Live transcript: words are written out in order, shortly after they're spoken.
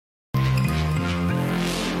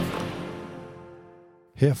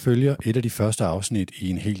Her følger et af de første afsnit i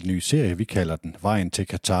en helt ny serie, vi kalder den Vejen til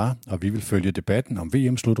Katar, og vi vil følge debatten om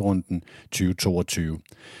VM-slutrunden 2022.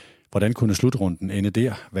 Hvordan kunne slutrunden ende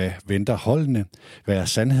der? Hvad venter holdene? Hvad er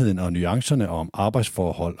sandheden og nuancerne om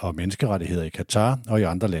arbejdsforhold og menneskerettigheder i Katar og i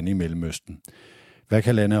andre lande i Mellemøsten? Hvad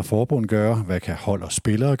kan lande og forbund gøre? Hvad kan hold og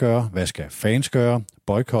spillere gøre? Hvad skal fans gøre?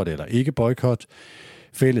 Boykot eller ikke boykot?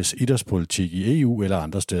 Fælles idrætspolitik i EU eller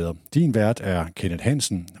andre steder. Din vært er Kenneth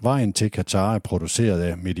Hansen. Vejen til Katar er produceret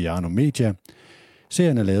af Mediano Media.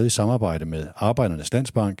 Serien er lavet i samarbejde med Arbejdernes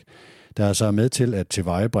Landsbank, der altså er med til at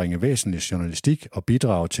tilvejebringe væsentlig journalistik og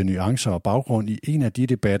bidrage til nuancer og baggrund i en af de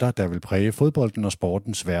debatter, der vil præge fodbolden og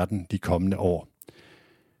sportens verden de kommende år.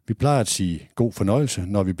 Vi plejer at sige god fornøjelse,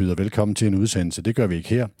 når vi byder velkommen til en udsendelse. Det gør vi ikke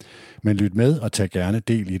her, men lyt med og tag gerne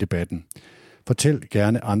del i debatten. Fortæl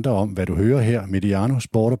gerne andre om, hvad du hører her. Mediano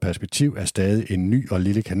Sport og Perspektiv er stadig en ny og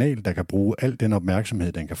lille kanal, der kan bruge al den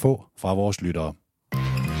opmærksomhed, den kan få fra vores lyttere.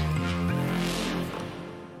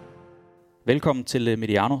 Velkommen til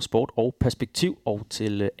Mediano Sport og Perspektiv og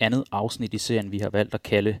til andet afsnit i serien, vi har valgt at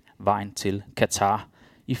kalde Vejen til Katar.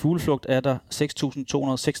 I fugleflugt er der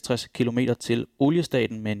 6.266 km til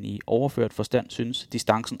oliestaten, men i overført forstand synes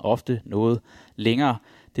distancen ofte noget længere.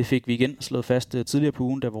 Det fik vi igen slået fast tidligere på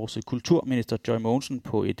ugen, da vores kulturminister Joy Mogensen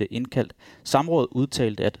på et indkaldt samråd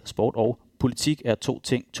udtalte, at sport og politik er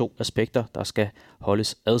to aspekter, der skal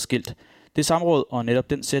holdes adskilt. Det samråd og netop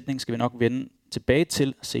den sætning skal vi nok vende tilbage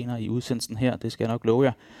til senere i udsendelsen her. Det skal jeg nok love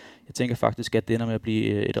jer. Jeg tænker faktisk, at det ender med at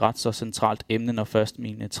blive et ret så centralt emne, når først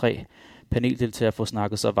mine 3 paneldeltagere får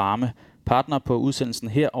snakket sig varme. Partner på udsendelsen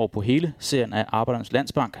her og på hele serien er Arbejdernes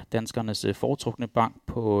Landsbank, danskernes foretrukne bank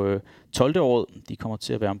på 12. året. De kommer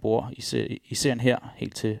til at være ombord i serien her,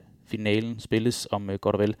 helt til finalen spilles om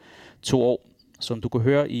godt og vel 2 år. Som du kan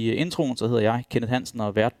høre i introen, så hedder jeg Kenneth Hansen og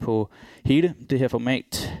er vært på hele det her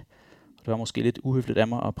format. Det var måske lidt uhøfligt af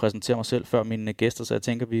mig at præsentere mig selv før mine gæster, så jeg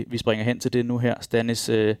tænker, vi springer hen til det nu her. Stanis,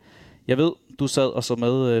 jeg ved, du sad og så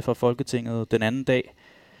med fra Folketinget den anden dag.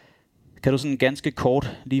 Kan du sådan ganske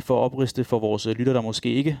kort lige for at opriste for vores lytter, der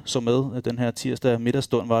måske ikke så med den her tirsdag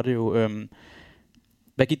middagsstund, var det jo.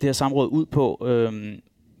 Hvad gik det her samråd ud på?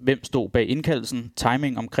 Hvem stod bag indkaldelsen?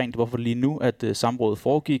 Timing omkring det, hvorfor lige nu, at samrådet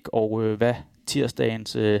foregik, og hvad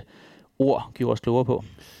tirsdagens ord gjorde os klogere på?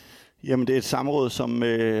 Jamen, det er et samråd, som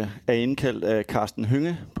er indkaldt af Karsten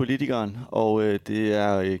Hønge, politikeren, og det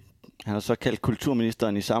er, han har så kaldt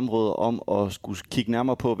kulturministeren i samrådet om at skulle kigge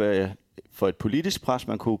nærmere på, hvad for et politisk pres,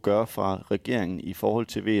 man kunne gøre fra regeringen i forhold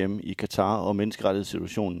til VM i Katar og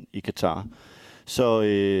menneskerettighedssituationen i Katar. Så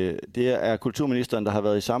det er kulturministeren, der har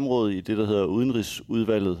været i samråd i det, der hedder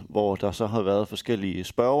Udenrigsudvalget, hvor der så har været forskellige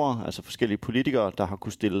spørgere, altså forskellige politikere, der har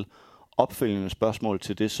kunne stille opfølgende spørgsmål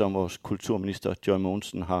til det, som vores kulturminister Joy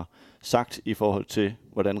Mogensen har sagt i forhold til,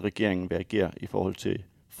 hvordan regeringen vil agere i forhold til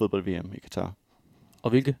fodbold-VM i Katar. Og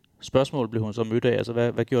hvilke spørgsmål blev hun så mødt af? Altså,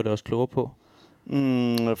 hvad gjorde det også klogere på?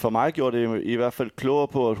 For mig gjorde det i hvert fald klogere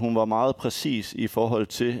på, at hun var meget præcis i forhold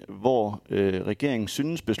til, hvor regeringen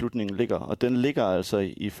synes beslutningen ligger. Og den ligger altså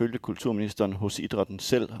ifølge kulturministeren hos idrætten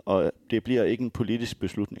selv, og det bliver ikke en politisk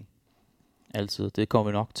beslutning. Altid. Det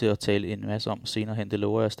kommer vi nok til at tale en masse om senere hen, det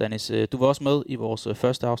lover jeg, Stanis. Du var også med i vores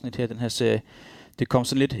første afsnit her i den her serie. Det kom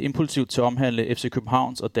sådan lidt impulsivt til at omhandle FC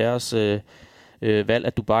Københavns og deres valg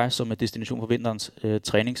af Dubai som destination for vinterens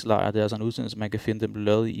træningslejr. Det er altså en udsendelse, man kan finde, den blev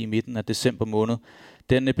lavet i midten af december måned.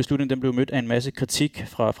 Den beslutning den blev mødt af en masse kritik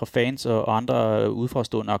fra fans og andre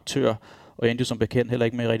udefrastående aktører, og endte jo som bekendt heller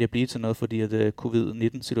ikke med rigtig at blive til noget, fordi at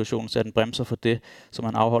covid-19-situationen satte en bremser for det, så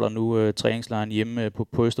man afholder nu træningslejren hjemme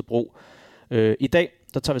på Østerbro. I dag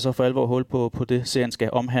der tager vi så for alvor hul på det, serien skal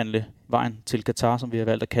omhandle, Vejen til Katar, som vi har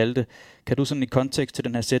valgt at kalde det. Kan du sådan i kontekst til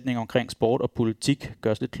den her sætning omkring sport og politik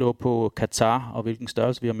gøre os lidt klogere på Katar, og hvilken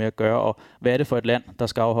størrelse vi har med at gøre, og hvad er det for et land, der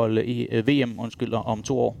skal afholde VM om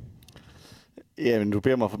 2 år? Ja, men du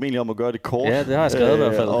beder mig formentlig om at gøre det kort. Ja, det har jeg skrevet i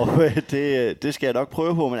hvert fald. Og det skal jeg nok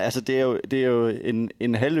prøve på, men altså, det er jo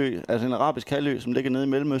en halvø, altså en arabisk halvø, som ligger nede i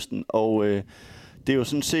Mellemøsten, og det er jo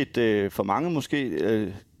sådan set for mange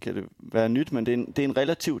måske kan det være nyt, men det er en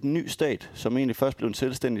relativt ny stat, som egentlig først blev en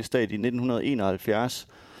selvstændig stat i 1971.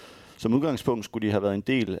 Som udgangspunkt skulle de have været en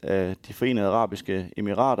del af de Forenede Arabiske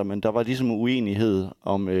Emirater, men der var ligesom uenighed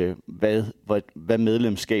om, hvad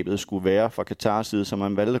medlemskabet skulle være fra Katars side, så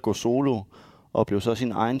man valgte at gå solo og blev så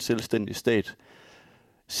sin egen selvstændige stat.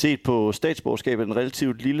 Set på statsborgerskabet, en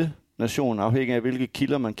relativt lille nation, afhængig af hvilke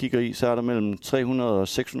kilder man kigger i, så er der mellem 300 og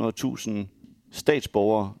 600.000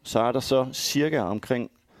 statsborgere. Så er der så cirka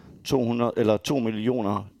omkring 2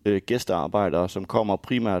 millioner gæstearbejdere, som kommer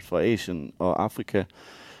primært fra Asien og Afrika.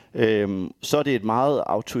 Så er det et meget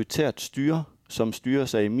autoritært styre, som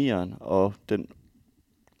styres af emiren, og den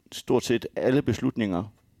stort set alle beslutninger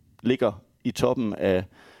ligger i toppen af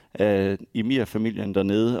Emir-familien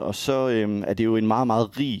dernede, og så er det jo en meget,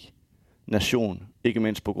 meget rig nation, ikke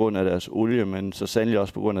mindst på grund af deres olie, men så sandelig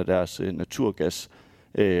også på grund af deres naturgas.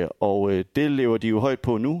 Og det lever de jo højt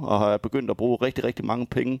på nu, og har begyndt at bruge rigtig, rigtig mange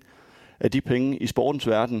penge af de penge i sportens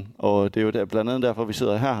verden. Og det er jo blandt andet derfor, vi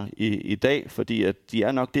sidder her i dag, fordi at de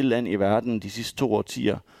er nok det land i verden de sidste 2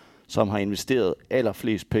 årtier, som har investeret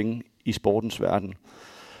allerflest penge i sportens verden.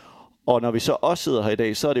 Og når vi så også sidder her i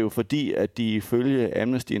dag, så er det jo fordi, at de ifølge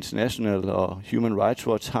Amnesty International og Human Rights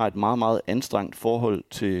Watch har et meget, meget anstrengt forhold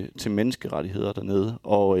til menneskerettigheder dernede.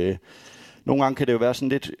 Og nogle gange kan det jo være sådan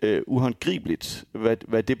lidt uhåndgribeligt,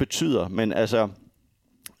 hvad det betyder. Men altså,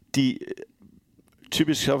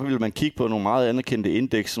 typisk så vil man kigge på nogle meget anerkendte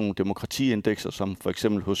indekser, nogle demokratiindekser, som for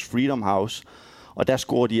eksempel hos Freedom House. Og der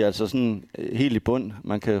scorer de altså sådan helt i bund.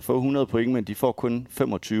 Man kan få 100 point, men de får kun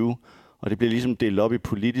 25. Og det bliver ligesom delt op i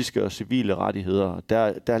politiske og civile rettigheder.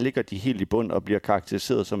 Der ligger de helt i bund og bliver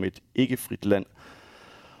karakteriseret som et ikke-frit land.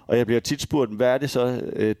 Og jeg bliver tit spurgt, hvad er det så,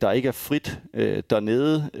 der ikke er frit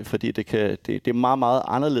dernede? Fordi det er meget, meget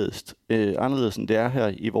anderledes, end det er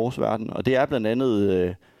her i vores verden. Og det er blandt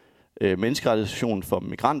andet menneskerettighedssituationen for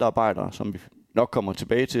migrantarbejdere, som vi nok kommer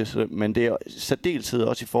tilbage til. Men det er særdeleshed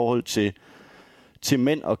også i forhold til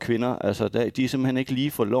mænd og kvinder. Altså, de er simpelthen ikke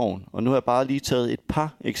lige for loven. Og nu har jeg bare lige taget et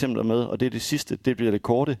par eksempler med, og det er det sidste, det bliver det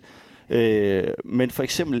korte. Men for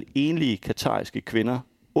eksempel enlige katariske kvinder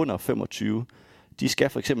under 25, de skal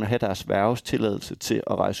for eksempel have deres værges tilladelse til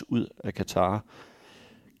at rejse ud af Katar.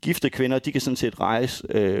 Gifte kvinder, de kan sådan set rejse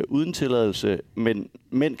uden tilladelse, men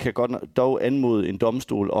mænd kan godt dog anmode en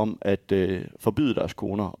domstol om at forbyde deres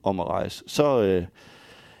koner om at rejse. Så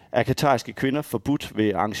er katariske kvinder forbudt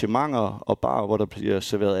ved arrangementer og barer, hvor der bliver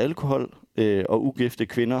serveret alkohol, og ugifte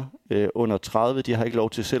kvinder under 30, de har ikke lov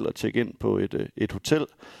til selv at tjekke ind på et hotel.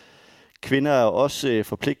 Kvinder er også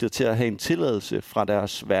forpligtet til at have en tilladelse fra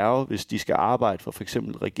deres værge, hvis de skal arbejde for f.eks.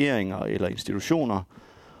 regeringer eller institutioner.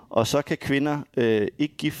 Og så kan kvinder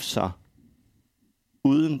ikke gifte sig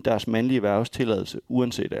uden deres mandlige værges tilladelse,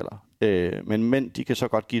 uanset alder. Men mænd, de kan så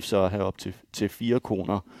godt gifte sig og have op til 4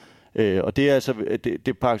 koner. Og det er altså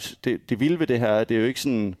det vilde ved det her, det er jo ikke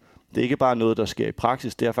sådan, det er ikke bare noget, der sker i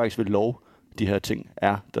praksis, det er faktisk ved lov, de her ting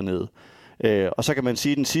er dernede. Og så kan man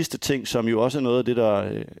sige, at den sidste ting, som jo også er noget af det,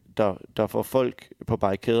 der får folk på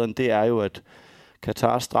barrikaderne, det er jo, at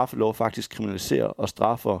Katars straffelov faktisk kriminaliserer og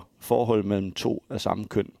straffer forhold mellem 2 af samme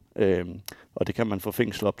køn. Og det kan man få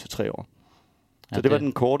fængsel op til 3 år. Så ja, det var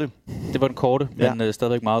den korte. Det var den korte, men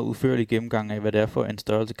stadigvæk meget udførlig gennemgang af, hvad det er for en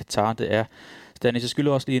størrelse Katar det er. Stanis, jeg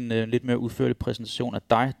skylder også lige en lidt mere udførlig præsentation af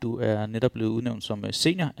dig. Du er netop blevet udnævnt som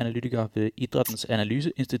senior-analytiker ved Idrættens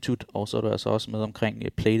Analyseinstitut, og så er du altså også med omkring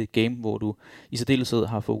Play the Game, hvor du i særdeleshed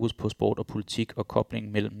har fokus på sport og politik og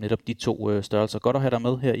koblingen mellem netop de 2 størrelser. Godt at have dig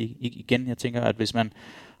med her igen. Jeg tænker, at hvis man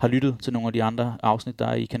har lyttet til nogle af de andre afsnit, der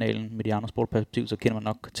er i kanalen med de andre sportperspektiv, så kender man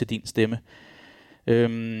nok til din stemme.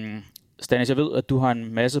 Stanis, jeg ved, at du har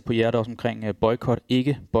en masse på hjertet også omkring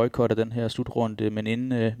ikke boykot af den her slutrunde, men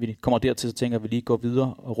inden vi kommer dertil, så tænker jeg, at vi lige går videre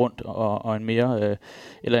rundt og en mere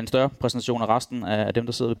eller en større præsentation af resten af dem,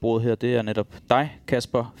 der sidder ved bordet her. Det er netop dig,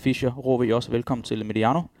 Kasper Fischer Rowe, også velkommen til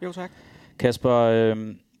Mediano. Jo, tak. Kasper,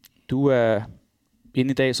 du er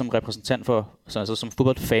inde i dag som repræsentant for, altså som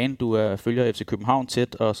fodboldfan, du følger FC København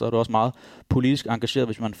tæt, og så er du også meget politisk engageret,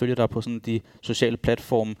 hvis man følger dig på sådan de sociale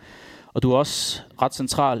platforme. Og du er også ret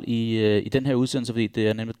central i den her udsendelse, fordi det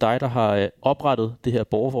er nemlig dig, der har oprettet det her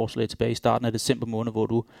borgerforslag tilbage i starten af december måned, hvor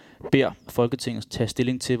du beder Folketinget tage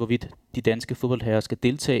stilling til, hvorvidt de danske fodboldherrer skal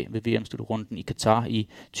deltage ved VM-slutrunden i Katar i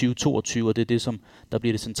 2022, og det er det, som der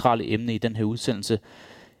bliver det centrale emne i den her udsendelse.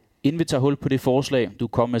 Inden vi tager hul på det forslag, du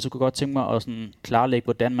kom med, så kunne jeg godt tænke mig at sådan klarlægge,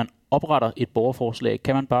 hvordan man opretter et borgerforslag.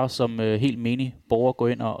 Kan man bare som helt menig borger gå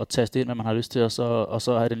ind og taste ind, hvad man har lyst til, og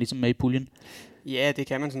så have den ligesom med i puljen? Ja, det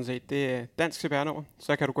kan man sådan set. Det er dansk CPR-nummer,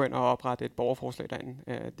 så kan du gå ind og oprette et borgerforslag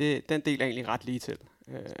derinde. Den del er egentlig ret lige til.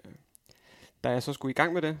 Da jeg så skulle i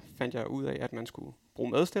gang med det, fandt jeg ud af, at man skulle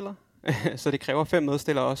bruge medstillere. Så det kræver 5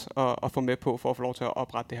 medstillere også at få med på, for at få lov til at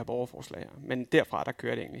oprette det her borgerforslag. Men derfra, der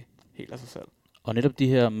kører det egentlig helt af sig selv. Og netop de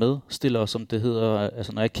her medstillere, som det hedder,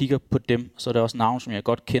 altså når jeg kigger på dem, så er det også navne, som jeg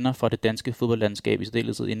godt kender fra det danske fodboldlandskab, i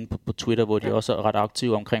særdeleshed inde på Twitter, hvor de også er ret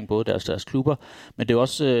aktive omkring både deres klubber, men det er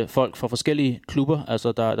også folk fra forskellige klubber,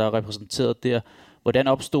 altså der er repræsenteret der. Hvordan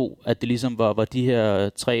opstod, at det ligesom var de her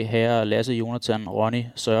 3 herrer, Lasse, Jonathan, Ronny,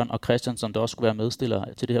 Søren og Christian, som der også skulle være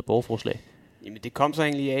medstillere til det her borgerforslag? Jamen det kom så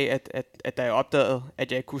egentlig af, at da jeg opdagede,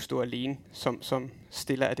 at jeg ikke kunne stå alene som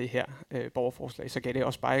stiller af det her borgerforslag, så gav det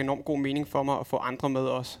også bare enormt god mening for mig at få andre med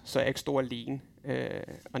os, så jeg ikke stod alene.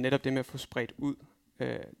 Og netop det med at få spredt ud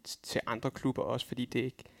til andre klubber også,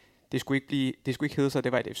 fordi det skulle ikke hedde sig, at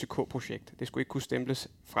det var et FCK-projekt. Det skulle ikke kunne stemples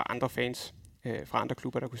fra andre fans, fra andre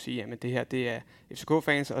klubber, der kunne sige, at det her det er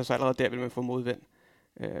FCK-fans, og så allerede der vil man få modvind.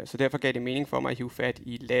 Så derfor gav det mening for mig at hive fat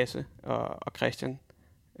i Lasse og Christian,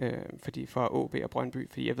 fordi for AB og Brøndby,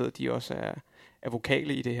 fordi jeg ved, at de også er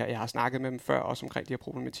vokale i det her. Jeg har snakket med dem før, også omkring de her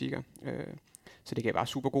problematikker. Så det gav bare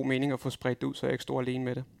super god mening at få spredt det ud, så jeg ikke stod alene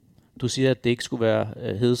med det. Du siger, at det ikke skulle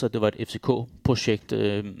være hedde sig, at det var et FCK-projekt.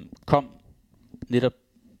 Kom netop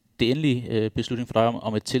det endelige beslutning for dig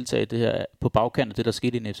om et tiltag, det her på bagkant af det, der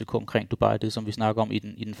skete i en FCK omkring Dubai, det som vi snakker om i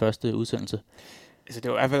den første udsendelse? Altså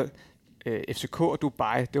det var i hvert fald FCK og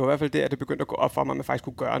Dubai, det var i hvert fald der, det begyndte at gå op for mig, at man faktisk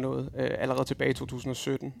kunne gøre noget. Allerede tilbage i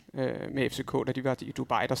 2017 med FCK, da de var i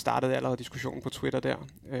Dubai, der startede allerede diskussionen på Twitter der,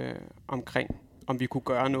 omkring, om vi kunne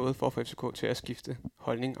gøre noget for at få FCK til at skifte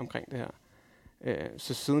holdning omkring det her.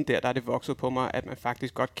 Så siden der er det vokset på mig, at man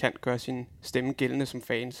faktisk godt kan gøre sin stemme gældende som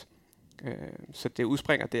fans. Så det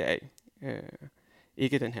udspringer deraf.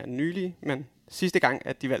 Ikke den her nylige, men sidste gang,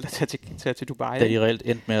 at de valgte at tage til Dubai. Da de reelt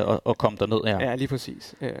endte med at komme derned, ja. Ja, lige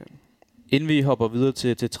præcis. Inden vi hopper videre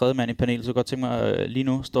til tredje mand i panelet, så godt tænke mig, lige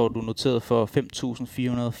nu står du noteret for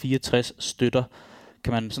 5.464 støtter.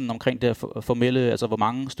 Kan man sådan omkring det formelle, altså hvor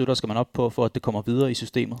mange støtter skal man op på, for at det kommer videre i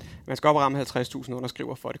systemet? Man skal op og ramme 50.000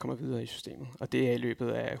 underskriver, for at det kommer videre i systemet. Og det er i løbet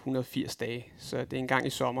af 180 dage. Så det er en gang i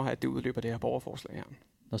sommer, at det udløber det her borgerforslag her.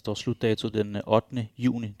 Der står slutdato den 8.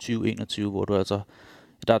 juni 2021, hvor du altså...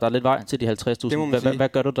 Der er lidt vej til de 50.000. Hvad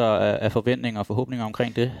gør du der af forventninger og forhåbninger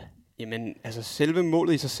omkring det? Jamen, altså selve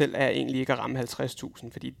målet i sig selv er egentlig ikke at ramme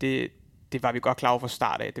 50.000, fordi det var vi godt klar over fra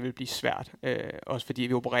start af. Det vil blive svært. Også fordi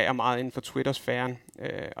vi opererer meget inden for Twitter-sfæren.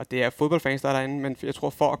 Og det er fodboldfans, der er derinde, men jeg tror,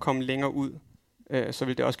 for at komme længere ud, så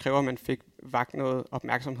vil det også kræve, at man fik vakt noget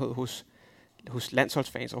opmærksomhed hos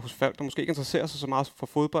landsholdsfans og hos folk, der måske ikke interesserer sig så meget for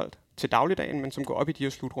fodbold til dagligdagen, men som går op i de her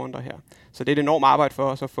slutrunder her. Så det er et enormt arbejde for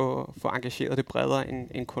os at få engageret det bredere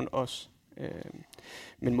end kun os.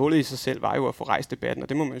 Men målet i sig selv var jo at få rejst debatten, og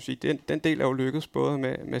det må man jo sige, den del er jo lykkedes både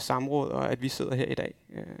med samråd og at vi sidder her i dag.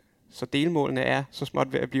 Så delmålene er så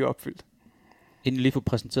småt ved at blive opfyldt. Inden lige får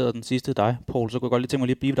præsenteret den sidste dig, Poul, så kunne jeg godt lige tænke mig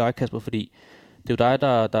lige at blive dig, Kasper, fordi det er jo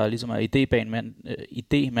dig, der ligesom er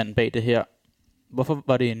idémanden bag det her. Hvorfor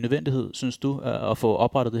var det en nødvendighed, synes du, at få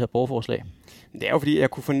oprettet det her borgerforslag? Det er jo fordi, jeg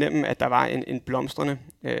kunne fornemme, at der var en blomstrende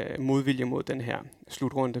modvilje mod den her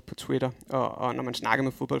slutrunde på Twitter. Og når man snakkede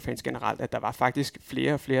med fodboldfans generelt, at der var faktisk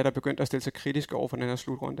flere og flere, der begyndte at stille sig kritisk over for den her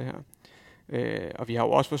slutrunde her. Og vi har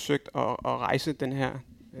jo også forsøgt at rejse den her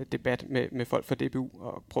debat med folk fra DBU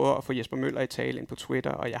og prøve at få Jesper Møller i tale ind på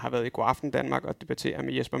Twitter. Og jeg har været i Godaften Danmark og debatteret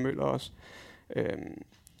med Jesper Møller også.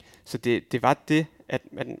 Så det var det,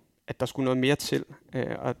 at der skulle noget mere til.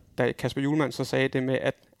 Og da Kasper Hjulmand så sagde det med,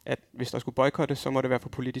 at hvis der skulle boykottes, så må det være på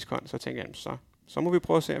politisk hånd, så tænkte jeg, så må vi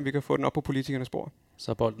prøve at se, om vi kan få den op på politikernes spor.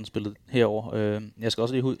 Så er bolden spillet herover. Jeg skal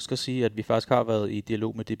også lige huske at sige, at vi faktisk har været i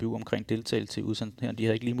dialog med DBU omkring deltagelse til udsendelsen her. De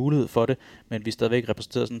har ikke lige mulighed for det, men vi er stadigvæk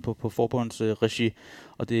repræsenteret sådan på forbundsregi,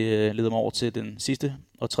 og det leder mig over til den sidste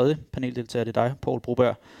og tredje paneldeltager. Det er dig, Poul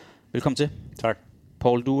Broberg. Velkommen til. Tak.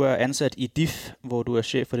 Poul, du er ansat i DIF, hvor du er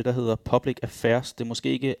chef for det, der hedder Public Affairs. Det er måske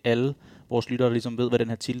ikke alle vores lyttere, der ligesom ved, hvad den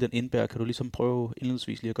her titel den indebærer. Kan du ligesom prøve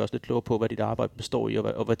indledningsvis lige at gøre os lidt klogere på, hvad dit arbejde består i,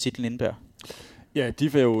 og hvad titlen indebærer? Ja,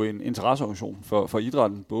 DIF er jo en interesseorganisation for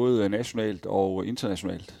idrætten, både nationalt og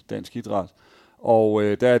internationalt, dansk idræt. Og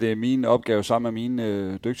der er det min opgave sammen med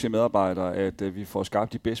mine dygtige medarbejdere, at vi får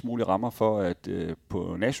skabt de bedst mulige rammer for, at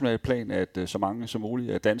på national plan, at så mange som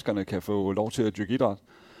muligt af danskerne kan få lov til at dyrke idræt.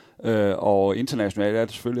 Og internationalt er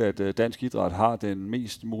det selvfølgelig, at dansk idræt har den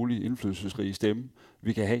mest mulige indflydelsesrige stemme,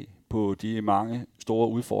 vi kan have på de mange store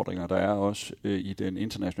udfordringer, der er også i den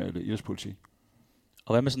internationale idrætspolitik.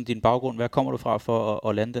 Og hvad med sådan din baggrund? Hvad kommer du fra for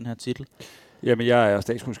at lande den her titel? Jamen, jeg er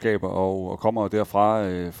statskundskaber og kommer derfra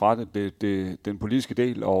fra den politiske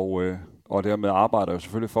del, og dermed arbejder jeg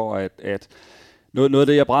selvfølgelig for, at noget af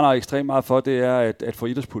det, jeg brænder ekstremt meget for, det er at få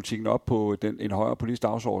idrætspolitikken op på en højere politisk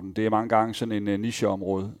dagsorden. Det er mange gange sådan en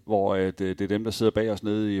nicheområde, hvor det er dem, der sidder bag os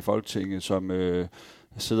nede i Folketinget, som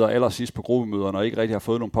sidder allersidst på gruppemøderne og ikke rigtig har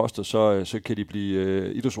fået nogle poster, så kan de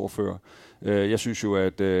blive idrætsordfører. Jeg synes jo,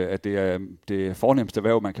 at det er det fornemmeste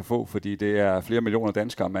erhverv, man kan få, fordi det er flere millioner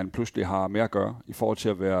danskere, man pludselig har mere at gøre i forhold til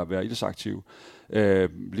at være idrætsaktiv.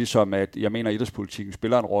 Ligesom at jeg mener, at idrætspolitikken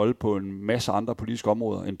spiller en rolle på en masse andre politiske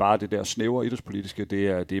områder, end bare det der snævre idrætspolitiske. Det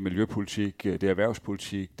er miljøpolitik, det er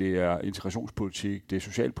erhvervspolitik, det er integrationspolitik, det er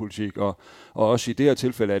socialpolitik, og også i det her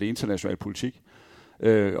tilfælde er det international politik.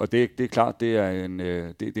 Og det er klart, det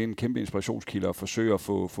er en kæmpe inspirationskilde at forsøge at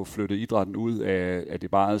få flyttet idrætten ud af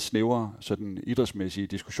det bare snævre sådan idrætsmæssige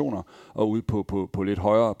diskussioner og ud på lidt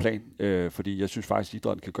højere plan, fordi jeg synes faktisk, at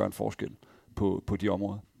idrætten kan gøre en forskel på de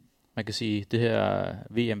områder. Man kan sige, at det her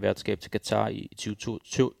VM-værtskab til Katar i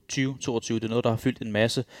 2022, det er noget, der har fyldt en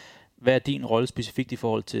masse. Hvad er din rolle specifikt i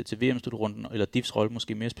forhold til VM-slutrunden, eller DIFs rolle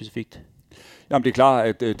måske mere specifikt? Jamen det er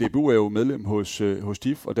klart, at DBU er jo medlem hos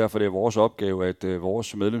DIF, og derfor er det vores opgave, at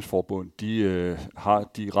vores medlemsforbund, de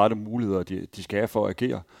har de rette muligheder, de skal have for at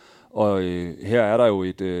agere. Og her er der jo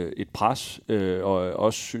et pres, og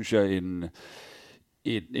også synes jeg en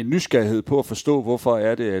nysgerrighed på at forstå, hvorfor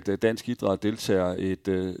er det, at dansk idræt deltager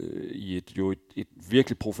i et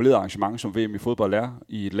virkelig profileret arrangement, som VM i fodbold er,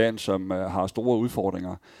 i et land, som har store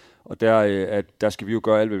udfordringer. Og der skal vi jo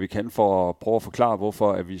gøre alt, hvad vi kan for at prøve at forklare,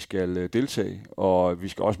 hvorfor at vi skal deltage. Og vi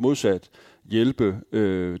skal også modsat hjælpe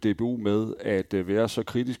DBU med at være så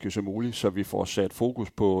kritiske som muligt, så vi får sat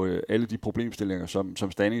fokus på alle de problemstillinger,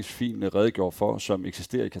 som Stannings fint redegjorde for, som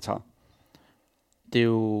eksisterer i Katar. Det er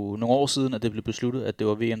jo nogle år siden, at det blev besluttet, at det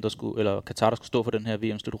var Katar, der skulle stå for den her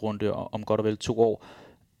VM-slutrunde om godt og vel 2 år.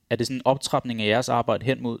 Er det sådan en optrapning af jeres arbejde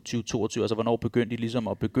hen mod 2022? Altså, hvornår begyndte I ligesom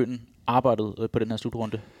at begynde arbejdet på den her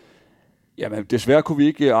slutrunde? Jamen, desværre kunne vi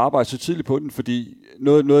ikke arbejde så tidligt på den, fordi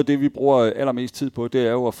noget af det, vi bruger allermest tid på, det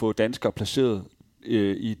er jo at få danskere placeret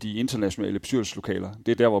i de internationale bestyrelseslokaler.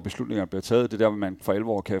 Det er der, hvor beslutningerne bliver taget. Det er der, hvor man for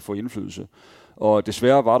alvor kan få indflydelse. Og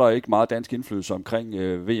desværre var der ikke meget dansk indflydelse omkring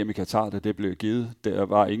VM i Katar, da det blev givet. Der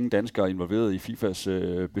var ingen danskere involveret i FIFAs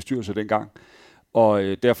bestyrelse dengang. Og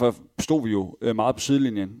derfor stod vi jo meget på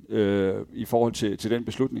sidelinjen i forhold til den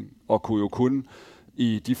beslutning, og kunne jo kun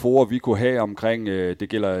i de forer, vi kunne have omkring, det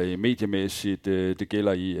gælder mediemæssigt, det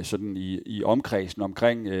gælder i omkredsen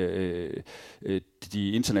omkring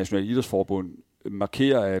de internationale idrætsforbund,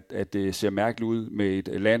 markere, at det ser mærkeligt ud med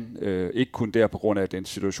et land, ikke kun der på grund af den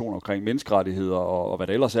situation omkring menneskerettigheder og hvad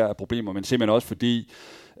der ellers er af problemer, men simpelthen også fordi,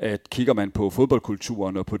 at kigger man på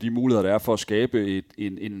fodboldkulturen og på de muligheder, der er for at skabe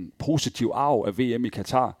en positiv arv af VM i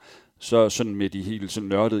Katar, så sådan med de helt sådan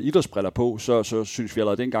nørdede idrætsbriller på, så synes vi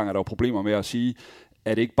allerede dengang, at der var problemer med at sige,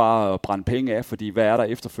 at det ikke bare at brænde penge af, fordi hvad er der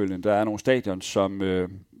efterfølgende? Der er nogle stadion, som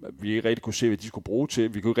vi ikke rigtig kunne se, hvad de skulle bruge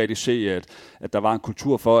til. Vi kunne ikke rigtig se, at der var en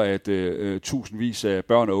kultur for, at tusindvis af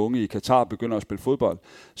børn og unge i Katar begynder at spille fodbold.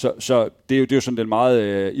 Så det er jo sådan den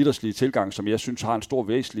meget idrætslige tilgang, som jeg synes har en stor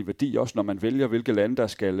væsentlig værdi, også når man vælger, hvilke lande, der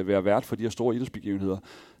skal være vært for de her store idrætsbegivenheder.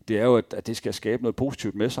 Det er jo, at det skal skabe noget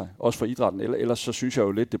positivt med sig, også for idrætten. Ellers så synes jeg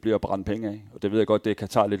jo lidt, det bliver at brænde penge af. Og det ved jeg godt, det er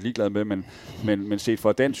Katar lidt ligeglad med, men set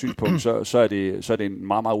fra den synspunkt, så er det en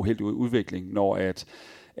meget, meget uheldig udvikling, når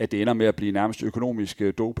at det ender med at blive nærmest økonomisk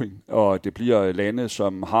doping, og det bliver lande,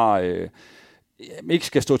 som har ikke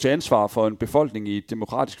skal stå til ansvar for en befolkning i et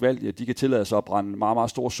demokratisk valg, at de kan tillade sig at brænde meget, meget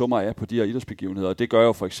store summer af på de her idrætsbegivenheder. Og det gør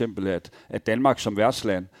jo for eksempel, at Danmark som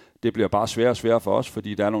værtsland, det bliver bare sværere og sværere for os,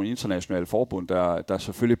 fordi der er nogle internationale forbund, der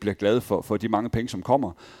selvfølgelig bliver glade for de mange penge, som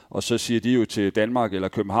kommer. Og så siger de jo til Danmark eller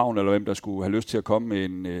København, eller hvem der skulle have lyst til at komme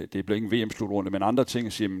med det bliver ikke en VM-slutrunde, men andre ting,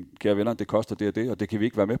 og siger, kære venner, det koster det, og det kan vi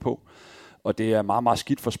ikke være med på. Og det er meget, meget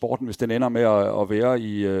skidt for sporten, hvis den ender med at være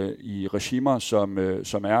i regimer,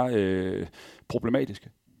 som er problematiske.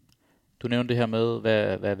 Du nævnte det her med,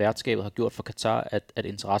 hvad værtskabet har gjort for Katar, at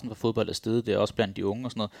interessen for fodbold er steget, det er også blandt de unge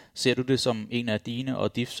og sådan noget. Ser du det som en af dine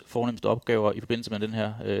og DIFs fornemmeste opgaver i forbindelse med den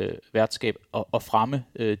her værtskab, at fremme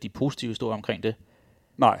de positive historier omkring det?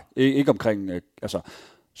 Nej, ikke omkring...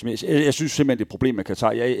 Jeg synes simpelthen, det er et problem med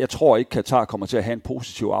Katar. Jeg tror ikke, Katar kommer til at have en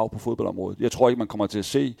positiv arv på fodboldområdet. Jeg tror ikke, man kommer til at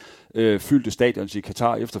se fyldte stadions i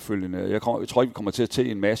Katar efterfølgende. Jeg tror ikke, vi kommer til at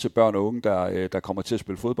se en masse børn og unge, der kommer til at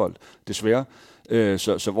spille fodbold, desværre.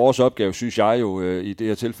 Så vores opgave, synes jeg jo i det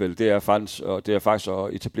her tilfælde, det er faktisk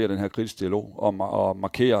at etablere den her kritiske dialog om at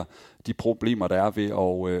markere de problemer, der er ved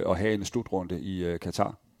at have en slutrunde i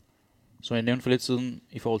Katar. Som jeg nævnte for lidt siden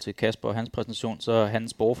i forhold til Kasper og hans præsentation, så er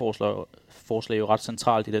hans borgerforslag jo ret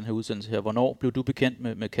centralt i den her udsendelse her. Hvornår blev du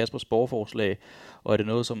bekendt med Kaspers borgerforslag, og er det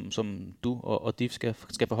noget, som du og DIF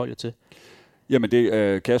skal forholde jer til? Jamen,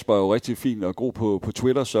 Kasper er jo rigtig fin og god på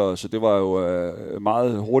Twitter, så det var jo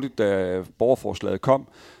meget hurtigt, da borgerforslaget kom.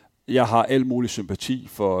 Jeg har al mulig sympati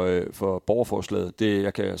for borgerforslaget.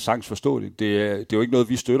 Jeg kan sagtens forstå det. Det er jo ikke noget,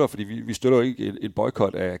 vi støtter, fordi vi støtter jo ikke et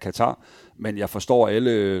boykot af Katar. Men jeg forstår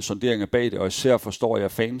alle sonderinger bag det, og især forstår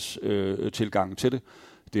jeg fans tilgangen til det.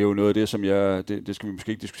 det er jo noget af det, som det skal vi måske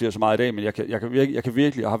ikke diskutere så meget i dag, men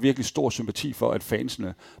jeg har virkelig stor sympati for, at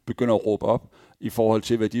fansene begynder at råbe op i forhold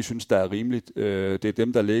til, hvad de synes, der er rimeligt. Det er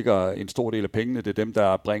dem, der lægger en stor del af pengene. Det er dem,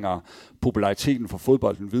 der bringer populariteten for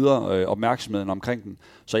fodbolden videre, opmærksomheden omkring den.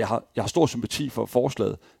 Så jeg har stor sympati for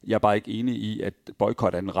forslaget. Jeg er bare ikke enig i, at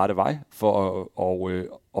boykot er den rette vej for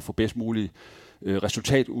at få bedst muligt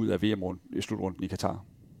resultat ud af VM-slutrunden i Katar.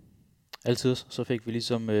 Altid så fik vi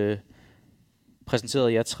ligesom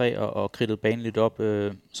præsenteret jer tre og kridtet banen lidt op.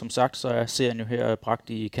 Som sagt, så er serien jo her bragt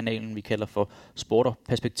i kanalen, vi kalder for Sport og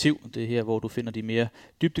Perspektiv. Det er her, hvor du finder de mere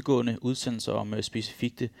dybdegående udsendelser om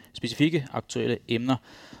specifikke aktuelle emner.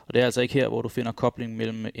 Og det er altså ikke her, hvor du finder koblingen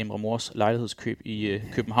mellem Emre Mors lejlighedskøb i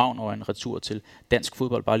København og en retur til dansk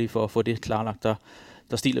fodbold, bare lige for at få det klarlagt.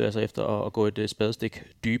 Der stiler vi altså efter at gå et spadestik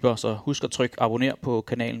dybere. Så husk at trykke abonner på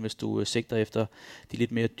kanalen, hvis du sigter efter de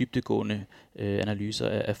lidt mere dybdegående analyser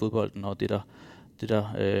af fodbolden og det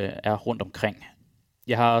der er rundt omkring.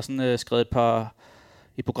 Jeg har sådan skrevet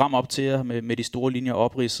et program op til jer med de store linjer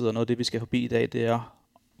opridset, og noget af det, vi skal forbi i dag, det er,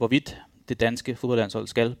 hvorvidt det danske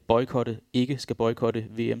fodboldlandshold ikke skal boykotte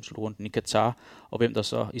VM-slutrunden i Katar, og hvem der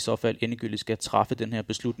så i så fald endegyldigt skal træffe den her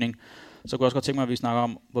beslutning. Så kunne jeg også godt tænke mig, at vi snakker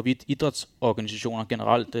om, hvorvidt idrætsorganisationer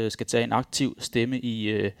generelt skal tage en aktiv stemme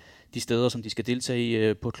i de steder, som de skal deltage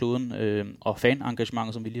i på kloden, og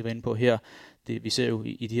fanengagementet, som vi lige var inde på her. Vi ser jo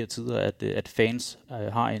i de her tider, at fans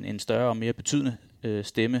har en større og mere betydende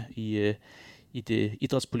stemme i det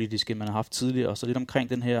idrætspolitiske, man har haft tidligere, og så lidt omkring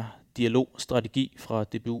den her dialogstrategi fra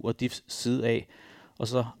DBU og DIFs side af. Og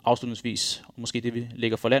så afslutningsvis, og måske det vi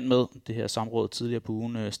lægger for land med, det her samråd tidligere på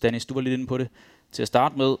ugen. Stanis, du var lidt inde på det til at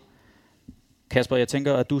starte med. Kasper, jeg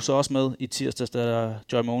tænker, at du så også med i tirsdags, da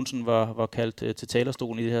Joy Mogensen var kaldt til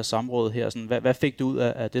talerstolen i det her samråd her. Sådan, hvad fik du ud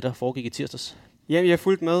af det, der foregik i tirsdags? Jamen, jeg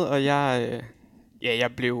fulgte med, og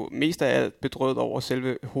jeg blev mest af alt bedrøvet over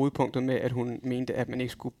selve hovedpunktet med, at hun mente, at man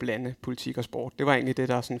ikke skulle blande politik og sport. Det var egentlig det,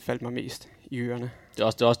 der sådan faldt mig mest i ørerne. Det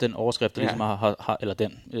er også den overskrift, der ligesom har eller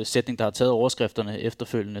den sætning, der har taget overskrifterne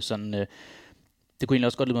efterfølgende. Sådan, det kunne egentlig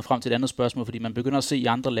også godt lede mig frem til et andet spørgsmål, fordi man begynder at se i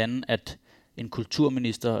andre lande, at en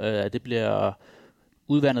kulturminister, det bliver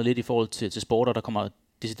udvandet lidt i forhold til sport, og der kommer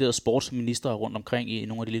deciderede sportsminister rundt omkring i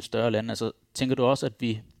nogle af de lidt større lande. Altså, tænker du også,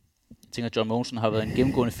 at John Mogensen har været en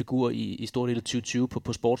gennemgående figur i stor del af 2020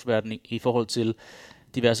 på sportsverdenen i forhold til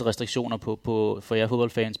diverse restriktioner for jer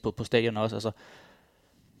fodboldfans på stadion også? Altså,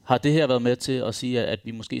 har det her været med til at sige, at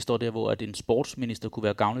vi måske står der, hvor at en sportsminister kunne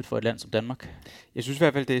være gavnligt for et land som Danmark? Jeg synes i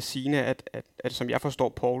hvert fald, det er sigende, at som jeg forstår,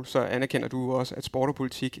 Paul, så anerkender du også, at sport og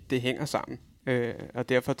politik, det hænger sammen. Og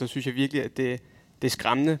derfor der synes jeg virkelig, at det er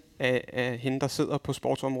skræmmende af hende, der sidder på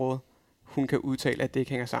sportsområdet. Hun kan udtale, at det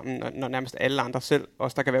ikke hænger sammen, når nærmest alle andre selv,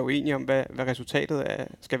 også der kan være uenige om, hvad resultatet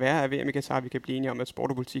skal være af VM i Katar. Vi kan blive enige om, at sport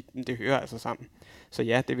og politik, det hører altså sammen. Så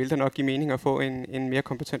ja, det vil da nok give mening at få en mere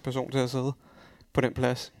kompetent person til at sidde på den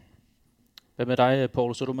plads. Hvad med dig,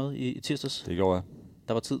 Paul? Så du med i tirsdags? Det gjorde jeg.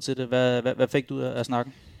 Der var tid til det. Hvad fik du af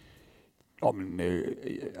snakken?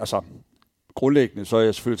 Grundlæggende så er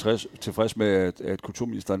jeg selvfølgelig tilfreds med, at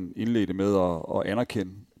kulturministeren indledte med at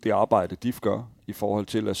anerkende det arbejde, DIF gør, i forhold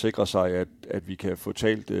til at sikre sig, at vi kan få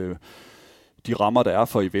talt de rammer, der er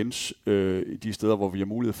for events, de steder, hvor vi har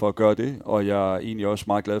mulighed for at gøre det. Og jeg er egentlig også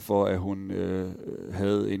meget glad for, at hun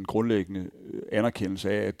havde en grundlæggende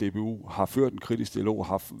anerkendelse af, at DBU har ført en kritisk dialog og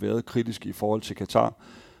har været kritisk i forhold til Katar.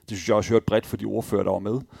 Det synes jeg også hørt bredt for de ordfører, der var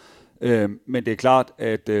med. Men det er klart,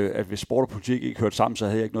 at hvis sport og politik ikke hørte sammen, så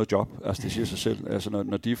havde jeg ikke noget job. Altså det siger sig selv. Altså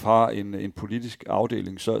når DIF har en politisk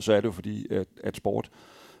afdeling, så er det jo fordi, at sport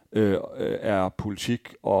er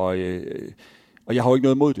politik, og jeg har jo ikke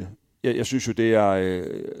noget imod det. Jeg synes jo, det er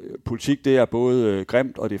politik, det er både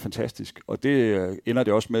grimt, og det er fantastisk. Og det ender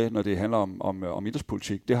det også med, når det handler om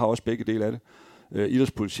idrætspolitik. Det har også begge dele af det.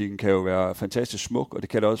 Idrætspolitikken kan jo være fantastisk smuk, og det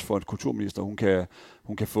kan det også for en kulturminister.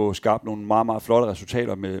 Hun kan få skabt nogle meget, meget flotte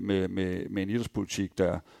resultater med en idrætspolitik,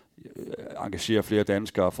 der engagerer flere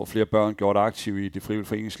danskere, får flere børn gjort aktive i det frivillige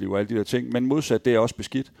foreningsliv og alle de der ting. Men modsat, det er også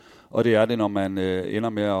beskidt, og det er det, når man ender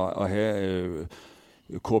med at have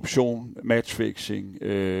korruption, matchfixing,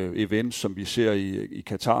 events, som vi ser i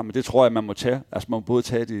Katar. Men det tror jeg, man må tage. Altså man må både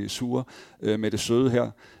tage det sure med det søde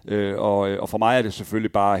her. Og for mig er det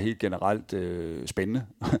selvfølgelig bare helt generelt spændende.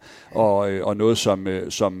 og noget, som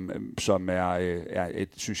er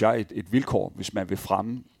synes jeg, et vilkår, hvis man vil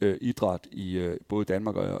fremme idræt i både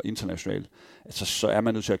Danmark og internationalt. Altså, så er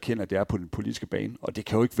man nødt til at erkende, at det er på den politiske bane. Og det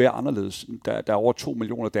kan jo ikke være anderledes. Der er over 2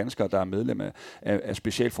 millioner danskere, der er medlem af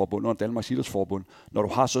specialforbund under Danmarks Idrætsforbund. Når du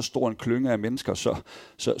har så stor en klynge af mennesker,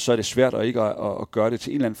 så er det svært at ikke at gøre det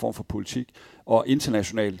til en eller anden form for politik. Og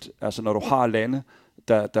internationalt, altså når du har lande,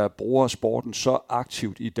 der bruger sporten så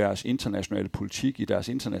aktivt i deres internationale politik, i deres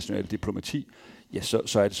internationale diplomati, ja,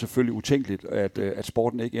 så er det selvfølgelig utænkeligt, at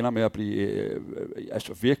sporten ikke ender med at blive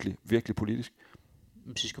virkelig, virkelig politisk.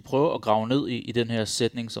 Hvis vi skal prøve at grave ned i den her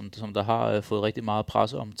sætning, som der har fået rigtig meget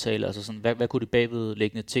presseomtale, altså sådan, hvad kunne det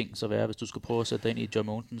bagvedliggende ting så være, hvis du skulle prøve at sætte dig ind i Joy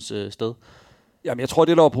Mogensens sted? Jamen, jeg tror,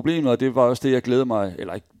 det der var problemet, og det var også det, jeg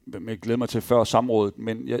glædede mig til før samrådet,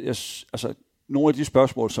 men altså, nogle af de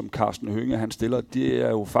spørgsmål, som Karsten Hønge han stiller, det er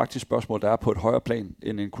jo faktisk spørgsmål, der er på et højere plan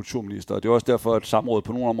end en kulturminister. Og det er også derfor, at samrådet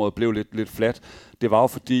på nogle områder blev lidt fladt. Det var jo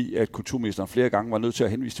fordi, at kulturministeren flere gange var nødt til at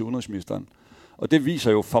henvise til udenrigsministeren. Og det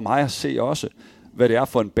viser jo for mig at se også, hvad det er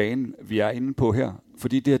for en bane, vi er inde på her.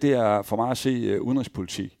 Fordi det er for mig at se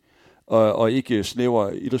udenrigspolitik, og ikke snæver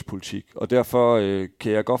idrætspolitik. Og derfor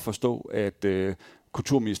kan jeg godt forstå, at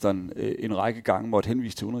kulturministeren en række gange måtte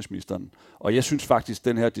henvise til udenrigsministeren. Og jeg synes faktisk, at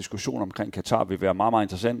den her diskussion omkring Katar vil være meget, meget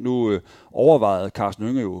interessant. Nu overvejede Karsten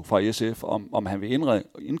Hønge jo fra SF, om han vil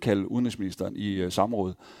indkalde udenrigsministeren i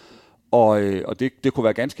samrådet. Og det kunne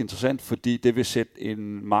være ganske interessant, fordi det vil sætte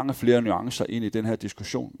mange flere nuancer ind i den her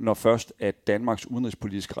diskussion, når først at Danmarks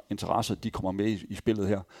udenrigspolitiske interesser de kommer med i spillet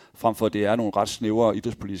her, frem for at det er nogle ret snævre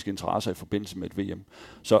idrætspolitiske interesser i forbindelse med et VM.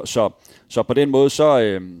 Så på den måde,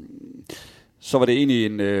 så var det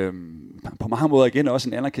egentlig på mange måder igen også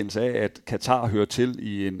en anerkendelse af, at Katar hører til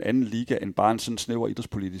i en anden liga end bare en sådan snæver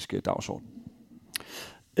idrætspolitisk dagsorden.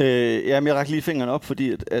 Jamen, jeg rækker lige fingeren op,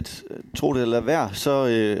 fordi at tro det eller være,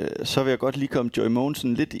 så vil jeg godt lige komme Joy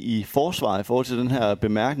Mogensen lidt i forsvar i forhold til den her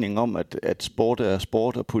bemærkning om, at sport er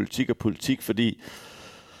sport og politik er politik, fordi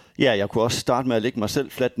ja, jeg kunne også starte med at lægge mig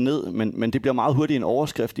selv fladt ned, men det bliver meget hurtigt en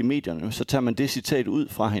overskrift i medierne, så tager man det citat ud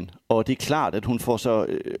fra hende, og det er klart, at hun får så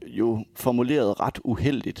jo formuleret ret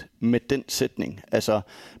uheldigt med den sætning, altså,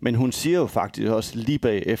 men hun siger jo faktisk også lige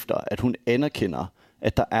bagefter, at hun anerkender,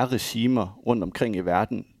 at der er regimer rundt omkring i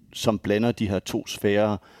verden, som blander de her to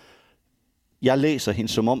sfærer. Jeg læser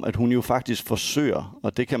hende som om, at hun jo faktisk forsøger,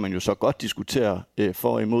 og det kan man jo så godt diskutere for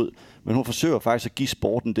og imod, men hun forsøger faktisk at give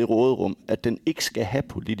sporten det råderum, at den ikke skal have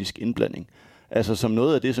politisk indblanding. Altså som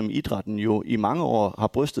noget af det, som idrætten jo i mange år har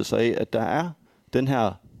brystet sig af, at der er den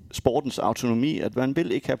her sportens autonomi, at man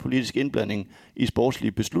vil ikke have politisk indblanding i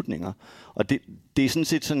sportslige beslutninger. Og det er sådan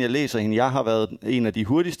set sådan, jeg læser hende. Jeg har været en af de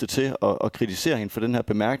hurtigste til at kritisere hende for den her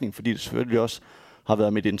bemærkning, fordi det selvfølgelig også har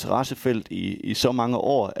været mit interessefelt i så mange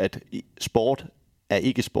år, at sport er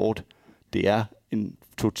ikke sport. Det er en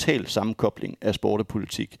total sammenkobling af sport og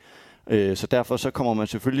politik. Så derfor så kommer man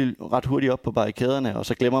selvfølgelig ret hurtigt op på barrikaderne, og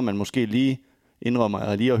så glemmer man måske lige, indrømmer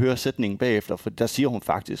jeg lige at høre sætningen bagefter, for der siger hun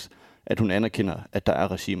faktisk, at hun anerkender, at der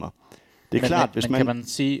er regimer. Det er klart, hvis man... kan man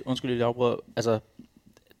sige, undskyld, jeg afbryder, altså,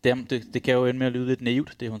 det kan jo ende med at lyde lidt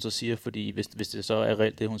naivt, det hun så siger, fordi hvis det så er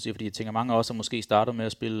reelt, det hun siger, fordi jeg tænker, mange også måske starter med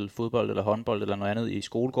at spille fodbold eller håndbold eller noget andet i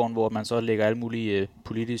skolegården, hvor man så lægger alle mulige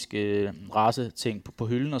politiske raceting på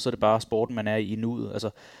hylden, og så er det bare sporten, man er i nuet. Altså,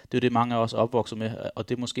 det er jo det, mange af os opvokser med, og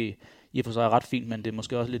det er måske i og for sig ret fint, men det er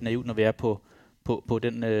måske også lidt naivt, når vi er på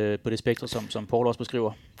det spektrum, som Paul også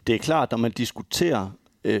beskriver. Det er klart, når man diskuterer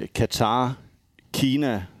Katar,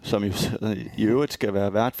 Kina, som jo i øvrigt skal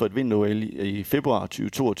være vært for et vinter-OL i februar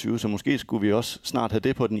 2022, så måske skulle vi også snart have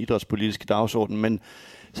det på den idrætspolitiske dagsorden, men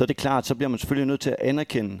så er det klart, så bliver man selvfølgelig nødt til at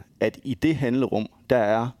anerkende, at i det handlerum, der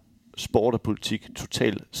er sport og politik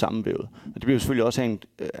totalt sammenvævet. Og det bliver selvfølgelig også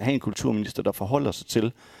have en kulturminister, der forholder sig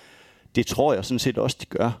til. Det tror jeg sådan set også, de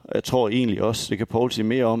gør. Jeg tror egentlig også, det kan Paul sige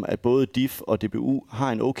mere om, at både DIF og DBU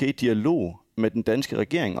har en okay dialog med den danske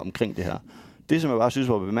regering omkring det her. Det, som jeg bare synes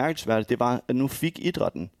var bemærkelsesværdigt, det var, at nu fik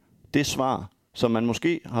idrætten det svar, som man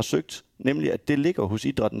måske har søgt, nemlig at det ligger hos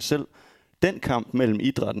idrætten selv. Den kamp mellem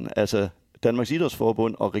idrætten, altså Danmarks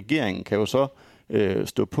Idrætsforbund og regeringen, kan jo så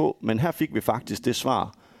stå på, men her fik vi faktisk det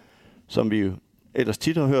svar, som vi jo ellers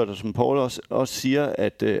tit har hørt, og som Paul også siger,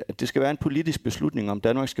 at det skal være en politisk beslutning, om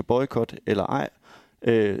Danmark skal boykotte eller ej.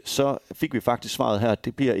 Så fik vi faktisk svaret her, at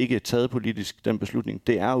det bliver ikke taget politisk, den beslutning.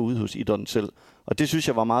 Det er ude hos idrætten selv. Og det synes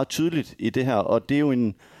jeg var meget tydeligt i det her, og det er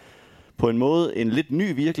jo på en måde en lidt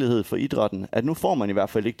ny virkelighed for idrætten, at nu får man i hvert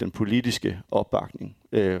fald ikke den politiske opbakning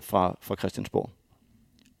fra Christiansborg.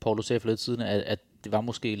 Paul, du sagde for lidt siden, at det var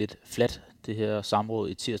måske lidt fladt, det her samråd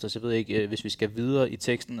i tirsdags. Jeg ved ikke, hvis vi skal videre i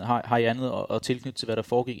teksten, har I andet at tilknytte til, hvad der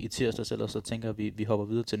foregik i tirsdags, eller så tænker vi hopper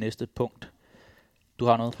videre til næste punkt. Du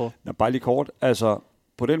har noget, Paul? Ja, bare lige kort. Altså,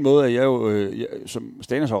 på den måde er jeg jo, som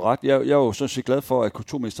Stanis har ret, jeg er jo sådan set glad for, at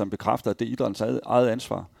kulturministeren bekræfter, at det er idrættens eget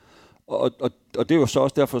ansvar. Og det er jo så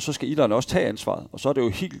også derfor, så skal idrætten også tage ansvaret. Og så er det jo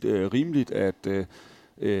helt rimeligt, at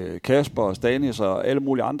Kasper, Stanis og alle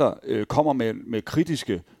mulige andre kommer med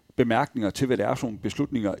kritiske bemærkninger til, hvad det er for nogle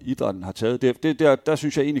beslutninger, idrætten har taget. Der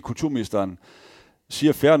synes jeg egentlig, kulturministeren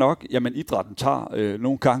siger fair nok, jamen idrætten tager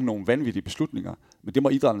nogle gange nogle vanvittige beslutninger, men det må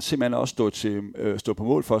idrætten simpelthen også stå på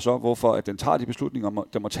mål for så, hvorfor at den tager de beslutninger,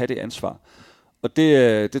 den må tage det ansvar. Og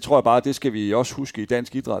det tror jeg bare, det skal vi også huske i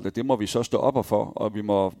dansk idræt, at det må vi så stå op for, og vi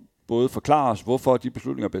må både forklare os, hvorfor de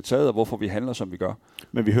beslutninger bliver taget, og hvorfor vi handler, som vi gør.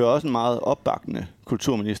 Men vi hører også en meget opbakkende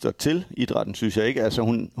kulturminister til idrætten, synes jeg ikke.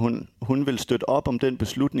 Altså hun vil støtte op om den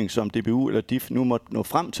beslutning, som DBU eller DIF nu måtte nå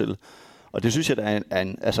frem til. Og det synes jeg, der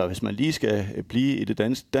er altså hvis man lige skal blive i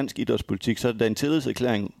det dansk idrætspolitik, så er det en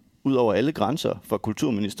tillidserklæring ud over alle grænser for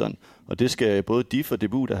kulturministeren. Og det skal både DIF og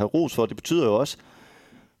DBU der have ros for. Det betyder jo også,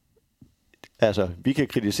 altså, vi kan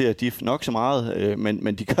kritisere DIF nok så meget,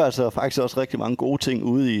 men de gør altså faktisk også rigtig mange gode ting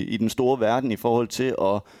ude i den store verden i forhold til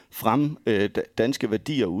at fremme danske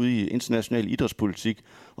værdier ude i international idrætspolitik.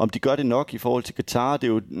 Om de gør det nok i forhold til Katar, det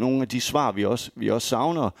er jo nogle af de svar, vi også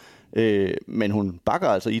savner. Men hun bakker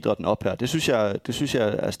altså idrætten op her. Det synes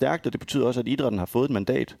jeg er stærkt, og det betyder også, at idrætten har fået et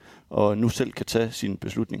mandat, og nu selv kan tage sin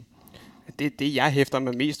beslutning. Det jeg hæfter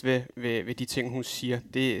mig mest ved de ting, hun siger,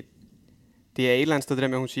 det er et eller andet sted det der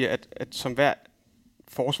med, at hun siger, at som hver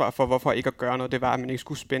forsvar for, hvorfor ikke at gøre noget, det var, at man ikke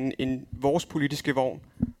skulle spænde vores politiske vogn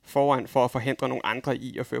foran for at forhindre nogle andre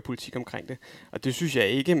i at føre politik omkring det. Og det synes jeg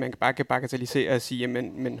ikke, man bare kan bagatellisere og sige,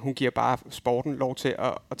 men hun giver bare sporten lov til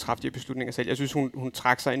at træffe de beslutninger selv. Jeg synes, hun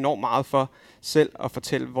trækker sig enormt meget for selv at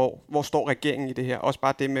fortælle, hvor står regeringen i det her. Også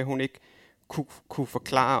bare det med, at hun ikke kunne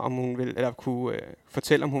forklare, om hun vil, eller kunne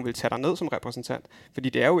fortælle, om hun vil tage dig ned som repræsentant. Fordi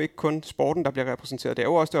det er jo ikke kun sporten, der bliver repræsenteret. Det er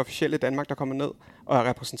jo også det officielle Danmark, der kommer ned og er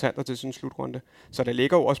repræsentanter til sådan en slutrunde. Så der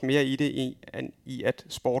ligger jo også mere i det, i at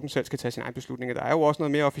sporten selv skal tage sine egne beslutninger. Der er jo også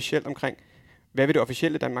noget mere officielt omkring, hvad vil det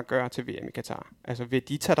officielle Danmark gøre til VM i Katar? Altså vil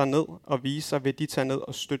de tage dig ned og vise sig, vil de tage ned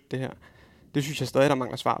og støtte det her? Det synes jeg stadig, der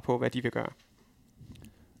mangler svar på, hvad de vil gøre.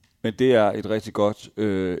 Men det er et rigtig godt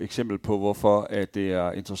eksempel på, hvorfor at det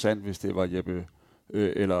er interessant, hvis det var Jeppe,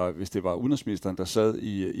 eller hvis det var udenrigsministeren, der sad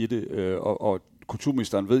i det, og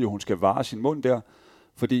kulturministeren ved jo, hun skal vare sin mund der,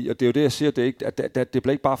 fordi, og det er jo det, jeg siger, det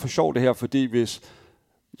bliver ikke bare for sjov det her, fordi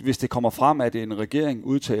hvis det kommer frem, at en regering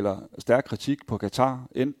udtaler stærk kritik på Katar,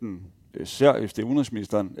 enten ser efter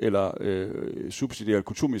udenrigsministeren eller subsidiært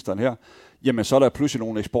kulturministeren her, jamen så er der pludselig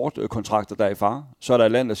nogle eksportkontrakter, der er i fare. Så er der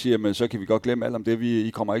et land, der siger, jamen så kan vi godt glemme alt om det, I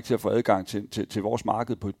kommer ikke til at få adgang til vores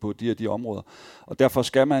marked på de og de områder. Og derfor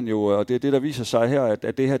skal man jo, og det er det, der viser sig her,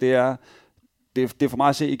 at det her, det er for mig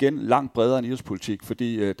at se igen langt bredere end idrætspolitik,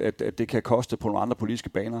 fordi at det kan koste på nogle andre politiske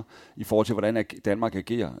baner i forhold til, hvordan Danmark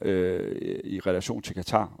agerer i relation til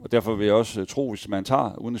Katar. Og derfor vil jeg også tro, hvis man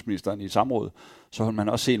tager udenrigsministeren i et samråd, så vil man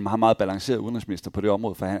også se en meget, meget balanceret udenrigsminister på det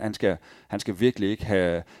område, for han skal virkelig ikke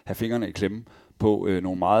have fingrene i klemme på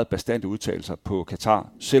nogle meget bastante udtalelser på Katar,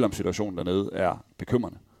 selvom situationen dernede er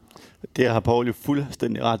bekymrende. Det har Poul jo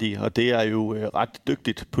fuldstændig ret i, og det er jo ret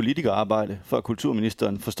dygtigt politikerarbejde for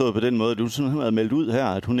kulturministeren, forstået på den måde, at du simpelthen har meldt ud her,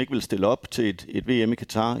 at hun ikke vil stille op til et VM i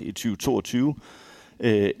Katar i 2022,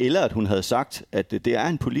 eller at hun havde sagt, at det er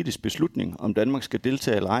en politisk beslutning, om Danmark skal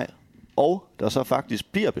deltage eller ej, og der så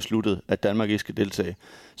faktisk bliver besluttet, at Danmark ikke skal deltage.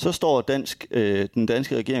 Så står den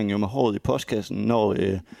danske regering jo med håret i postkassen, når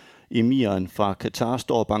emiren fra Katar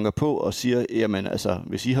står og banker på og siger, jamen altså,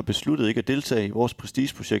 hvis I har besluttet ikke at deltage i vores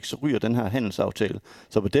prestigeprojekt, så ryger den her handelsaftale.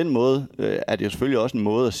 Så på den måde er det jo selvfølgelig også en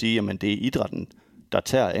måde at sige, jamen det er idrætten, der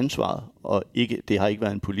tager ansvaret, og det har ikke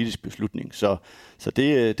været en politisk beslutning. Så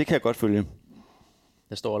det kan jeg godt følge.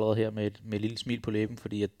 Jeg står allerede her med et lille smil på læben,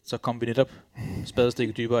 fordi så kommer vi netop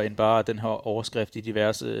spadestikket dybere end bare den her overskrift i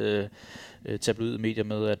diverse tabloide medier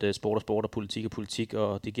med, at sport er sport og politik er politik,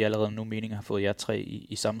 og det giver allerede nu mening at have fået jer tre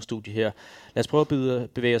i samme studie her. Lad os prøve at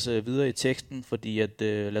bevæge os videre i teksten, fordi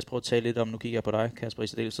lad os prøve at tale lidt om, nu kigger jeg på dig, Kasper, i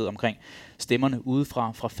særdeleshed omkring stemmerne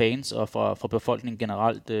udefra, fra fans og fra befolkningen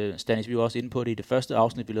generelt. Stanis, vi var også inde på det i det første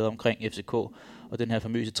afsnit, vi lavede omkring FCK, og den her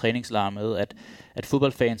famøse træningslejr med, at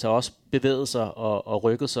fodboldfans har også bevæget sig og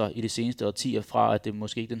rykket sig i de seneste årtier fra, at det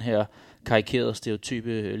måske ikke den her karikerede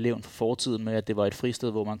stereotype levn for fortiden med, at det var et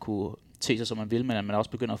fristed, hvor man kunne te sig, som man vil, men at man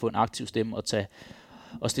også begynder at få en aktiv stemme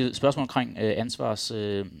og stille spørgsmål omkring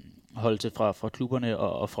ansvarsholdelse fra klubberne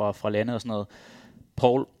og fra landet og sådan noget.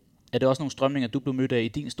 Poul, er det også nogle strømninger, du blev mødt af i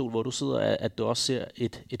din stol, hvor du sidder, at du også ser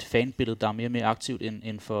et fanbillede, der er mere og mere aktivt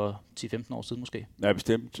end for 10-15 år siden måske? Ja,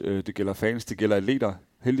 bestemt. Det gælder fans, det gælder atleter,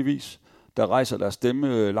 heldigvis. Der rejser deres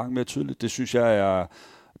stemme langt mere tydeligt. Det synes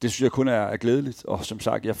jeg kun er glædeligt, og som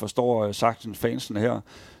sagt, jeg forstår sagtens fansen her.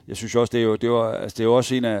 Jeg synes også, det er jo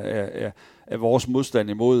også en af vores modstand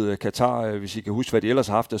imod Katar, hvis I kan huske, hvad de ellers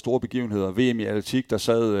har haft af store begivenheder. VM i atletik, der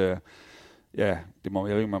sad ja, det må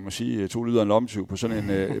jeg ikke, man må sige, to lyder en lommetyv på sådan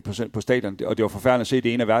en på stadion, og det var forfærdeligt at se, det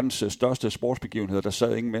er en af verdens største sportsbegivenheder, der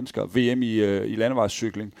sad ingen mennesker. VM i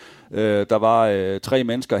landevejscykling. Der var 3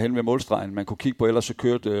 mennesker hen ved målstregen, man kunne kigge på, ellers så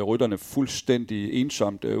kørte rytterne fuldstændig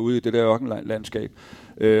ensomt ude i det der ørkenlandskab.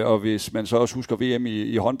 Og hvis man så også husker VM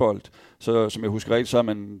i håndbold, så som jeg husker rigtigt, så har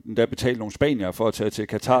man endda betalt nogle spanier for at tage til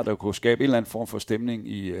Katar, der kunne skabe en eller anden form for stemning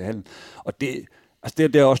i hallen. Og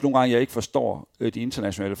det er også nogle gange, jeg ikke forstår de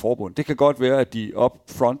internationale forbund. Det kan godt være, at de up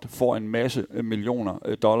front får en masse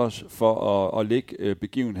millioner dollars for at lægge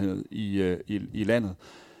begivenhed i landet.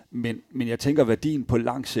 Men jeg tænker, at værdien på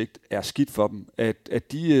lang sigt er skidt for dem.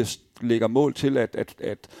 At de lægger mål til,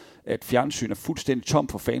 at fjernsyn er fuldstændig tom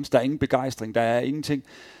for fans. Der er ingen begejstring, der er ingenting.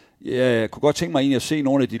 Jeg kunne godt tænke mig egentlig at se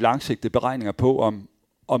nogle af de langsigtede beregninger på,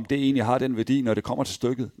 om det egentlig har den værdi, når det kommer til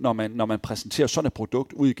stykket, når man præsenterer sådan et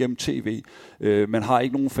produkt ud igennem tv. Man har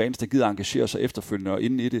ikke nogen fans, der gider engagere sig efterfølgende og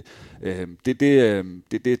inden i det.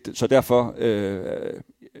 Så derfor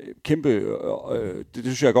kæmpe, det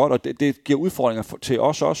synes jeg er godt, og det giver udfordringer til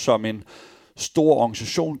os også som en stor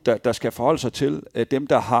organisation, der skal forholde sig til dem,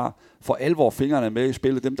 der har for alvor fingrene med i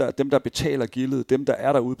spillet, dem der betaler gildet, dem der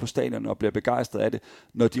er derude på stadion og bliver begejstret af det,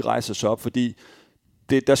 når de rejser sig op, fordi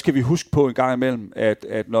der skal vi huske på en gang imellem, at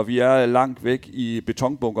når vi er langt væk i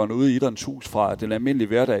betonbunkeren ude i idrættens hus fra den almindelige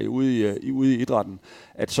hverdag ude i idrætten,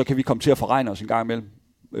 at så kan vi komme til at forregne os en gang imellem,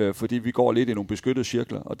 fordi vi går lidt i nogle beskyttede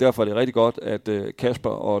cirkler, og derfor er det rigtig godt, at Kasper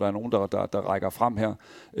og der er nogen, der rækker frem her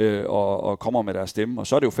og kommer med deres stemme, og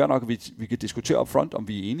så er det jo fair nok, at vi kan diskutere up front, om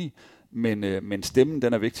vi er enige, men stemmen,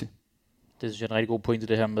 den er vigtig. Det synes jeg er en rigtig god pointe,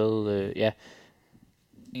 det her med,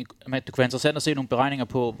 det kunne være interessant at se nogle beregninger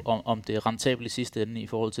på, om det er rentabelt i sidste ende i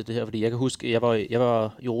forhold til det her, fordi jeg kan huske, jeg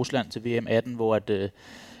var i Rusland til VM 18, hvor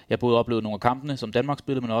jeg både oplevede nogle af kampene, som Danmark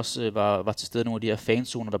spillede, men også var til stede nogle af de her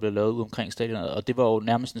fanzoner, der blev lavet ud omkring stadionet, og det var jo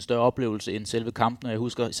nærmest en større oplevelse end selve kampen, og jeg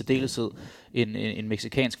husker i særdeleshed en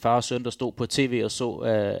mexikansk far og søn, der stod på tv og så,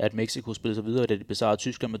 at Mexico spillede sig videre, da de besejrede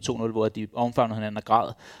Tyskland med 2-0, hvor de omfavnede hinanden af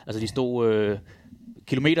grad. Altså de stod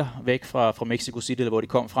kilometer væk fra Mexico City, hvor de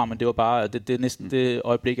kom fra, men det var bare det er næsten det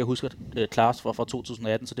øjeblik, jeg husker klart fra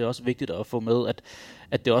 2018, så det er også vigtigt at få med,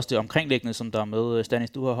 at det er også det omkringliggende, som der er med. Stanis,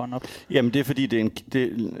 du har hånden op. Jamen det er fordi,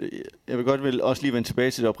 jeg vil godt også lige vende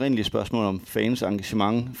tilbage til det oprindelige spørgsmål om fans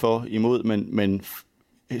engagement for imod, men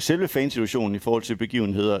selve fansituationen i forhold til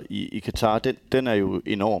begivenheder i Katar, den er jo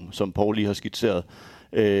enorm, som Paul lige har skitseret.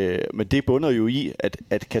 Men det bunder jo i,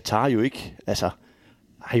 at Katar jo ikke,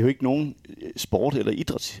 har jo ikke nogen sport- eller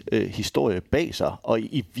idrætshistorie bag sig, og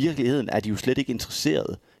i virkeligheden er de jo slet ikke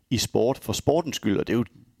interesseret i sport for sportens skyld, og det er jo et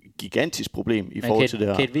gigantisk problem i forhold til det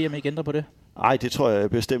her. Kan et VM ikke ændre på det? Nej, det tror jeg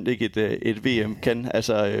bestemt ikke et VM kan.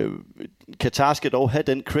 Katar skal dog have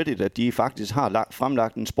den credit, at de faktisk har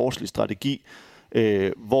fremlagt en sportslig strategi,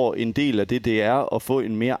 hvor en del af det er at få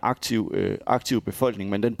en mere aktiv befolkning,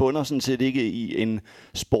 men den bunder sådan set ikke i en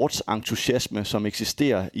sportsentusiasme, som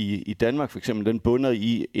eksisterer i Danmark for eksempel. Den bunder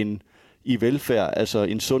i velfærd, altså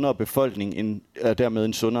en sundere befolkning, dermed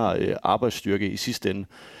en sundere arbejdsstyrke i sidste ende.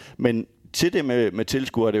 Men til det med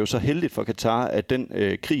tilskuere er det jo så heldigt for Katar, at den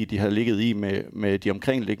krig, de har ligget i med de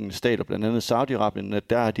omkringliggende stater, blandt andet Saudi-Arabien, at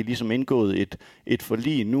der har de ligesom indgået et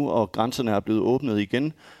forlig nu, og grænserne er blevet åbnet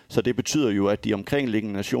igen. Så det betyder jo, at de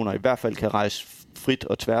omkringliggende nationer i hvert fald kan rejse frit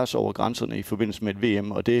og tværs over grænserne i forbindelse med et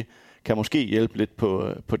VM, og det kan måske hjælpe lidt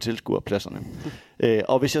på tilskuerpladserne.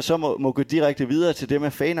 Og hvis jeg så må gå direkte videre til det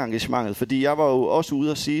med fanengagementet, fordi jeg var jo også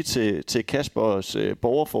ude at sige til Kaspers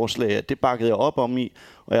borgerforslag, at det bakkede jeg op om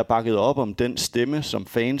og jeg bakkede op om den stemme, som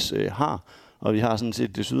fans har. Og vi har sådan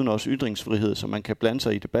set desuden også ytringsfrihed, så man kan blande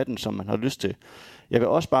sig i debatten, som man har lyst til. Jeg vil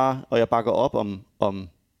også bare, og jeg bakker op om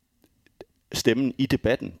stemmen i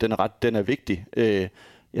debatten, den er vigtig.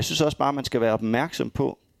 Jeg synes også bare, at man skal være opmærksom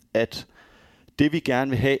på, at det vi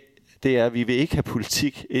gerne vil have, det er, at vi vil ikke have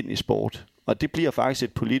politik ind i sport. Og det bliver faktisk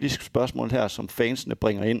et politisk spørgsmål her, som fansene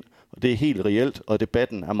bringer ind. Og det er helt reelt, og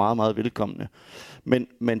debatten er meget, meget velkomne.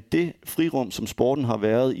 Men det frirum, som sporten har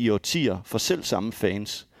været i årtier for selv samme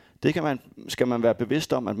fans, det skal man være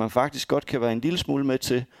bevidst om, at man faktisk godt kan være en lille smule med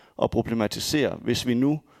til at problematisere, hvis vi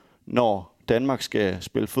nu, når Danmark skal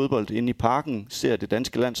spille fodbold inde i parken, ser det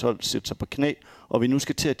danske landshold sætte sig på knæ, og vi nu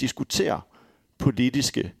skal til at diskutere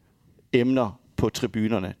politiske emner på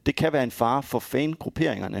tribunerne. Det kan være en fare for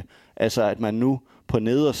fangrupperingerne, altså at man nu på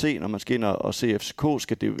nede og se, når man skal ind og se FCK,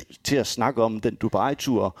 skal det til at snakke om den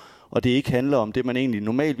Dubai-tur, og det ikke handler om det, man egentlig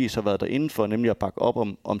normalvis har været derinde for, nemlig at bakke op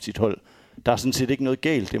om sit hold. Der er sådan set ikke noget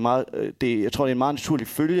galt. Jeg tror, det er en meget naturlig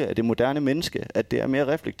følge af det moderne menneske, at det er mere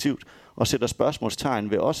reflektivt og sætter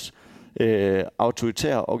spørgsmålstegn ved os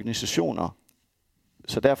autoritære organisationer,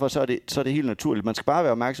 Så derfor så er det helt naturligt. Man skal bare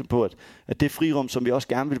være opmærksom på, at det frirum, som vi også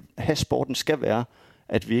gerne vil have sporten skal være,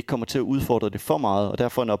 at vi ikke kommer til at udfordre det for meget. Og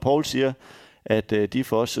derfor, når Paul siger, at de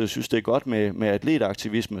for os synes, det er godt med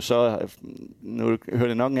atletaktivisme, så nu hører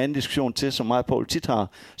det nok en anden diskussion til, som mig og Paul tit har,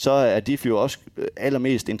 så er de jo også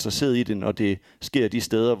allermest interesseret i det, når det sker de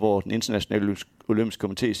steder, hvor den internationale olympiske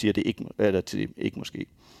komité siger, at det ikke, eller til ikke måske.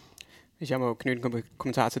 Hvis jeg må knytte en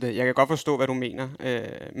kommentar til det. Jeg kan godt forstå, hvad du mener,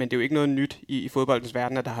 men det er jo ikke noget nyt i fodboldens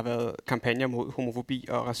verden, at der har været kampagner mod homofobi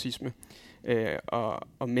og racisme.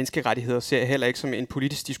 Og menneskerettigheder ser jeg heller ikke som en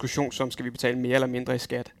politisk diskussion, som skal vi betale mere eller mindre i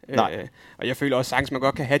skat. Og jeg føler også sagtens, at man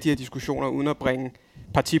godt kan have de her diskussioner, uden at bringe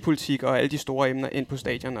partipolitik og alle de store emner ind på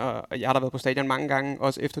stadion. Og jeg har da været på stadion mange gange,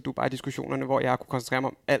 også efter Dubai-diskussionerne, hvor jeg kunne koncentrere mig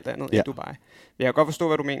om alt andet end Dubai. Jeg kan godt forstå,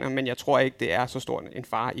 hvad du mener, men jeg tror ikke, det er så stor en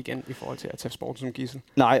fare igen i forhold til at tage sporten som gidsel.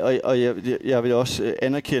 Nej, og jeg vil også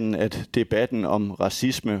anerkende, at debatten om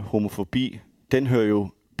racisme, homofobi, den hører jo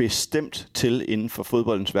bestemt til inden for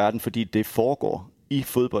fodboldens verden, fordi det foregår i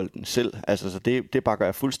fodbolden selv. Altså, så det bakker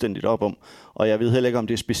jeg fuldstændigt op om. Og jeg ved heller ikke, om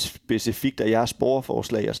det er specifikt af jeres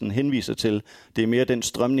borgerforslag, jeg sådan henviser til. Det er mere den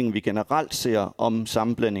strømning, vi generelt ser om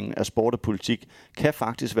sammenblandingen af sport og politik, kan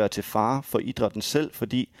faktisk være til fare for idrætten selv,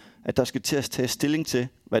 fordi at der skal til at tage stilling til,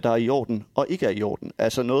 hvad der er i orden og ikke er i orden.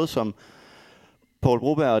 Altså noget, som Paul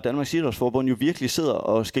Broberg og Danmarks Idrætsforbund jo virkelig sidder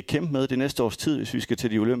og skal kæmpe med det næste års tid, hvis vi skal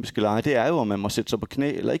til de olympiske lege, det er jo, om man må sætte sig på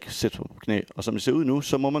knæ eller ikke sætte sig på knæ. Og som det ser ud nu,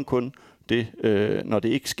 så må man kun det, når det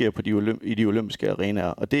ikke sker på i de olympiske arenaer.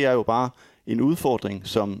 Og det er jo bare en udfordring,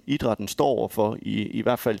 som idrætten står overfor i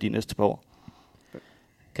hvert fald de næste par år.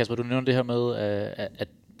 Kasper, du nævnte det her med, at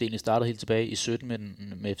det egentlig startede helt tilbage i 17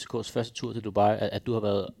 med FCK's første tur til Dubai, at du har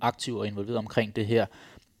været aktiv og involveret omkring det her.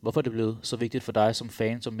 Hvorfor er det blevet så vigtigt for dig som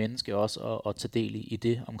fan, som menneske også at tage del i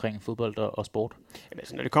det omkring fodbold og sport? Jamen,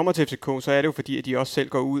 altså, når det kommer til FCK, så er det jo fordi, at de også selv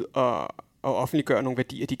går ud og offentliggør nogle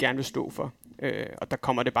værdier, de gerne vil stå for. Og der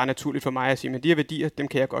kommer det bare naturligt for mig at sige, men de her værdier, dem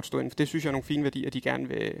kan jeg godt stå inden for. Det synes jeg er nogle fine værdier, de gerne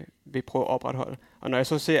vil prøve at opretholde. Og når jeg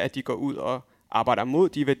så ser, at de går ud og arbejder mod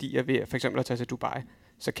de værdier ved for eksempel at tage til Dubai,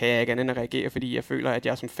 så kan jeg ikke andet end at reagere, fordi jeg føler, at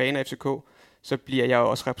jeg som fan af FCK, så bliver jeg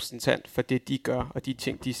også repræsentant for det, de gør og de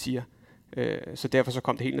ting, de siger. Så derfor så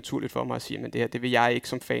kom det helt naturligt for mig at sige, men det her, det vil jeg ikke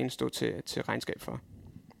som fan stå til regnskab for.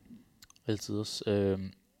 Altid også.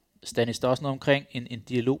 Stanis, der er også noget omkring en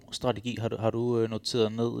dialogstrategi, har du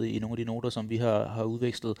noteret ned i nogle af de noter, som vi har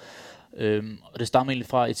udvekslet. Og det stammer egentlig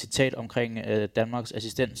fra et citat omkring Danmarks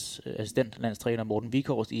assistentlandstræner Morten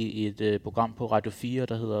Wieghorst i et program på Radio 4,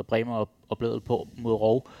 der hedder Bremer og Bladet på mod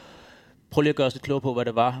Rov. Prøv lige at gøre os lidt klog på, hvad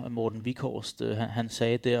det var, Morten Wieghorst han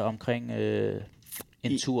sagde der omkring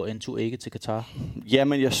en tur ikke til Katar.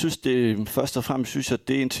 Jamen, jeg synes først og fremmest synes, at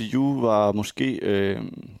det interview var måske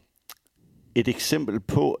et eksempel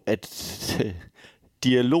på, at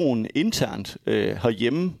dialogen internt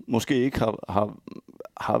herhjemme måske ikke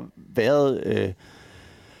har været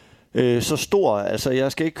så stor. Altså,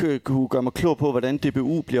 jeg skal ikke kunne gøre mig klog på, hvordan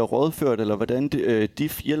DBU bliver rådført, eller hvordan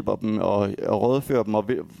DIF hjælper dem og rådfører dem.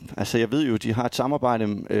 Altså, jeg ved jo, de har et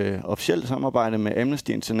samarbejde, officielt samarbejde med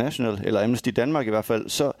Amnesty International, eller Amnesty Danmark i hvert fald.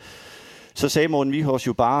 Så sagde Morten Wieghorst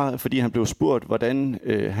jo bare, fordi han blev spurgt, hvordan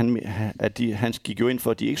han gik jo ind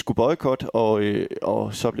for, at de ikke skulle boykotte,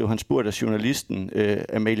 og så blev han spurgt af journalisten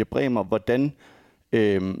Amalie Bremer, hvordan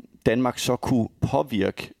Danmark så kunne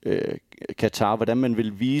påvirke Katar, hvordan man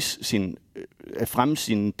vil vise fremme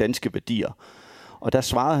sine danske værdier. Og der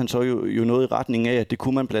svarede han så jo noget i retning af, at det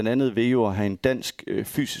kunne man blandt andet ved jo at have en dansk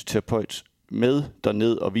fysisk terapeut med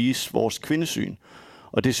derned og vise vores kvindesyn.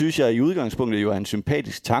 Og det synes jeg i udgangspunktet jo er en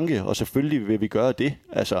sympatisk tanke, og selvfølgelig vil vi gøre det.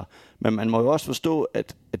 Altså, men man må jo også forstå,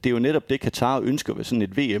 at det er jo netop det, Katar ønsker ved sådan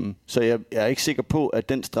et VM. Så jeg er ikke sikker på, at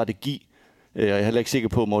den strategi, jeg er heller ikke sikker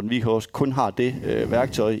på, at Morten Wieghorst kun har det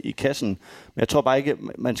værktøj i kassen. Men jeg tror bare ikke,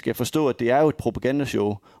 man skal forstå, at det er jo et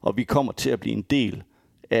propagandashow, og vi kommer til at blive en del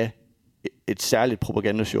af et særligt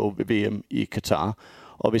propagandashow ved VM i Katar.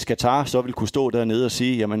 Og hvis Katar så vil kunne stå dernede og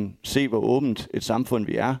sige, jamen se hvor åbent et samfund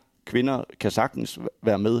vi er, kvinder kan sagtens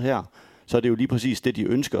være med her, så er det jo lige præcis det, de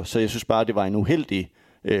ønsker. Så jeg synes bare, det var en uheldig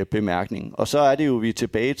bemærkning. Og så er det jo, vi er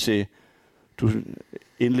tilbage til, du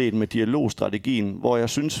indledte med dialogstrategien, hvor jeg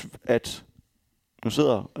synes, at nu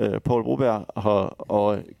sidder Paul Broberg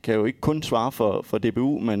og kan jo ikke kun svare for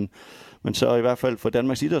DBU, men så i hvert fald for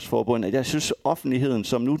Danmarks Idrætsforbund, at jeg synes, offentligheden,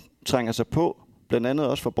 som nu trænger sig på, blandt andet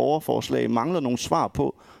også for borgerforslag, mangler nogle svar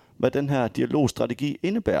på, hvad den her dialogstrategi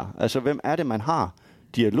indebærer. Altså, hvem er det, man har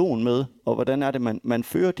dialogen med, og hvordan er det, man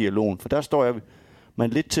fører dialogen? For der står man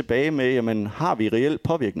lidt tilbage med, jamen, har vi reel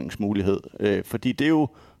påvirkningsmulighed? Fordi det er jo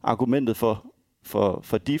argumentet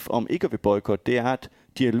for DIF om ikke at vil boykotte, det er, at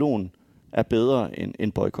dialogen er bedre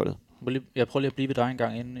end boykottet. Jeg prøver lige at blive ved dig en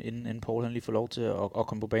gang, inden Paul han lige får lov til at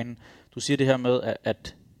komme på banen. Du siger det her med,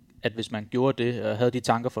 at hvis man gjorde det, og havde de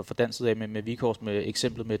tanker for dansk side af med Vikors, med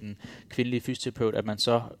eksemplet med den kvindelige fysioterapeut, at man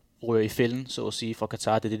så rører i fælden, så at sige, fra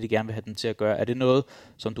Katar, det er det, de gerne vil have den til at gøre. Er det noget,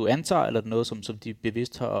 som du antager, eller er det noget, som de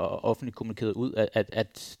bevidst har offentligt kommunikeret ud,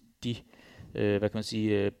 at de hvad kan man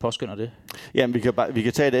sige, påskynder det? Jamen, vi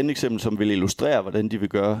kan tage et andet eksempel, som vil illustrere, hvordan de vil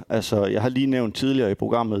gøre. Altså, jeg har lige nævnt tidligere i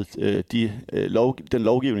programmet den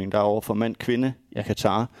lovgivning, der er over for mand-kvinde i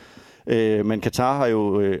Katar. Men Katar har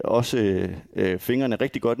jo også fingrene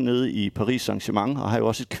rigtig godt nede i Paris Saint-Germain, og har jo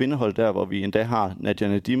også et kvindehold der, hvor vi endda har Nadia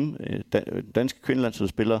Nadim, danske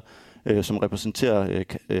kvindelandsholdsspiller, som repræsenterer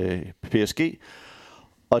PSG.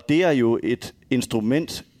 Og det er jo et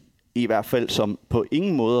instrument, i hvert fald, som på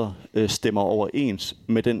ingen måde stemmer overens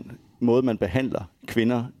med den måde, man behandler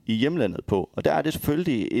kvinder i hjemlandet på. Og der er det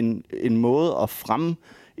selvfølgelig en måde at fremme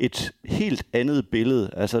et helt andet billede,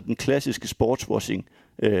 altså den klassiske sportswashing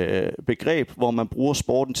begreb, hvor man bruger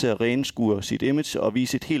sporten til at renskure sit image og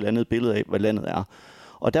vise et helt andet billede af, hvad landet er.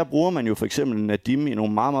 Og der bruger man jo for eksempel Nadim i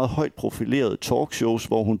nogle meget, meget højt profilerede talkshows,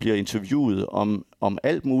 hvor hun bliver interviewet om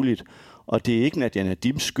alt muligt. Og det er ikke Nadia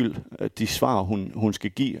Nadims skyld, de svar, hun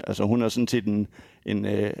skal give. Altså hun er sådan set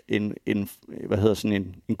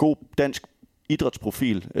en god dansk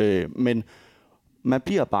idrætsprofil, men man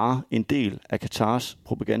bliver bare en del af Katars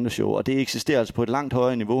propagandashow, og det eksisterer altså på et langt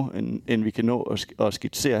højere niveau, end vi kan nå at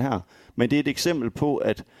skitsere her. Men det er et eksempel på,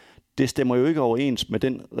 at det stemmer jo ikke overens med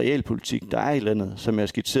den realpolitik, der er i landet, som jeg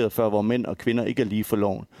skitserede før, hvor mænd og kvinder ikke er lige for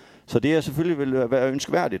loven. Så det er selvfølgelig vil være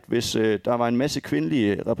ønskværdigt, hvis der var en masse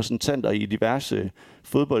kvindelige repræsentanter i diverse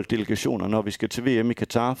fodbolddelegationer, når vi skal til VM i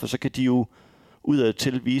Katar, for så kan de jo udad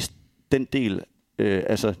til vise den del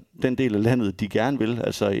af landet, de gerne vil,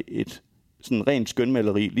 altså et sådan rent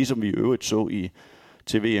skønmaleri, ligesom vi i øvrigt så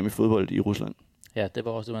til VM i fodbold i Rusland. Ja, det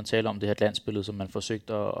var også det, man taler om, det her landsbillede, som man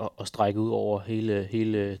forsøgte at strække ud over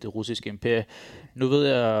hele det russiske imperie. Nu kan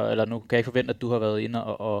jeg ikke forvente, at du har været inde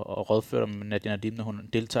og rådført med Nadia Nadim, når hun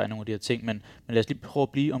deltager i nogle af de her ting, men lad os lige prøve at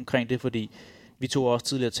blive omkring det, fordi vi to også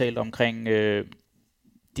tidligere talt omkring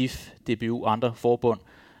DIF, DBU og andre forbund,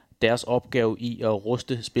 deres opgave i at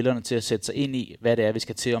ruste spillerne til at sætte sig ind i, hvad det er, vi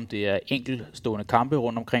skal til, om det er enkeltstående kampe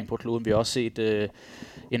rundt omkring på kloden. Vi har også set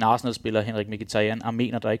en Arsenal-spiller, Henrik Mkhitaryan,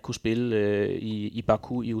 armener, der ikke kunne spille i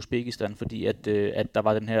Baku i Uzbekistan, fordi at der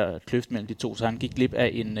var den her kløft mellem de to, så han gik glip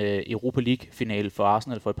af en Europa League-finale for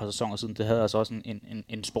Arsenal for et par sæsoner siden. Det havde altså også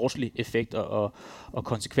en sportslig effekt og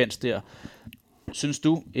konsekvens der. Synes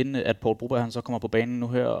du, inden at Paul Broberg han så kommer på banen nu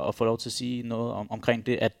her og får lov til at sige noget omkring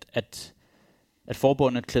det, at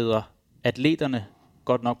forbundet klæder atleterne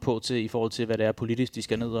godt nok på til i forhold til, hvad det er politisk, de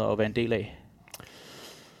skal ned og være en del af?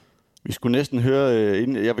 Vi skulle næsten høre,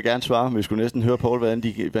 jeg vil gerne svare, men vi skulle næsten høre, Paul, hvordan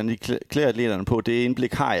de klæder atleterne på. Det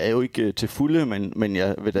indblik har jeg jo ikke til fulde, men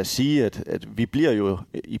jeg vil da sige, at vi bliver jo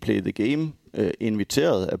i Play the Game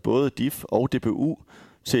inviteret af både DIF og DBU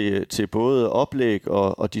til både oplæg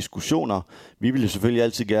og diskussioner. Vi ville selvfølgelig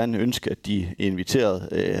altid gerne ønske, at de er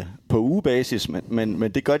inviteret på ugebasis,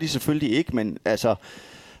 men det gør de selvfølgelig ikke. Men altså,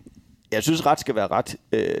 jeg synes, ret skal være ret.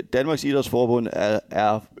 Danmarks Idrætsforbund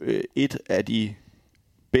er et af de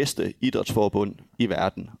bedste idrætsforbund i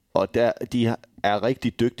verden, og de er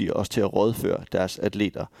rigtig dygtige også til at rådføre deres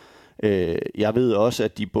atleter. Jeg ved også,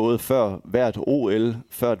 at de både før hvert OL,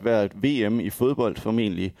 før hvert VM i fodbold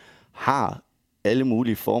formentlig har alle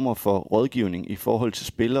mulige former for rådgivning i forhold til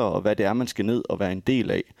spillere, og hvad det er, man skal ned og være en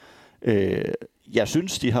del af. Jeg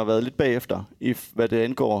synes, de har været lidt bagefter, hvad det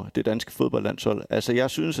angår det danske fodboldlandshold. Altså, jeg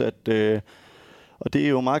synes, at, og det er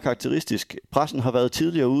jo meget karakteristisk, pressen har været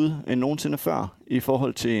tidligere ude end nogensinde før i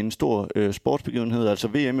forhold til en stor sportsbegivenhed. Altså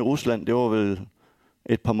VM i Rusland, det var vel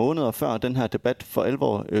et par måneder før den her debat for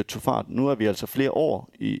alvor tog fart. Nu er vi altså flere år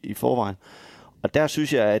i forvejen. Og der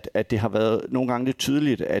synes jeg, at det har været nogle gange lidt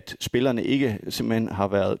tydeligt, at spillerne ikke simpelthen har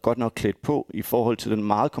været godt nok klædt på i forhold til den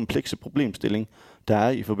meget komplekse problemstilling, der er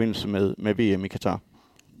i forbindelse med VM i Katar.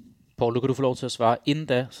 Paul, nu kan du få lov til at svare. Inden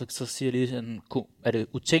da, så siger jeg lige sådan, er det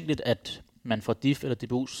utænkeligt, at man fra DIF eller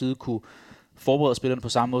DBU's side kunne forberede spillerne på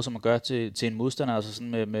samme måde, som man gør til en modstander, altså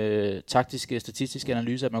sådan med taktiske, statistiske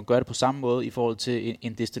analyser, at man gør det på samme måde i forhold til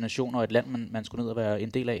en destination og et land, man skulle ned og være en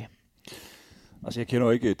del af? Altså, jeg kender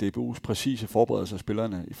jo ikke DBU's præcise forberedelse af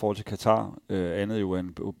spillerne i forhold til Katar, andet jo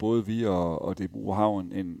end både vi og DBU har jo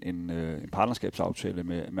en partnerskabsaftale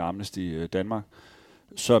med Amnesty Danmark,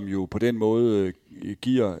 som jo på den måde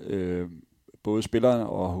giver både spillerne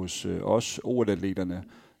og hos os OL-atleterne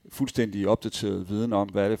fuldstændig opdateret viden om,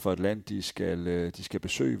 hvad er det for et land, de skal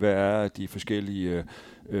besøge, hvad er de forskellige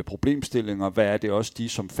problemstillinger, hvad er det også, de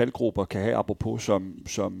som faldgrupper kan have, apropos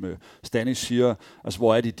som Stanis siger, altså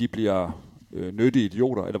hvor er det, de bliver nyttige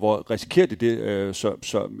idioter, eller hvor risikerer de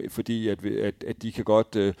det, fordi at de kan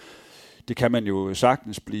godt, det kan man jo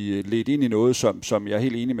sagtens blive ledt ind i noget, som jeg er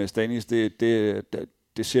helt enig med Stanis,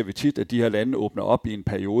 det ser vi tit, at de her lande åbner op i en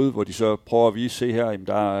periode, hvor de så prøver at vise, se her, jamen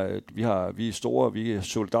vi er store, vi er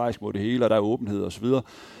solidariske mod det hele, og der er åbenhed osv.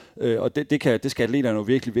 Og det skal atleterne jo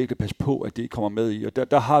virkelig, virkelig passe på, at de ikke kommer med i. Og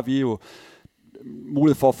der har vi jo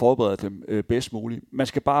mulighed for at forberede dem bedst muligt. Man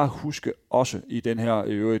skal bare huske også i den her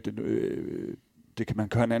det kan man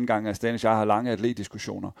gøre en anden gang, at Stanis jeg har lange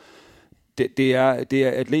atletdiskussioner.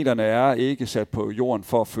 Atleterne er ikke sat på jorden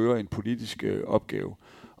for at føre en politisk opgave.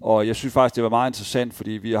 Og jeg synes faktisk, det var meget interessant,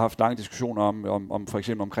 fordi vi har haft lange diskussioner om for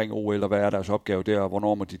eksempel omkring OL, og hvad er deres opgave der, og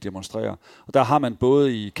hvornår må de demonstrere. Og der har man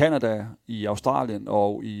både i Canada, i Australien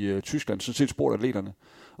og i Tyskland sådan set spurgt atleterne.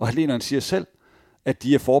 Og atleterne siger selv, at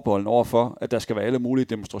de er forbeholden overfor, at der skal være alle mulige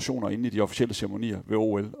demonstrationer inde i de officielle ceremonier ved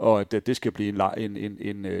OL, og at det skal blive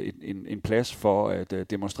en plads for at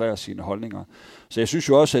demonstrere sine holdninger. Så jeg synes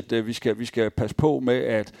jo også, at vi skal passe på med,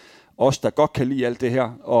 at os, der godt kan lide alt det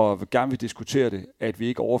her, og gerne vil diskutere det, at vi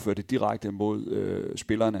ikke overfører det direkte mod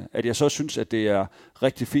spillerne. At jeg så synes, at det er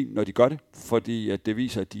rigtig fint, når de gør det, fordi at det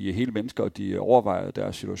viser, at de er hele mennesker, og de overvejer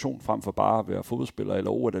deres situation, frem for bare at være fodboldspillere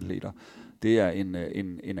eller OL-atleter. Det er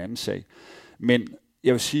en anden sag. Men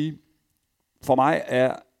jeg vil sige, for mig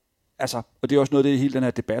er, altså, og det er også noget af det hele den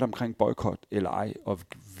her debat omkring boykot eller ej, og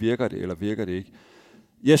virker det eller virker det ikke.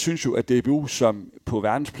 Jeg synes jo, at DBU, som på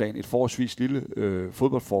verdensplan et forholdsvis lille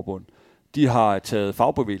fodboldforbund, de har taget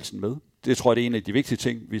fagbevægelsen med. Det tror jeg, det er en af de vigtige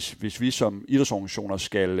ting, hvis vi som idrætsorganisationer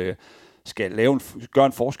skal gøre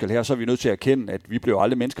en forskel her, så er vi nødt til at erkende, at vi bliver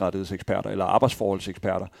aldrig menneskerettighedseksperter eller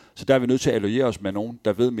arbejdsforholdseksperter. Så der er vi nødt til at alliere os med nogen,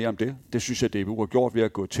 der ved mere om det. Det synes jeg, DBU har gjort ved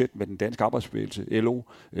at gå tæt med den danske arbejdsbevægelse, LO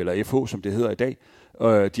eller FH, som det hedder i dag.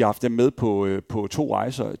 De har haft dem med på 2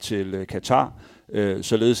 rejser til Katar,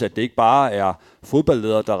 således at det ikke bare er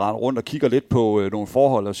fodboldledere, der render rundt og kigger lidt på nogle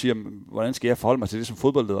forhold og siger, hvordan skal jeg forholde mig til det som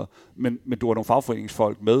fodboldleder, men du har nogle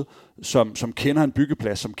fagforeningsfolk med, som kender en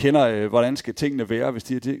byggeplads, som kender, hvordan skal tingene være, hvis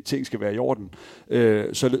de her ting skal være i orden,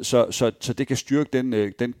 så det kan styrke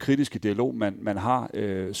den kritiske dialog, man har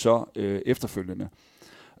efterfølgende.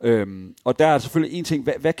 Og der er selvfølgelig en ting,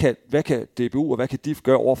 hvad kan DBU og hvad kan DIF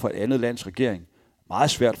gøre over for et andet lands regering? Meget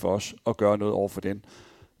svært for os at gøre noget over for den.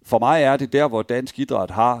 For mig er det der, hvor dansk idræt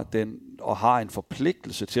har en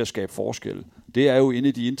forpligtelse til at skabe forskel. Det er jo inde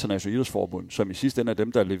i de internationale idrætsforbund, som i sidste ende er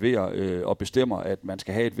dem, der leverer og bestemmer, at man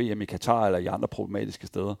skal have et VM i Katar eller i andre problematiske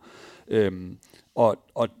steder.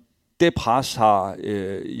 Og det pres har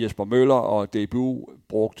Jesper Møller og DBU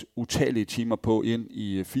brugt utallige timer på ind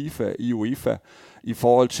i FIFA, i UEFA, i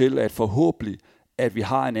forhold til at forhåbentlig, at vi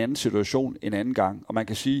har en anden situation en anden gang. Og man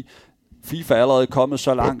kan sige, FIFA er allerede kommet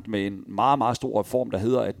så langt med en meget, meget stor reform, der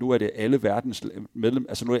hedder, at nu er det alle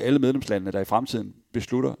alle medlemslandene, der i fremtiden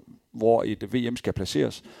beslutter, hvor et VM skal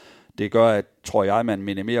placeres. Det gør, at, tror jeg, man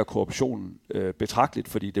minimerer korruptionen betragteligt,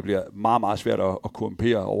 fordi det bliver meget, meget svært at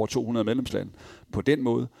korrumpere over 200 medlemslande på den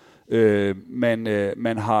måde.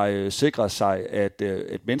 Man har sikret sig, at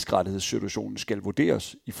menneskerettighedssituationen skal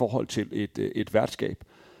vurderes i forhold til et værtskab.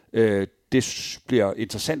 Det bliver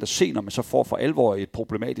interessant at se, når man så får for alvor et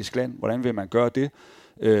problematisk land. Hvordan vil man gøre det?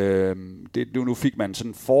 Nu fik man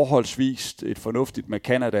sådan forholdsvis et fornuftigt med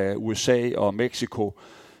Canada, USA og Mexico.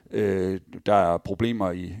 Der er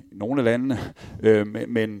problemer i nogle lande,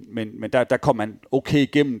 men der kom man okay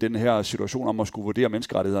igennem den her situation om at skulle vurdere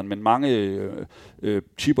menneskerettighederne. Men mange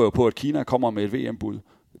tipper jo på, at Kina kommer med et VM-bud.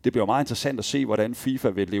 Det bliver meget interessant at se, hvordan FIFA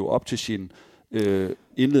vil leve op til sin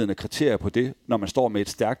indledende kriterier på det, når man står med et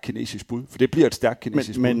stærkt kinesisk bud. For det bliver et stærkt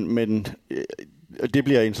kinesisk bud. Men det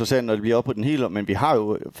bliver interessant, når det bliver op på den hele, men vi har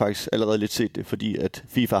jo faktisk allerede lidt set det, fordi at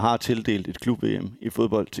FIFA har tildelt et klub-VM i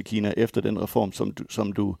fodbold til Kina efter den reform,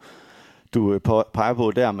 som du peger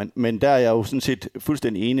på der. Men der er jeg jo sådan set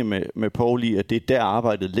fuldstændig enig med Paul i, at det er der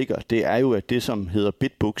arbejdet ligger. Det er jo, at det som hedder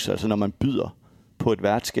bidbooks, altså når man byder på et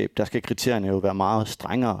værtskab, der skal kriterierne jo være meget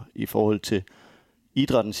strengere i forhold til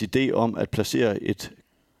idrættens idé om at placere et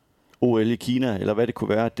OL i Kina, eller hvad det kunne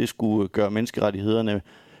være, det skulle gøre menneskerettighederne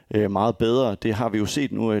meget bedre. Det har vi jo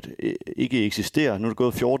set nu, at ikke eksisterer. Nu er det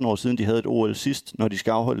gået 14 år siden, de havde et OL sidst, når de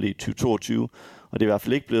skal afholde det i 2022, og det er i hvert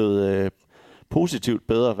fald ikke blevet positivt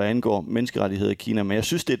bedre, hvad angår menneskerettigheder i Kina. Men jeg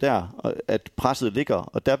synes, det er der, at presset ligger,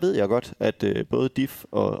 og der ved jeg godt, at både DIF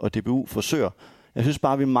og DBU forsøger. Jeg synes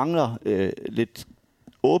bare, vi mangler lidt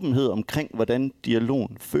åbenhed omkring, hvordan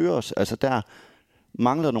dialogen føres. Altså der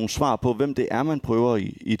mangler nogle svar på, hvem det er, man prøver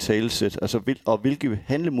i talesæt, altså, og hvilke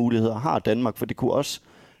handlemuligheder har Danmark, for det kunne også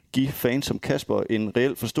give fans som Kasper en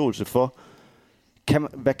reel forståelse for,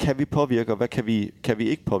 hvad kan vi påvirke, og hvad kan vi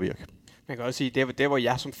ikke påvirke. Man kan også sige, der hvor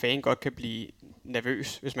jeg som fan godt kan blive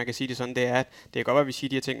nervøs, hvis man kan sige det sådan, det er, at det kan godt være, at vi siger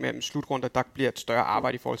de her ting med, at slutrunder, der bliver et større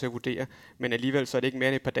arbejde i forhold til at vurdere, men alligevel så er det ikke mere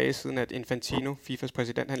end et par dage siden, at Infantino, FIFAs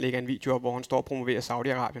præsident, han lægger en video op, hvor han står og promoverer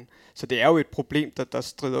Saudi-Arabien. Så det er jo et problem, der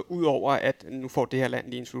strider ud over, at nu får det her land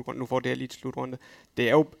lige en slutrunde, nu får det her lige en slutrunde. Det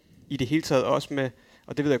er jo i det hele taget også med,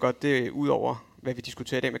 og det ved jeg godt, det er ud over, hvad vi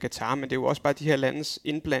diskuterer i dag med Katar, men det er jo også bare de her landes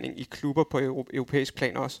indblanding i klubber på europæisk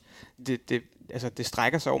plan også. Det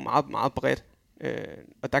strækker sig jo meget, meget bredt.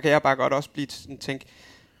 Og der kan jeg bare godt også tænke,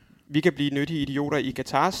 vi kan blive nyttige idioter i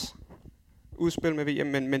Katars udspil med VM,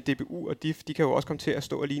 men DBU og DIF, de kan jo også komme til at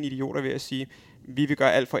stå og ligne idioter ved at sige, vi vil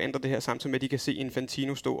gøre alt for at ændre det her, samtidig med at de kan se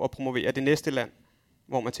Infantino stå og promovere det næste land,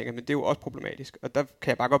 hvor man tænker, men det er jo også problematisk. Og der kan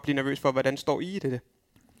jeg bare godt blive nervøs for, hvordan står I det?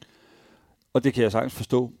 Og det kan jeg sagtens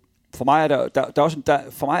forstå. For mig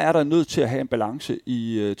er der nødt til at have en balance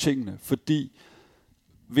i tingene, fordi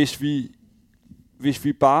hvis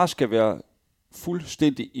vi bare skal være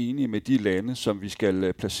fuldstændig enige med de lande, som vi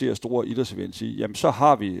skal placere store idrætsevents i, jamen så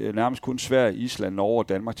har vi nærmest kun Sverige, Island, Norge og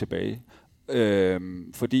Danmark tilbage.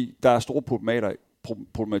 Fordi der er store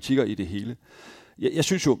problematikker i det hele. Jeg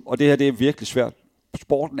synes jo, og det her det er virkelig svært,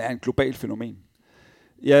 sporten er en global fænomen.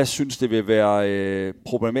 Jeg synes, det vil være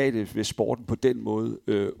problematisk, hvis sporten på den måde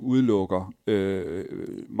udelukker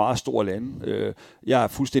meget store lande. Jeg er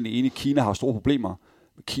fuldstændig enig, Kina har store problemer.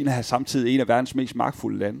 Kina er samtidig en af verdens mest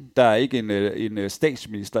magtfulde lande. Der er ikke en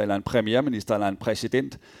statsminister, eller en premierminister, eller en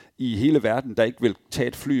præsident i hele verden, der ikke vil tage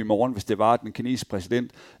et fly i morgen, hvis det var, at den kinesiske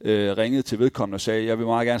præsident ringede til vedkommende og sagde, jeg vil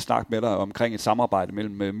meget gerne snakke med dig omkring et samarbejde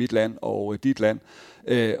mellem mit land og dit land.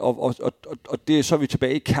 Og det er så vi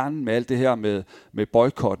tilbage i kernen med alt det her med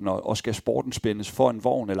boykotten, og skal sporten spændes for en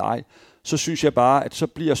vogn eller ej. Så synes jeg bare, at så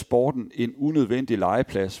bliver sporten en unødvendig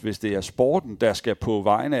legeplads, hvis det er sporten, der skal på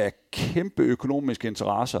vegne af kæmpe økonomiske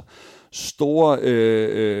interesser, store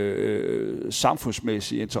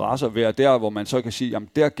samfundsmæssige interesser, være der, hvor man så kan sige, jamen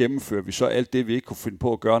der gennemfører vi så alt det, vi ikke kunne finde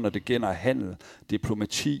på at gøre, når det gælder handel,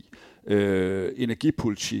 diplomati,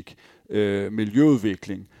 energipolitik,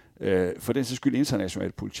 miljøudvikling, for den sags skyld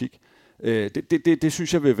international politik. Det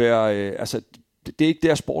synes jeg vil være, det er ikke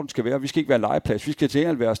der, sporten skal være. Vi skal ikke være en legeplads. Vi skal til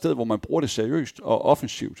at være et sted, hvor man bruger det seriøst og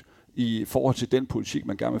offensivt i forhold til den politik,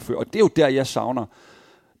 man gerne vil føre. Og det er jo der, jeg savner.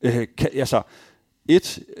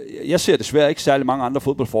 Jeg ser desværre ikke særlig mange andre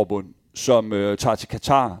fodboldforbund, som tager til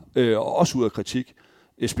Katar og også ud af kritik.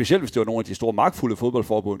 Specielt hvis det var nogle af de store magtfulde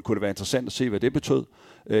fodboldforbund, kunne det være interessant at se, hvad det betød.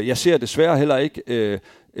 Jeg ser desværre heller ikke,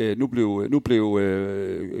 nu blev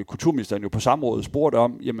kulturministeren jo på samrådet spurgt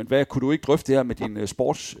om, jamen hvad, kunne du ikke drøfte det her med dine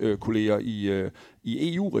sportskolleger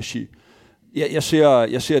i EU-regi? Jeg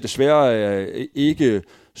ser desværre ikke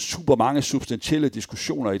super mange substantielle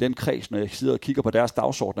diskussioner i den kreds, når jeg sidder og kigger på deres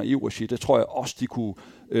dagsordner i EU-regi. Det tror jeg også, de kunne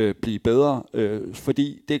blive bedre,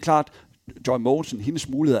 fordi det er klart, Joy Mogensen, hendes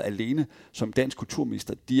muligheder alene som dansk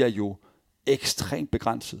kulturminister, de er jo ekstremt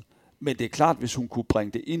begrænset. Men det er klart, hvis hun kunne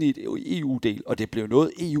bringe det ind i et EU-del, og det blev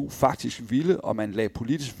noget EU faktisk ville, og man lagde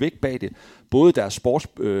politisk vægt bag det, både deres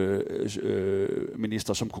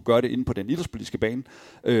sportsminister, som kunne gøre det inde på den idrætspolitiske bane,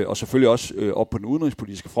 og selvfølgelig også op på den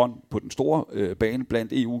udenrigspolitiske front, på den store bane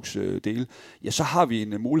blandt EU's dele, ja, så har vi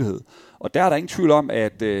en mulighed. Og der er der ingen tvivl om,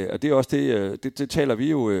 at og det er også det taler vi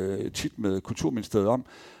jo tit med Kulturministeriet om.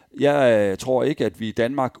 Jeg tror ikke, at vi i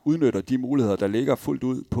Danmark udnytter de muligheder, der ligger fuldt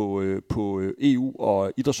ud på EU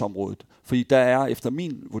og idrætsområdet. Fordi der er efter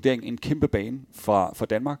min vurdering en kæmpe bane fra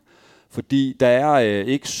Danmark. Fordi der er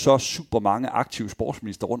ikke så super mange aktive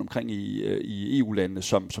sportsminister rundt omkring i EU-landene,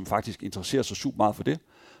 som faktisk interesserer sig super meget for det.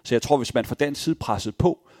 Så jeg tror, hvis man fra dansk side pressede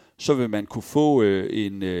på, så vil man kunne få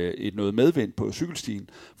noget medvind på cykelstien,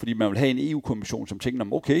 fordi man vil have en EU-kommission, som tænker,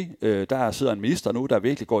 okay, der sidder en minister nu, der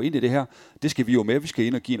virkelig går ind i det her. Det skal vi jo med, vi skal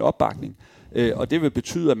ind og give en opbakning. Og det vil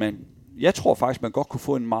betyde, at jeg tror faktisk, man godt kunne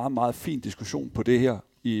få en meget, meget fin diskussion på det her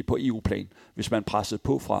på EU-plan, hvis man pressede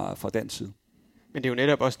på fra dansk side. Men det er jo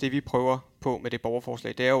netop også det, vi prøver på med det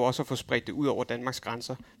borgerforslag. Det er jo også at få spredt det ud over Danmarks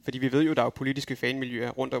grænser. Fordi vi ved jo, der er jo politiske fanmiljøer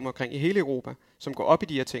rundt omkring i hele Europa, som går op i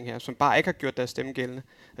de her ting her, som bare ikke har gjort deres stemme gældende.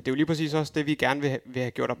 Og det er jo lige præcis også det, vi gerne vil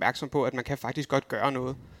have gjort opmærksom på, at man kan faktisk godt gøre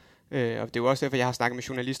noget. Og det er jo også derfor, jeg har snakket med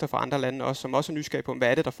journalister fra andre lande også, som også er nysgerrige på,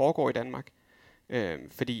 hvad er det, der foregår i Danmark.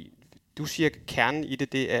 Fordi du siger, at kernen i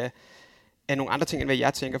det er nogle andre ting, end hvad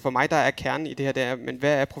jeg tænker. For mig, der er kernen i det her, det er, men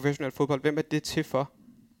hvad er professionel fodbold? Hvem er det til for?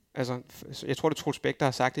 Altså, jeg tror, det Troels Bæk, der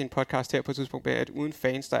har sagt i en podcast her på et tidspunkt, at uden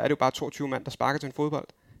fans, der er det jo bare 22 mand, der sparker til en fodbold.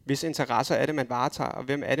 hvis interesser er det, man varetager, og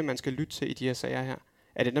hvem er det, man skal lytte til i de her sager her?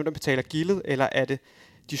 Er det dem, der betaler gildet, eller er det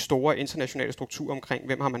de store internationale strukturer omkring,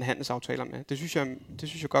 hvem har man handelsaftaler med? Det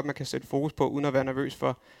synes jeg godt, man kan sætte fokus på, uden at være nervøs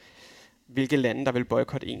for, hvilke lande, der vil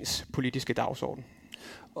boykotte ens politiske dagsorden.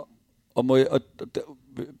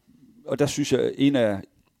 Og der synes jeg, en af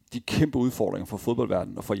de kæmpe udfordringer for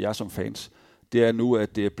fodboldverdenen og for jer som fans, det er nu,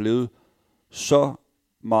 at det er blevet så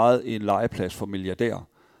meget en legeplads for milliardærer,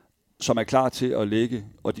 som er klar til at lægge,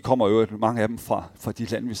 og de kommer jo mange af dem fra de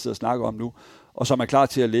lande, vi sidder og snakker om nu, og som er klar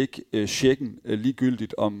til at lægge checken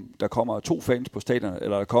ligegyldigt, om der kommer 2 fans på stadion,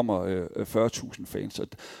 eller der kommer 40.000 fans.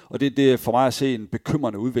 Og det er for mig at se en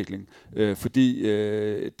bekymrende udvikling, fordi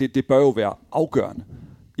det bør jo være afgørende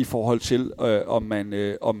i forhold til, om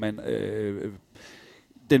man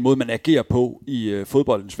den måde, man agerer på i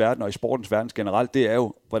fodboldens verden og i sportens verden generelt, det er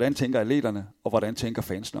jo, hvordan tænker atleterne, og hvordan tænker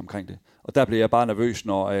fansene omkring det. Og der bliver jeg bare nervøs,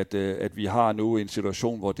 når at vi har nu en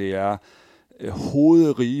situation, hvor det er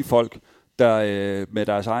hovedrige folk, der med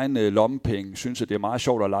deres egen lommepenge synes, at det er meget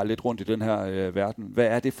sjovt at lege lidt rundt i den her verden.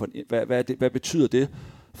 Hvad betyder det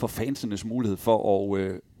for fansenes mulighed for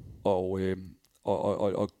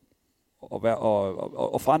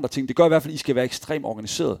at forandre ting? Det gør i hvert fald, at I skal være ekstremt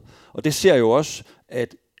organiseret. Og det ser jo også,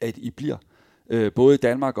 at I bliver. Både i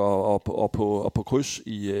Danmark og på kryds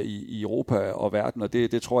i Europa og verden. Og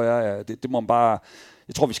det tror jeg, det må man bare...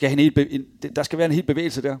 Jeg tror, vi skal have der skal være en hel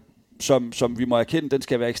bevægelse der, som vi må erkende, den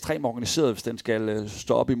skal være ekstremt organiseret, hvis den skal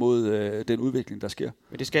stå op imod den udvikling, der sker.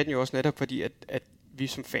 Men det skal den jo også netop, fordi at vi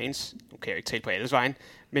som fans, nu kan jeg jo ikke tale på alles vejen,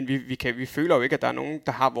 men vi føler jo ikke, at der er nogen,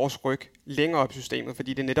 der har vores ryg længere op i systemet,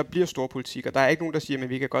 fordi det netop bliver stor politik, og der er ikke nogen, der siger, men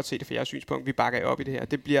vi kan godt se det fra jeres synspunkt, vi bakker op i det her.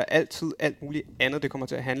 Det bliver altid alt muligt andet, det kommer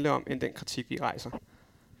til at handle om, end den kritik, vi rejser.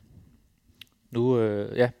 Nu,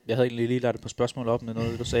 jeg havde egentlig lige lagt et par spørgsmål op med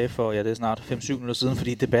noget, du sagde for, det er snart 5-7 minutter siden,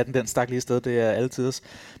 fordi debatten den stak lige i sted, det er altid.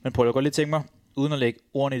 Men Paul, jeg godt lige tænke mig, uden at lægge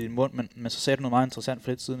ordene i din mund, men så sagde du noget meget interessant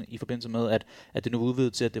for lidt siden i forbindelse med, at det nu var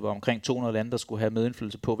udvidet til, at det var omkring 200 lande, der skulle have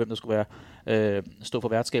medindflydelse på, hvem der skulle være stå for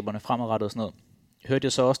værtskaberne fremadrettet og sådan noget. Hørte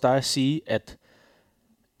jeg så også dig sige,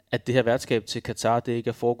 at det her værtskab til Katar, det ikke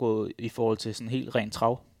er foregået i forhold til sådan helt rent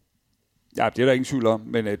trav? Ja, det er der ingen tvivl om,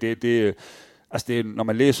 men altså når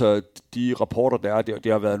man læser de rapporter, der er,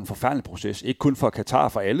 det har været en forfærdelig proces. Ikke kun for Katar,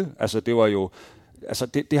 for alle. Altså, det var jo... Altså,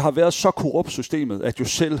 det har været så korrupt systemet, at jo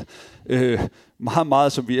selv meget,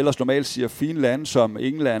 meget, som vi ellers normalt siger, fine lande som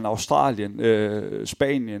England, Australien,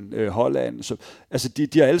 Spanien, Holland, så, altså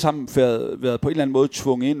de har alle sammen været på en eller anden måde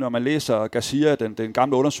tvunget ind. Når man læser Garcia, den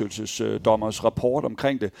gamle undersøgelsesdommers rapport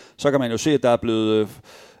omkring det, så kan man jo se, at der er blevet...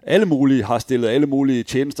 Alle mulige har stillet alle mulige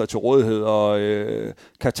tjenester til rådighed, og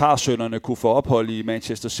Qatar-sønnerne kunne få ophold i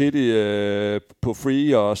Manchester City på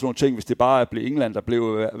free og sådan nogle ting, hvis det bare blev England, der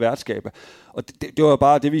blev værtskaber. Og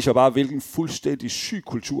det viser bare, hvilken fuldstændig syg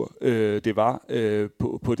kultur det var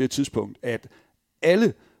på det tidspunkt, at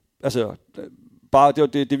alle, altså bare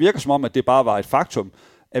det virker som om, at det bare var et faktum,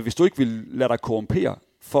 at hvis du ikke ville lade dig korrumpere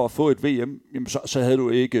for at få et VM, jamen så havde du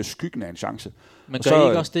ikke skyggen af en chance. Men gør I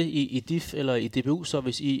ikke også det i DIF eller i DBU, så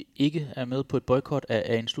hvis I ikke er med på et boykot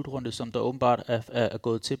af en slutrunde, som der åbenbart er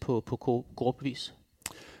gået til på gruppevis?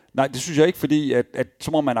 Nej, det synes jeg ikke, fordi at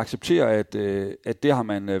så må man acceptere, at det har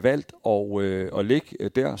man valgt at lægge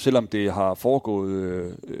der, selvom det har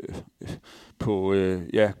foregået på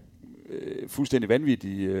fuldstændig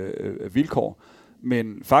vanvittige vilkår.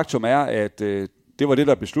 Men faktum er, at det var det,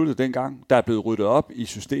 der besluttede dengang. Der er blevet ryddet op i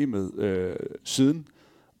systemet siden,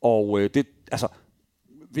 og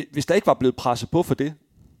hvis der ikke var blevet presset på for det,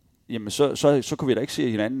 jamen så kunne vi da ikke se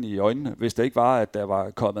hinanden i øjnene, hvis der ikke var, at der var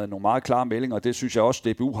kommet nogle meget klare meldinger, og det synes jeg også,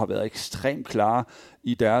 at DBU har været ekstremt klare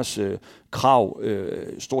i deres krav,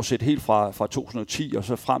 stort set helt fra 2010 og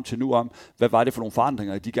så frem til nu om, hvad var det for nogle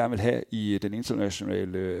forandringer, de gerne vil have i den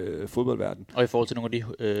internationale fodboldverden. Og i forhold til nogle af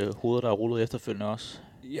de hoveder, der er rullet efterfølgende også?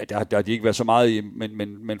 Ja, der har de ikke været så meget i,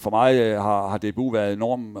 men for mig har DBU været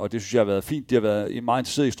enormt, og det synes jeg har været fint. De har været meget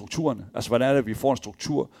interesseret i strukturerne. Altså, hvordan er det, at vi får en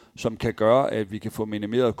struktur, som kan gøre, at vi kan få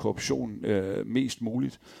minimeret korruption mest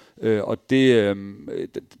muligt. Og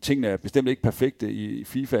tingene er bestemt ikke perfekte i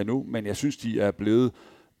FIFA endnu, men jeg synes, de er blevet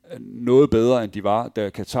noget bedre, end de var, da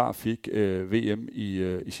Katar fik VM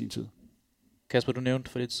i sin tid. Kasper, du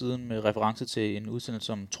nævnte for lidt siden med reference til en udsendelse,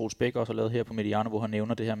 som Troels Bæk også har lavet her på Mediano, hvor han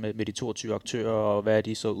nævner det her med de 22 aktører, og hvad er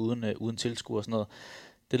de så uden tilskuer og sådan noget.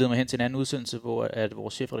 Det leder mig hen til en anden udsendelse, hvor at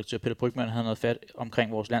vores chefredaktør Peter Brygmann havde noget fat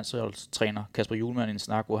omkring vores landsholdstræner Kasper Hjulmand i en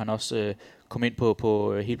snak, hvor han også kom ind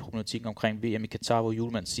på hele problematikken omkring VM i Katar, hvor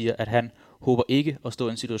Hjulmand siger, at han håber ikke at stå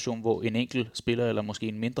i en situation, hvor en enkelt spiller eller måske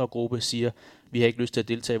en mindre gruppe siger, vi har ikke lyst til at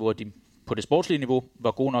deltage, hvor de på det sportslige niveau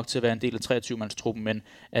var gode nok til at være en del af 23-mandstruppen, men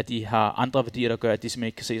at de har andre værdier, der gør, at de simpelthen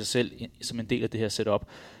ikke kan se sig selv som en del af det her setup.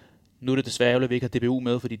 Nu er det desværre ærgerligt, at vi ikke har DBU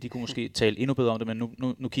med, fordi de kunne måske tale endnu bedre om det, men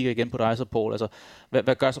nu kigger jeg igen på dig så, Paul. Altså,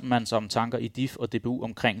 hvad gør man som tanker i DIF og DBU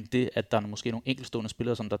omkring det, at der er måske nogle enkeltstående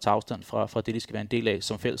spillere, som der tager afstand fra det, de skal være en del af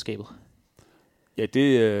som fællesskabet? Ja,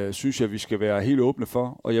 det synes jeg, vi skal være helt åbne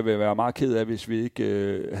for, og jeg vil være meget ked af, hvis vi ikke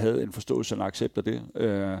havde en forståelse og en accept af det.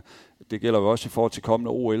 Det gælder jo også i forhold til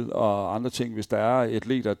kommende OL og andre ting. Hvis der er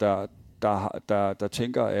atleter, der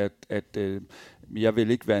tænker, at jeg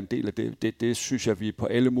vil ikke være en del af det synes jeg, vi på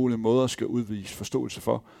alle mulige måder skal udvise forståelse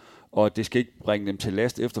for. Og det skal ikke bringe dem til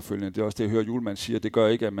last efterfølgende. Det er også det, jeg hører Hjulmand siger. Det gør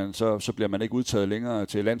ikke, at man så bliver man ikke udtaget længere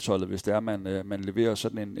til landsholdet, hvis det er, man leverer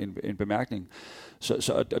sådan en bemærkning.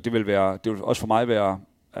 Så det vil også for mig være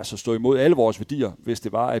stå imod alle vores værdier, hvis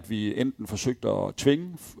det var, at vi enten forsøgte at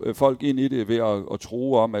tvinge folk ind i det ved at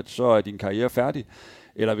tro om, at så er din karriere færdig,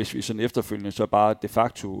 eller hvis vi sådan efterfølgende så bare de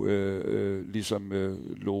facto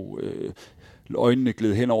lå øjnene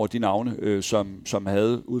gled hen over de navne, som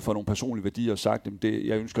havde ud fra nogle personlige værdier sagt,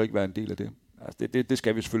 jeg ønsker ikke at være en del af det. Altså det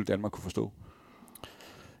skal vi selvfølgelig Danmark kunne forstå.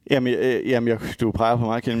 Jamen, du peger på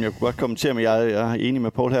mig, Kjell, jeg kunne godt kommentere, men jeg er enig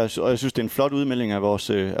med Paul her, og jeg synes, det er en flot udmelding af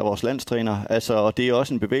vores landstræner. Altså, og det er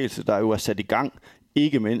også en bevægelse, der jo er sat i gang,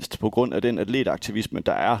 ikke mindst på grund af den atletaktivisme,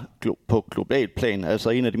 der er på globalt plan. Altså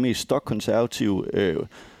en af de mest stokkonservative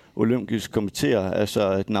olympiske komitéer,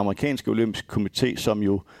 altså den amerikanske olympiske komité, som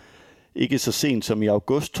jo ikke så sent som i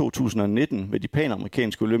august 2019 ved de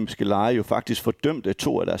panamerikanske olympiske lege jo faktisk fordømte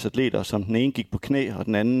 2 af deres atleter, som den ene gik på knæ, og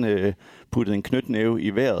den anden puttede en knytnæve i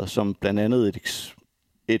vejret, som blandt andet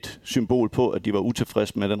et symbol på, at de var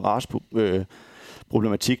utilfredse med den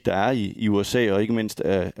raceproblematik, der er i USA, og ikke mindst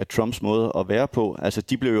af Trumps måde at være på. Altså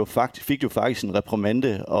de fik jo faktisk en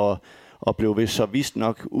reprimande, og blev vist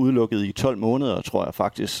nok udelukket i 12 måneder, tror jeg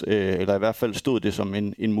faktisk, eller i hvert fald stod det som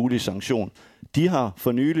en mulig sanktion. De har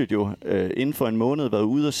for nyligt jo inden for en måned været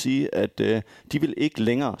ude og sige, at de vil ikke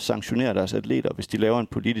længere sanktionere deres atleter, hvis de laver en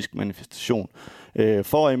politisk manifestation.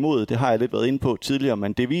 For og imod, det har jeg lidt været inde på tidligere,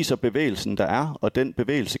 men det viser bevægelsen, der er, og den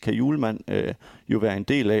bevægelse kan Hjulmand jo være en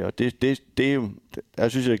del af, og det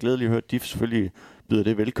jeg synes, jeg er glædeligt at høre, at de selvfølgelig byder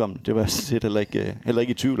det velkommen. Det var jeg heller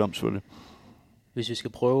ikke i tvivl om, selvfølgelig. Hvis vi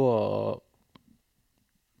skal prøve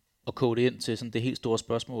at kode ind til sådan det helt store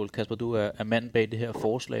spørgsmål, Kasper, du er manden bag det her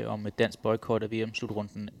forslag om et dansk boykot af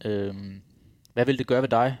VM-slutrunden. Hvad vil det gøre ved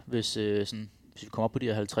dig, hvis vi kommer op på de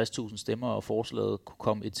her 50.000 stemmer, og forslaget kunne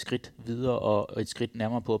komme et skridt videre og et skridt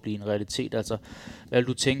nærmere på at blive en realitet? Altså, hvad vil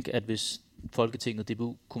du tænke, at hvis Folketinget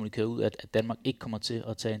DBU kommunikerer ud, at Danmark ikke kommer til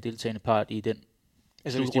at tage en deltagende part i den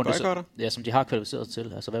altså hvis de boykotter? Ja, som de har kvalificeret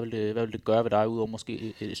til. Altså, hvad vil det gøre ved dig, udover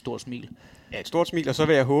måske et stort smil? Ja, et stort smil, og så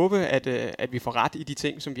vil jeg håbe, at vi får ret i de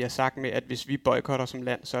ting, som vi har sagt med, at hvis vi boykotter som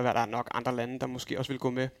land, så er der nok andre lande, der måske også vil gå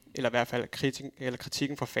med, eller i hvert fald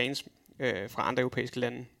kritikken fra fans fra andre europæiske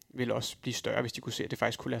lande vil også blive større, hvis de kunne se, at det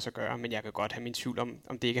faktisk kunne lade sig gøre. Men jeg kan godt have min tvivl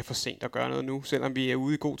om det ikke er for sent at gøre noget nu, selvom vi er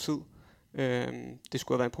ude i god tid. Det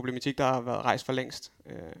skulle have været en problematik, der har været rejst for længst.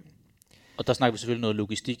 Og der snakker vi selvfølgelig noget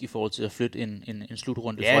logistik i forhold til at flytte en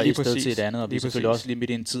slutrunde fra et sted til et andet, og vi er selvfølgelig også lige midt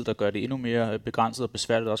i en tid, der gør det endnu mere begrænset og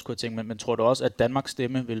besværligt også, kunne jeg tænke. Men tror du også, at Danmarks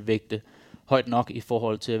stemme vil vægte højt nok i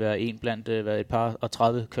forhold til at være en blandt et par og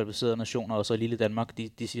 30 kvalificerede nationer, og så lille Danmark,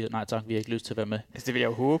 de siger, nej tak, vi har ikke lyst til at være med? Altså det vil jeg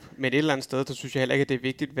jo håbe, men et eller andet sted, der synes jeg heller ikke, at det er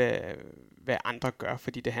vigtigt, hvad andre gør,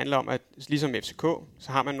 fordi det handler om, at ligesom FCK,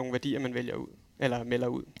 så har man nogle værdier, man vælger ud, eller melder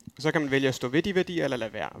ud. Og så kan man vælge at stå ved de værdier, eller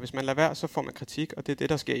lade være. Og hvis man lader være, så får man kritik, og det er det,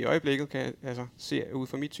 der sker i øjeblikket, kan jeg se ud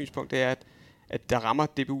fra mit synspunkt, det er, at der rammer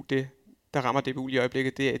DBU i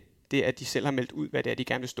øjeblikket, det er, at de selv har meldt ud, hvad det er, de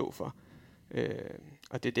gerne vil stå for.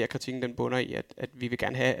 Og det er der, kritikken den bunder i, at vi vil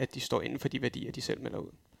gerne have, at de står inden for de værdier, de selv melder ud.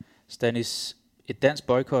 Stanis, et dansk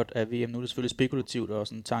boykot af VM, nu er det selvfølgelig spekulativt og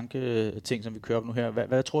sådan en tanketing, som vi kører op nu her.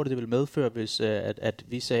 Hvad tror du, det vil medføre, hvis at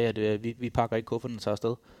vi sagde, at vi pakker ikke kufferten og tager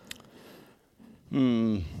afsted?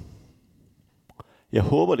 Jeg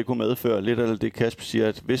håber, det kunne medføre lidt af det, Kasper siger,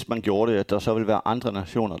 at hvis man gjorde det, at der så vil være andre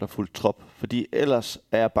nationer, der fulgte trop. Fordi ellers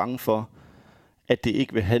er jeg bange for, at det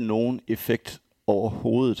ikke vil have nogen effekt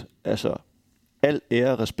overhovedet. Altså, al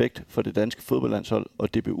ære og respekt for det danske fodboldlandshold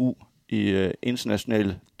og DBU i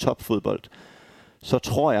international topfodbold, så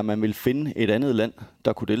tror jeg, man vil finde et andet land,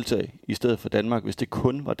 der kunne deltage i stedet for Danmark, hvis det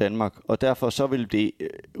kun var Danmark. Og derfor så vil det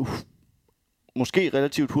måske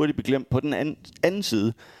relativt hurtigt blive glemt. På den anden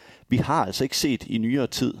side, vi har altså ikke set i nyere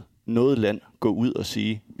tid noget land gå ud og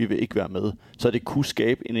sige, vi vil ikke være med. Så det kunne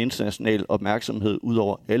skabe en international opmærksomhed ud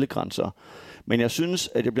over alle grænser. Men jeg synes,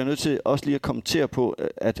 at jeg bliver nødt til også lige at kommentere på,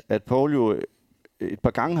 at Paul jo et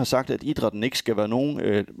par gange har sagt, at idrætten ikke skal være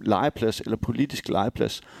nogen legeplads eller politisk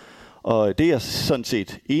legeplads. Og det er jeg sådan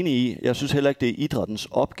set enig i. Jeg synes heller ikke, det er idrættens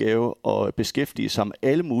opgave at beskæftige sig med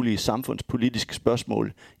alle mulige samfundspolitiske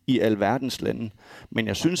spørgsmål i alverdens lande. Men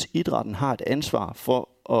jeg synes, idrætten har et ansvar for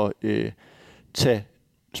at tage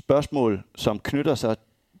spørgsmål, som knytter sig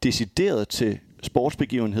decideret til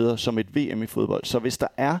sportsbegivenheder som et VM i fodbold. Så hvis der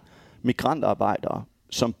er migrantarbejdere,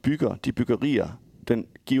 som bygger de byggerier, den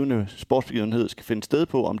givende sportsbegivenhed skal finde sted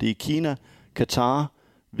på, om det er i Kina, Katar,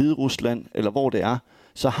 Hviderusland eller hvor det er,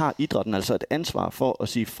 så har idrætten altså et ansvar for at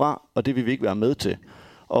sige fra, og det vil vi ikke være med til.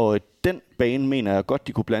 Og den bane mener jeg godt,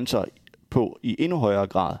 de kunne blande sig på i endnu højere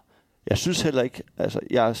grad. Jeg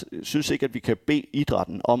synes ikke, at vi kan bede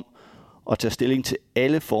idrætten om at tage stilling til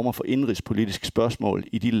alle former for indrigspolitiske spørgsmål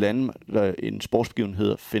i de lande, der en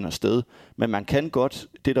sportsbegivenhed finder sted. Men man kan godt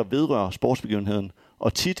det, der vedrører sportsbegivenheden,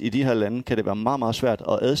 og tit i de her lande kan det være meget, meget svært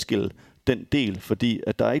at adskille den del, fordi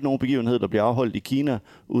at der er ikke nogen begivenhed, der bliver afholdt i Kina,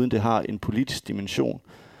 uden det har en politisk dimension.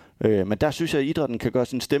 Men der synes jeg, at idrætten kan gøre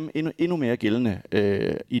sin stemme endnu mere gældende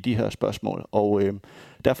i de her spørgsmål. Og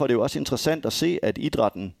derfor er det jo også interessant at se, at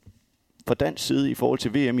idrætten fra dansk side i forhold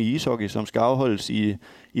til VM i ishockey, som skal afholdes i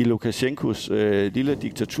Lukasjenkos lille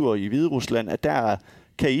diktatur i Hviderusland, at der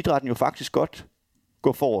kan idrætten jo faktisk godt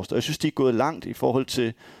gå forrest. Og jeg synes, de er gået langt i forhold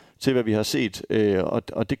til hvad vi har set.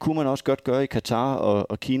 Og det kunne man også godt gøre i Katar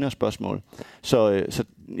og Kinas spørgsmål. Så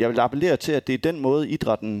jeg vil appellere til, at det er den måde,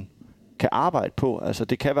 idrætten kan arbejde på. Altså,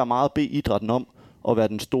 det kan være meget at bede idrætten om at være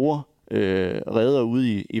den store redder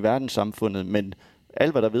ude i verdenssamfundet, men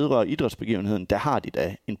alt, hvad der vedrører idrætsbegivenheden, der har de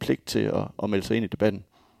da en pligt til at melde sig ind i debatten.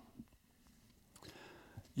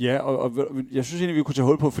 Ja, og jeg synes egentlig, vi kunne tage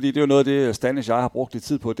hul på, fordi det er jo noget af det, Stanis og jeg har brugt lidt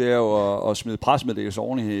tid på, det er jo at smide pressemeddelelser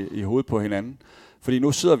oven i hovedet på hinanden. Fordi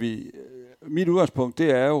nu sidder vi, mit udgangspunkt,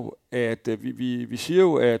 det er jo, at vi siger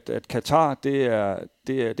jo, at Katar, det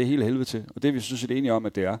er helt helvede til, og det er vi synes set enige om,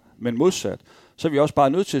 at det er. Men modsat, så er vi også bare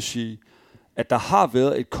nødt til at sige, at der har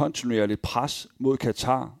været et kontinuerligt pres mod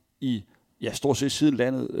Katar i, stort set siden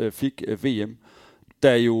landet fik VM,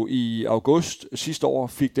 der jo i august sidste år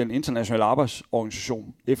fik den internationale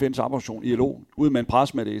arbejdsorganisation, FN's arbejdsorganisation, ILO, ud med en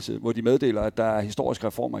pressemeddelelse, hvor de meddeler, at der er historiske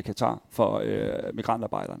reformer i Katar for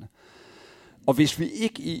migrantarbejderne. Og hvis vi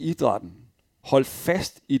ikke i idrætten holdt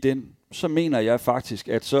fast i den, så mener jeg faktisk,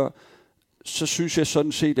 at så synes jeg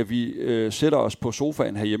sådan set, at vi sætter os på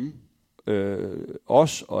sofaen herhjemme,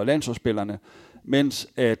 os og landsholdsspillerne, mens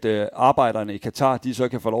at arbejderne i Katar, de så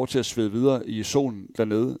kan få lov til at svede videre i solen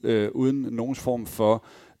dernede, uden nogen form for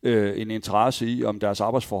en interesse i, om deres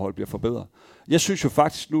arbejdsforhold bliver forbedret. Jeg synes jo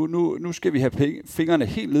faktisk, nu skal vi have fingrene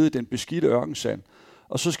helt nede i den beskidte ørkensand,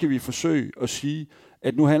 og så skal vi forsøge at sige,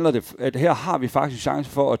 at nu handler det, at her har vi faktisk chance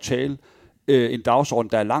for at tale en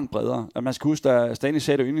dagsorden, der er langt bredere. At man skal huske, der Stanis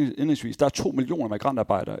sagde det indledningsvis, der er 2 millioner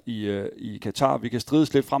migrantarbejdere i Katar. Vi kan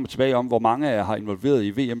strides lidt frem og tilbage om, hvor mange af jer har involveret i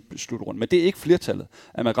VM-slutrunden. Men det er ikke flertallet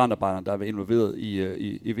af migrantarbejderne, der er involveret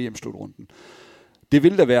i VM-slutrunden. Det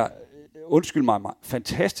vil da være, undskyld mig,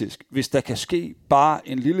 fantastisk, hvis der kan ske bare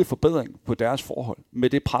en lille forbedring på deres forhold med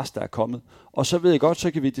det pres, der er kommet. Og så ved jeg godt,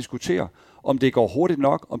 så kan vi diskutere, om det går hurtigt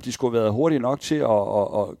nok, om de skulle have været hurtigt nok til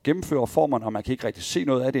at gennemføre reformerne, og man kan ikke rigtig se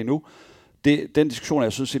noget af det endnu. Den diskussion er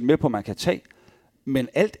jeg sådan set med på, man kan tage. Men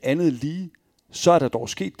alt andet lige, så er der dog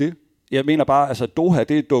sket det. Jeg mener bare, altså Doha,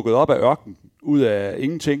 det er dukket op af ørkenen, ud af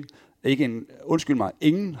ingenting. Undskyld mig,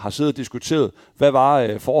 ingen har siddet og diskuteret, hvad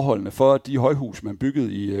var forholdene for de højhus, man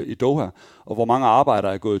byggede i Doha, og hvor mange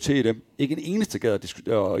arbejdere er gået til i dem. Ikke en eneste gad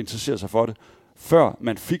at interessere sig for det, før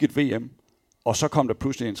man fik et VM, og så kom der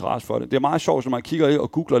pludselig interesse for det. Det er meget sjovt, når man kigger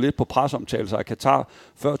og googler lidt på presseomtagelser af Katar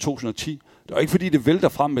før 2010. Det er ikke fordi, det vælter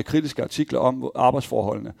frem med kritiske artikler om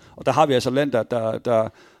arbejdsforholdene. Og der har vi altså land,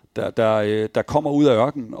 der kommer ud af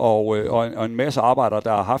ørkenen, og en masse arbejdere,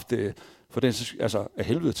 der har haft det for den, altså af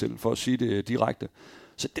helvede til, for at sige det direkte.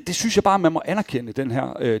 Så det synes jeg bare, man må anerkende i den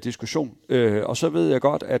her diskussion. Og så ved jeg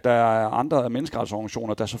godt, at der er andre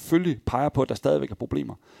menneskerettighedsorganisationer, der selvfølgelig peger på, at der stadigvæk er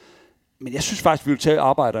problemer. Men jeg synes faktisk, vi vil tage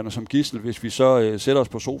arbejderne som gidsel, hvis vi så sætter os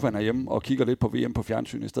på sofaen herhjemme og kigger lidt på VM på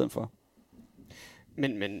fjernsyn i stedet for.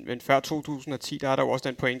 Men før 2010, der er der jo også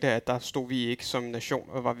den pointe, at der stod vi ikke som nation,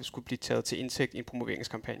 og var vi skulle blive taget til indtægt i en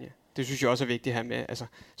promoveringskampagne. Det synes jeg også er vigtigt at have med. Altså,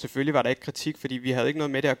 selvfølgelig var der ikke kritik, fordi vi havde ikke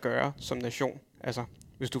noget med det at gøre som nation. Altså,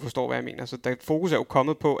 hvis du forstår, hvad jeg mener. Så der fokus er jo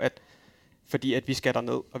kommet på, at fordi at vi skal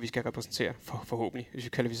derned, og vi skal repræsentere, forhåbentlig, hvis vi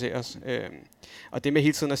kvalificerer os. Og det med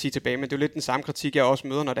hele tiden at sige tilbage, men det er jo lidt den samme kritik, jeg også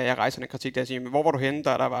møder, når jeg rejser en kritik, der siger, men hvor var du henne,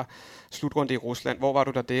 der var slutrunde i Rusland? Hvor var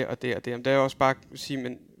du der det og det og det? Men det er jo også bare at sige,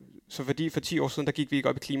 men så fordi for 10 år siden, der gik vi ikke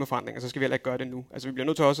op i klimaforandringer, så skal vi heller ikke gøre det nu. Altså vi bliver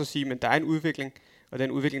nødt til også at sige, men der er en udvikling, og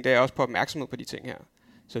den udvikling, der er også på opmærksomhed på de ting her.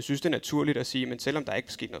 Så jeg synes, det er naturligt at sige, men selvom der ikke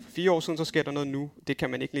er sket noget for 4 år siden, så sker der noget nu. Det kan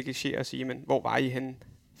man ikke negligere at sige, men hvor var I henne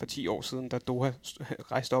for 10 år siden, da Doha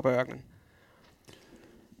rejste op ad ørkenen.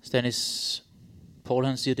 Stanis, Paul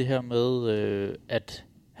han siger det her med, at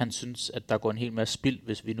han synes, at der går en hel masse spild,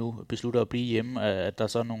 hvis vi nu beslutter at blive hjemme, at der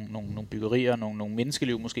så er nogle byggerier, nogle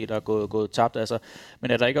menneskeliv måske, der er gået tabt. Altså,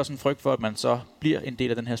 men er der ikke også en frygt for, at man så bliver en del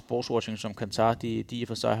af den her sportswashing, som Qatar de i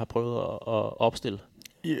for sig har prøvet at opstille?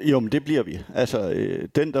 Jo, men det bliver vi. Altså,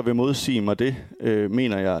 den, der vil modsige mig det,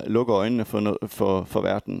 mener jeg, lukker øjnene for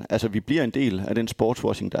verden. Altså, vi bliver en del af den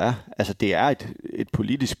sportswashing, der er. Altså, det er et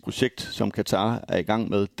politisk projekt, som Qatar er i gang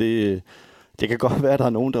med. Det kan godt være, at der er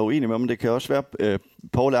nogen, der er uenige med, men det kan også være,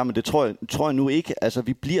 Paul er, men det tror jeg nu ikke. Altså,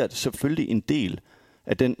 vi bliver selvfølgelig en del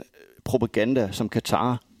af den propaganda, som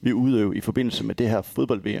Qatar vil udøve i forbindelse med det her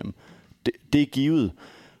fodbold-VM. Det er givet.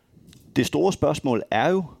 Det store spørgsmål er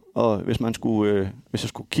jo, og hvis jeg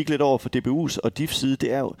skulle kigge lidt over for DBU's og DIF's side,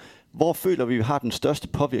 det er jo, hvor føler vi har den største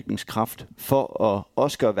påvirkningskraft for at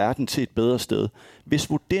også gøre verden til et bedre sted? Hvis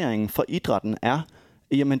vurderingen for idrætten er,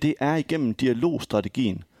 jamen det er igennem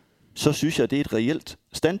dialogstrategien, så synes jeg, det er et reelt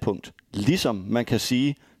standpunkt. Ligesom man kan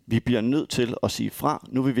sige, vi bliver nødt til at sige fra,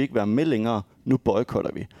 nu vil vi ikke være med længere, nu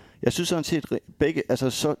boykotter vi. Jeg synes sådan set,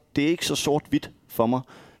 det er ikke så sort-hvidt for mig,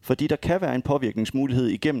 fordi der kan være en påvirkningsmulighed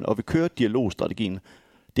igennem, og vi kører dialogstrategien.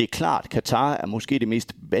 Det er klart, Qatar er måske det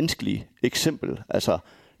mest vanskelige eksempel. Altså,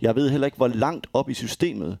 jeg ved heller ikke, hvor langt op i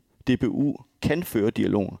systemet DBU kan føre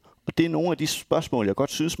dialogen. Og det er nogle af de spørgsmål, jeg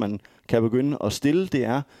godt synes, man kan begynde at stille. Det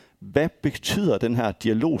er, hvad betyder den her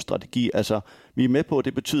dialogstrategi? Altså, vi er med på, at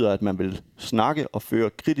det betyder, at man vil snakke og føre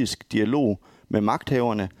kritisk dialog med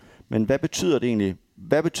magthaverne. Men hvad betyder det egentlig?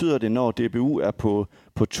 Hvad betyder det, når DBU er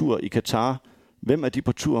på tur i Qatar? Hvem er de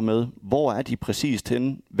på tur med? Hvor er de præcist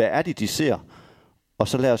henne? Hvad er det, de ser? Og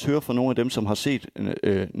så lad os høre fra nogle af dem, som har set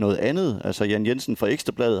noget andet. Altså Jan Jensen fra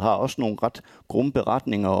Ekstrabladet har også nogle ret grumme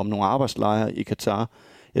beretninger om nogle arbejdslejre i Qatar.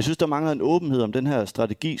 Jeg synes, der mangler en åbenhed om den her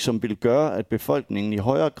strategi, som vil gøre, at befolkningen i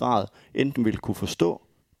højere grad enten vil kunne forstå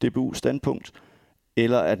DBU's standpunkt,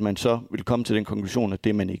 eller at man så vil komme til den konklusion, at det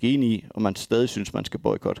er man ikke enig i, og man stadig synes, man skal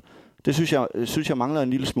boykotte. Det synes jeg mangler en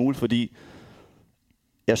lille smule, fordi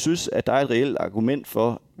jeg synes, at der er et reelt argument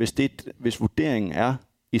for, hvis vurderingen er,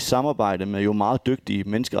 i samarbejde med jo meget dygtige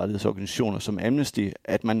menneskerettighedsorganisationer som Amnesty,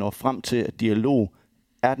 at man når frem til, at dialog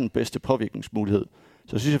er den bedste påvirkningsmulighed,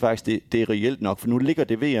 så synes jeg faktisk, det er reelt nok. For nu ligger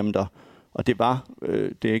det VM der, og det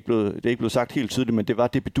er ikke blevet sagt helt tydeligt, men det var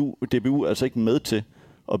DBU altså ikke med til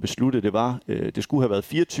at beslutte. Det skulle have været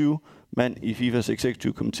 24 mand i FIFAs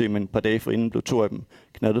executive-komité, men et par dage forinden blev 2 af dem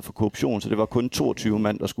knaldet for korruption, så det var kun 22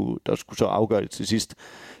 mand, der skulle så afgøre det til sidst.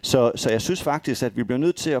 Så jeg synes faktisk, at vi bliver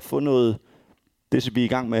nødt til at få noget, det skal vi i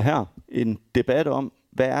gang med her, en debat om,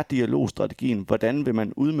 hvad er dialogstrategien, hvordan vil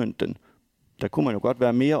man udmønte den. Der kunne man jo godt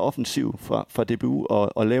være mere offensiv fra DBU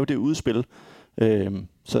og lave det udspil.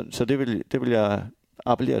 Så det vil jeg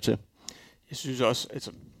appellere til. Jeg synes også,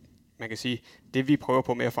 altså, man kan sige, det vi prøver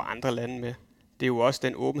på med at få andre lande med, det er jo også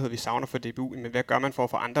den åbenhed, vi savner for DBU. Men hvad gør man for at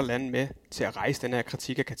få andre lande med til at rejse den her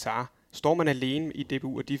kritik af Qatar? Står man alene i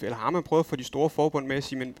DBU og DIF, eller har man prøvet at få de store forbund med at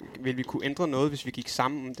sige, men vil vi kunne ændre noget, hvis vi gik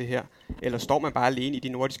sammen om det her? Eller står man bare alene i de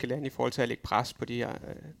nordiske lande i forhold til at lægge pres på det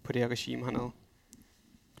her regime hernede?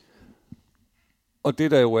 Og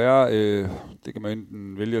det der jo er, det kan man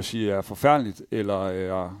enten vælge at sige er forfærdeligt eller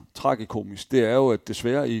er tragikomisk, det er jo, at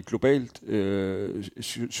desværre i globalt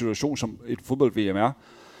situation som et fodbold-VM er,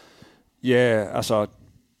 ja, altså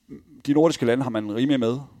de nordiske lande har man rimelig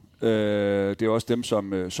med. Det er også dem,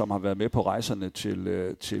 som har været med på rejserne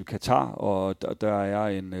til Qatar, og der er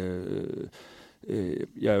en...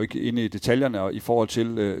 jeg er jo ikke inde i detaljerne og i forhold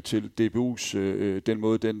til DBU's den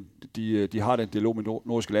måde, de har den dialog med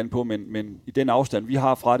nordiske lande på, men i den afstand, vi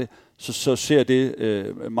har fra det, så ser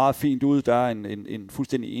det meget fint ud. Der er en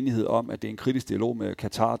fuldstændig enighed om, at det er en kritisk dialog med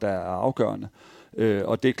Qatar, der er afgørende.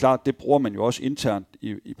 Og det er klart, det bruger man jo også internt,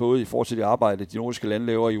 både i forhold til det arbejde, de nordiske lande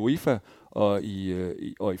laver i UEFA og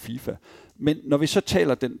i FIFA. Men når vi så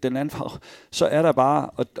taler den anden farve, så er der bare,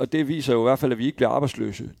 og det viser jo i hvert fald, at vi ikke bliver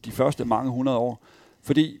arbejdsløse de første mange 100 år.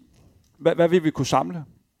 Fordi, hvad vil vi kunne samle,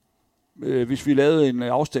 hvis vi lavede en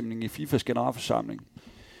afstemning i FIFAs generalforsamling?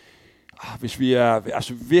 Hvis vi er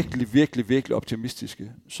altså virkelig, virkelig, virkelig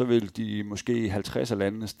optimistiske, så vil de måske 50 af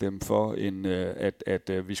landene stemme for,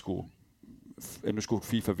 at vi skulle... Nu skulle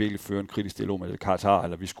FIFA virkelig føre en kritisk dialog med Qatar,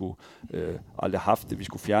 eller vi skulle aldrig have haft det, vi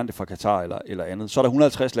skulle fjerne det fra Qatar eller andet. Så er der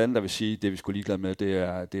 150 lande, der vil sige, at det vi skulle ligeglade med,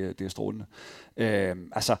 det er strålende.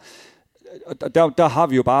 Der har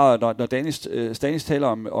vi jo bare, når Stanis taler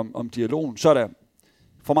om dialogen, så er der,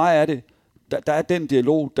 for mig er det, der er den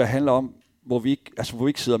dialog, der handler om, hvor vi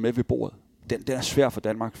ikke sidder med ved bordet. Den er svær for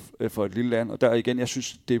Danmark, for et lille land, og der igen, jeg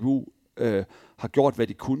synes, DBU har gjort, hvad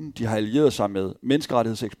de kunne. De har allieret sig med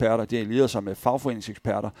menneskerettighedseksperter, de har allieret sig med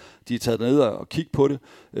fagforeningseksperter, de har taget ned og kigget på det.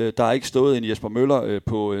 Der er ikke stået en Jesper Møller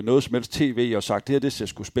på noget som helst tv og sagt, det ser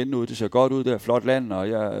sgu spændende ud, det ser godt ud, det er et flot land, og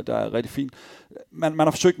der er rigtig fint. Man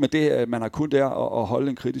har forsøgt med det, man har kun der at holde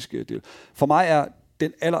en kritisk del. For mig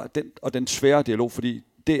er den svære dialog, fordi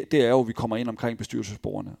det er jo, at vi kommer ind omkring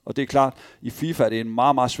bestyrelsesbordene. Og det er klart, i FIFA er det en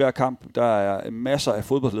meget, meget svær kamp. Der er masser af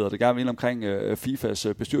fodboldledere, der gerne vil ind omkring FIFAs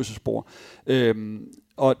bestyrelsesbord.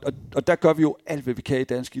 Og der gør vi jo alt, hvad vi kan i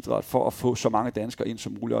dansk idræt, for at få så mange danskere ind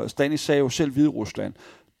som muligt. Og Stanis sagde jo selv Hviderusland.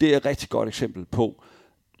 Det er et rigtig godt eksempel på,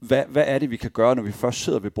 hvad er det, vi kan gøre, når vi først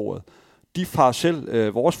sidder ved bordet. De har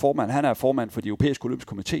selv, vores formand, han er formand for de europæiske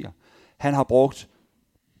olympiske komitéer. Han har brugt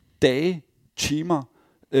dage, timer,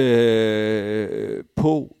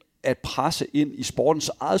 på at presse ind i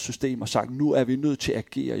sportens eget system og sagt, nu er vi nødt til at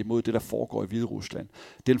agere imod det, der foregår i Hviderusland.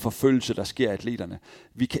 Den forfølgelse, der sker af atleterne.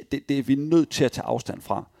 Det er vi nødt til at tage afstand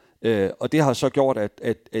fra. Og det har så gjort,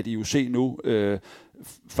 at IOC nu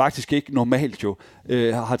faktisk ikke normalt jo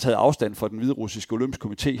har taget afstand fra den hviderussiske olympiske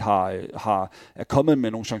komité, er kommet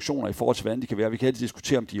med nogle sanktioner i forhold til, hvordan de kan være. Vi kan altid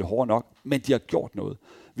diskutere, om de er hårde nok, men de har gjort noget.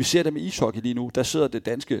 Vi ser det med ishockey lige nu. Der sidder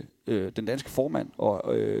den danske formand,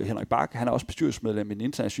 og Henrik Bak, han er også bestyrelsesmedlem i den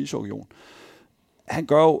internationale ishockeyunion. Han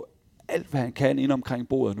gør jo alt, hvad han kan ind omkring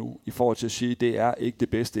bordet nu, i forhold til at sige, at det er ikke det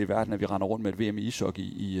bedste i verden, at vi render rundt med et VM i ishockey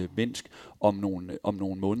i Minsk om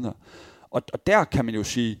nogle måneder. Og der kan man jo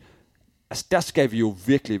sige, altså der skal vi jo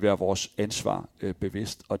virkelig være vores ansvar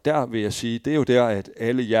bevidst. Og der vil jeg sige, det er jo der, at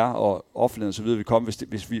alle jer og offentligheden og så videre vil komme,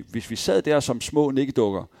 hvis vi sad der som små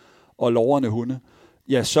nikkedukker og lovrende hunde,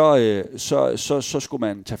 ja, så skulle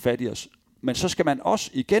man tage fat i os. Men så skal man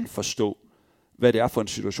også igen forstå, hvad det er for en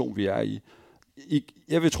situation, vi er i.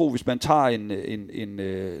 Jeg vil tro, hvis man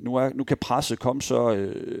tager nu kan presset komme så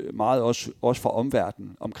meget også fra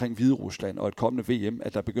omverdenen omkring Hviderusland og et kommende VM,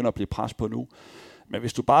 at der begynder at blive pres på nu. Men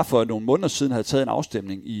hvis du bare for nogle måneder siden havde taget en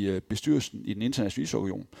afstemning i bestyrelsen i den internationale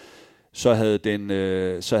ishockeyunion, så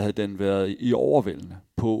havde den været i overvældende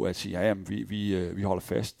på at sige, ja, vi holder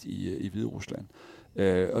fast i Hviderusland.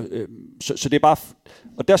 Så det er bare,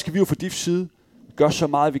 og der skal vi jo fra DIFs side gøre så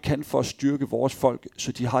meget vi kan for at styrke vores folk,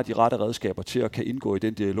 så de har de rette redskaber til at kan indgå i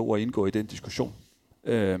den dialog og indgå i den diskussion.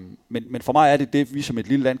 Men for mig er det vi som et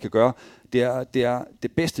lille land kan gøre, det er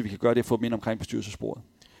det bedste vi kan gøre, det er at få dem ind omkring bestyrelsesbordet.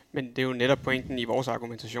 Men det er jo netop pointen i vores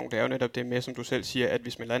argumentation. Det er jo netop det med, som du selv siger, at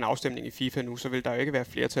hvis man lader en afstemning i FIFA nu, så vil der jo ikke være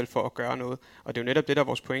flertal for at gøre noget. Og det er jo netop det, der er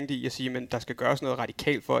vores pointe i at sige, at der skal gøres noget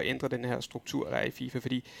radikalt for at ændre den her struktur, der er i FIFA.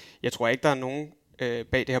 Fordi jeg tror ikke, der er nogen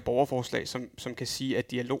bag det her borgerforslag, som kan sige,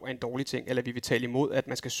 at dialog er en dårlig ting, eller vi vil tale imod, at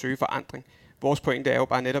man skal søge forandring. Vores pointe er jo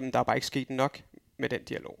bare netop, at der er bare ikke sket nok med den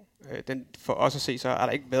dialog. For os at se, så er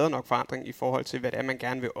der ikke været nok forandring i forhold til, hvad det er, man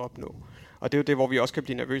gerne vil opnå. Og det er jo det, hvor vi også kan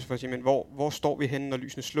blive nervøse for at sige, men hvor står vi henne, når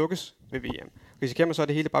lysene slukkes ved VM? Risikerer man så, at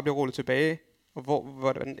det hele bare bliver rullet tilbage, og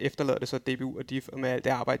hvordan efterlader det så DBU og DIF med alt det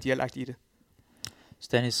arbejde, de har lagt i det?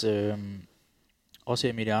 Stanis, også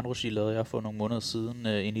her i Media Androsi lavede jeg for nogle måneder siden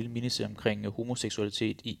en lille miniserie omkring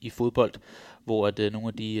homoseksualitet i fodbold, hvor at nogle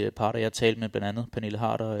af de parter, jeg talte med, blandt andet Pernille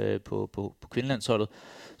Harder på kvindelandsholdet,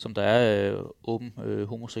 som der er åben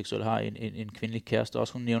homoseksuel, har en kvindelig kæreste,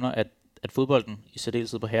 også hun nævner, at fodbolden, i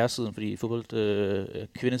særdeleshed på herresiden, fordi i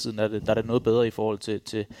kvindesiden der er det noget bedre i forhold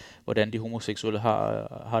til hvordan de homoseksuelle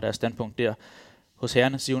har deres standpunkt der. Hos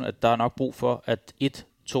herrerne siger hun, at der er nok brug for, at 1,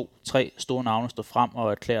 2, 3 store navne står frem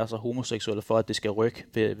og erklærer sig homoseksuelle for, at det skal rykke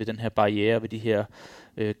ved den her barriere, ved de her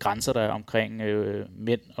grænser, der er omkring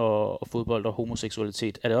mænd og fodbold og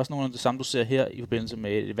homoseksualitet. Er det også nogle af det samme, du ser her i forbindelse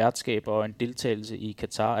med et værtskab og en deltagelse i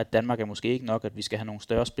Katar, at Danmark er måske ikke nok, at vi skal have nogle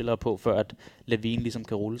større spillere på, før at lavinen ligesom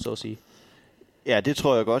kan rulle, så at sige? Ja, det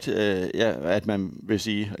tror jeg godt, at man vil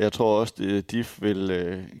sige. Jeg tror også, at DIF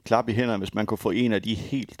vil klappe i hænderne, hvis man kunne få en af de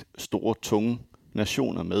helt store, tunge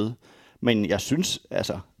nationer med. Men jeg synes,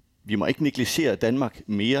 altså, vi må ikke negligere Danmark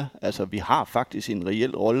mere. Altså, vi har faktisk en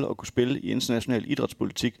reel rolle at kunne spille i international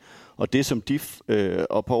idrætspolitik. Og det, som DIF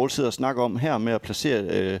og Paul sidder og snakker om her med at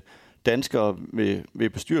placere danskere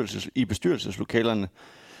i bestyrelseslokalerne.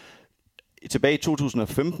 Tilbage i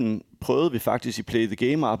 2015 prøvede vi faktisk i Play the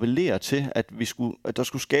Game at appellere til, at der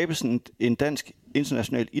skulle skabes en dansk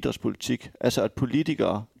international idrætspolitik. Altså, at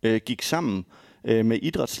politikere gik sammen med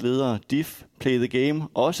idrætsledere, DIF, Play the Game.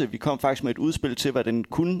 Også, vi kom faktisk med et udspil til, hvad den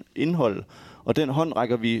kunne indeholde. Og den hånd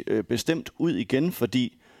rækker vi bestemt ud igen,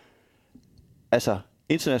 fordi altså,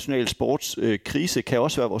 international sportskrise kan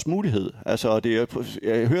også være vores mulighed. Altså,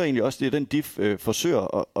 jeg hører egentlig også, det er den DIF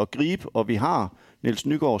forsøger at gribe, og vi har Niels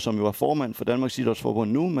Nygaard, som jo er formand for Danmarks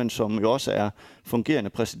Idrætsforbund nu, men som jo også er fungerende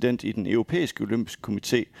præsident i den europæiske olympiske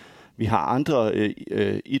komité. Vi har andre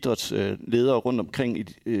idrætsledere rundt omkring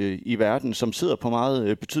i verden, som sidder på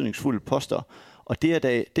meget betydningsfulde poster. Og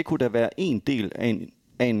det kunne da være en del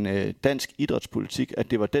af en dansk idrætspolitik,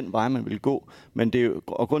 at det var den vej, man ville gå. Men det er jo,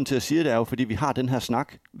 og grunden til at sige det er jo, fordi vi har den her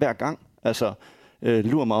snak hver gang. Altså,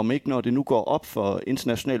 lurer mig om ikke, når det nu går op for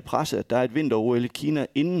international presse, at der er et vinter-OL i Kina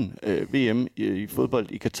inden VM i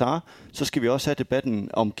fodbold i Katar, så skal vi også have debatten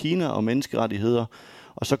om Kina og menneskerettigheder.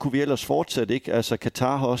 Og så kunne vi ellers fortsætte, ikke? Altså,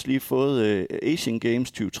 Katar har også lige fået Asian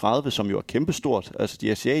Games 2030, som jo er kæmpestort, altså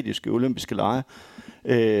de asiatiske olympiske lege.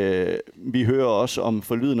 Vi hører også om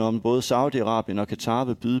forlyden om både Saudi-Arabien og Katar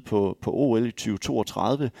vil byde på OL i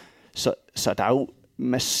 2032. Så der er jo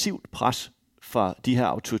massivt pres fra de her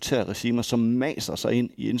autoritære regimer, som maser sig ind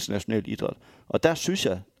i international idræt. Og der synes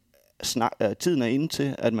jeg, at tiden er inde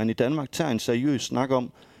til, at man i Danmark tager en seriøs snak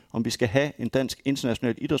om vi skal have en dansk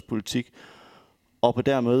international idrætspolitik, og på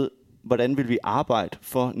dermed, hvordan vil vi arbejde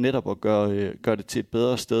for netop at gøre det til et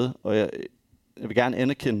bedre sted. Og jeg vil gerne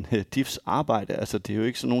anerkende DIFs arbejde. Altså, det er jo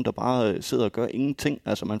ikke sådan nogen, der bare sidder og gør ingenting.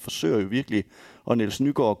 Altså, man forsøger jo virkelig, og Niels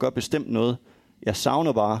Nygaard gør bestemt noget. Jeg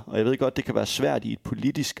savner bare, og jeg ved godt, det kan være svært i et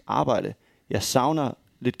politisk arbejde, jeg savner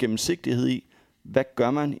lidt gennemsigtighed i, hvad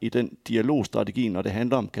gør man i den dialogstrategi, når det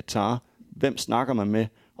handler om Katar? Hvem snakker man med?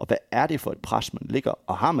 Og hvad er det for et pres, man ligger?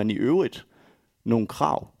 Og har man i øvrigt nogle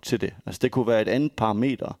krav til det? Altså det kunne være et andet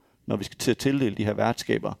parameter, når vi skal til at tildele de her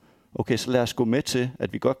værtskaber. Okay, så lad os gå med til,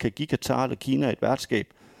 at vi godt kan give Katar eller Kina et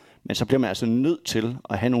værtskab, men så bliver man altså nødt til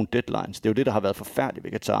at have nogle deadlines. Det er jo det, der har været forfærdeligt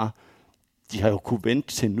ved Katar. De har jo kunnet vente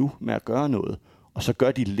til nu med at gøre noget, og så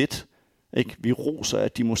gør de lidt. Ikke? Vi roser,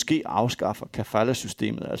 at de måske afskaffer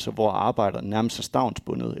kafala-systemet, altså hvor arbejderne nærmest er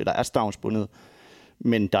stavnsbundet, eller er stavnsbundet.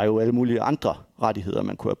 Men der er jo alle mulige andre rettigheder,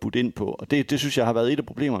 man kunne have budt ind på. Og det synes jeg har været et af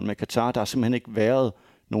problemerne med Katar. Der har simpelthen ikke været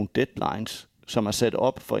nogle deadlines, som er sat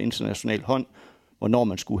op for international hånd, hvornår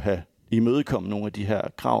man skulle have imødekommet nogle af de her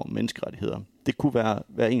krav om menneskerettigheder. Det kunne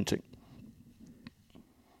være en ting.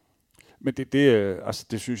 Men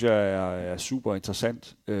det synes jeg er super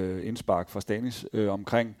interessant indspark fra Stanis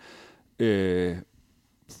omkring.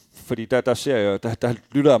 Fordi der ser jeg, der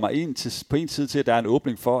lytter jeg mig på en side til, at der er en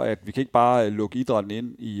åbning for, at vi kan ikke bare lukke idrætten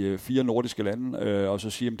ind i 4 nordiske lande, og så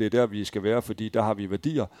sige, at det er der, vi skal være, fordi der har vi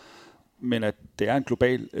værdier. Men at det er en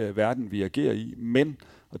global verden, vi agerer i. Men,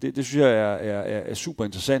 og det synes jeg er super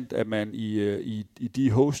interessant, at man i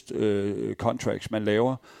de host contracts, man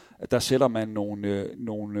laver, at der sætter man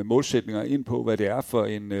nogle målsætninger ind på, hvad det er for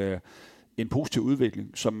en positiv udvikling,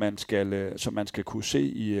 som man skal kunne se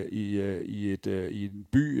i en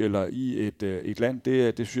by eller i et land.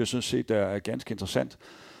 Det synes jeg sådan set er ganske interessant,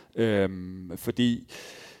 fordi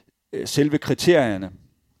selve kriterierne,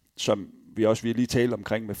 som vi også lige tale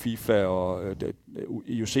omkring med FIFA, og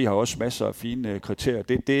IOC har også masser af fine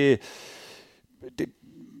kriterier.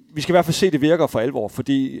 Vi skal i hvert fald se, at det virker for alvor,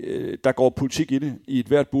 fordi der går politik i det. I et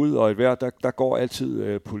hvert bud og et hvert, der går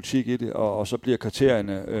altid politik i det, og så bliver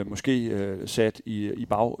kriterierne måske sat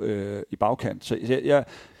i bagkant. Så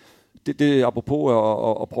det apropos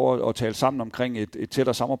at prøve at tale sammen omkring et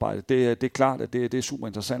tættere samarbejde, det er klart, at det er super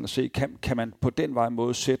interessant at se. Kan man på den vej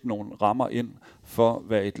måde sætte nogle rammer ind for,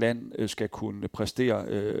 hvad et land skal kunne præstere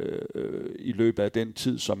i løbet af den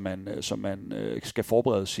tid, som man skal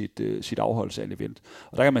forberede sit afholdelse af et event.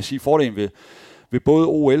 Og der kan man sige, at fordelen ved både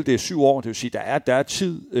OL, det er 7 år, det vil sige, der er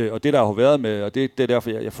tid, og det der har været med, og det er derfor,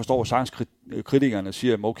 jeg forstår, at sagskritikerne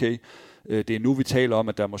siger, at okay, det er nu, vi taler om,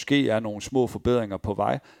 at der måske er nogle små forbedringer på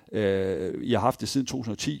vej. I har haft det siden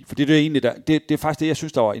 2010. For det er faktisk det, jeg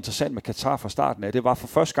synes, der var interessant med Katar fra starten af. Det var for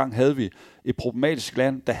første gang, havde vi et problematisk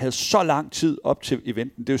land, der havde så lang tid op til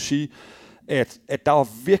eventen. Det vil sige, at der var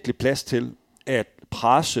virkelig plads til, at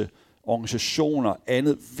presse, organisationer,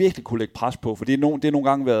 andet virkelig kunne lægge pres på. For det er nogle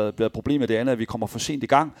gange været problemet det andet, at vi kommer for sent i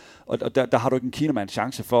gang, og der har du ikke en kinamand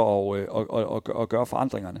chance for at gøre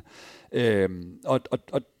forandringerne.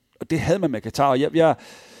 Og det havde man med Katar, og jeg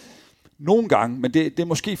nogle gange, men det er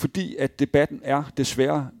måske fordi, at debatten er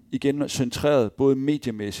desværre igen centreret både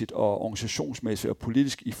mediemæssigt og organisationsmæssigt og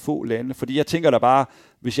politisk i få lande. Fordi jeg tænker da bare,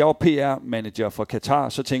 hvis jeg var PR-manager for Katar,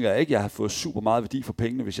 så tænker jeg ikke, at jeg har fået super meget værdi for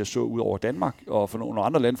pengene, hvis jeg så ud over Danmark og for nogle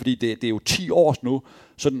andre lande, fordi det er jo 10 år nu,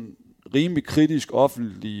 sådan rimelig kritisk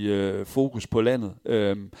offentlig fokus på landet.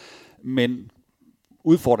 Men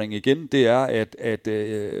udfordringen igen, det er, at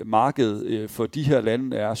markedet for de her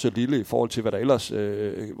lande er så lille i forhold til, hvad der ellers,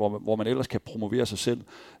 hvor man ellers kan promovere sig selv.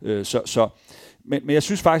 Men jeg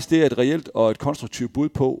synes faktisk, det er et reelt og et konstruktivt bud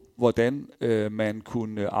på, hvordan man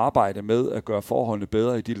kunne arbejde med at gøre forholdene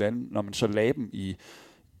bedre i de lande, når man så lagde dem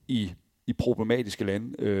i problematiske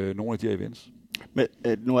lande, nogle af de her events. Men,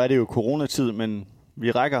 nu er det jo coronatid, men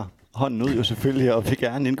vi rækker hånden ud jo selvfølgelig, og vil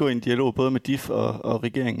gerne indgå i en dialog både med DIF og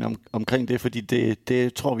regeringen omkring det, fordi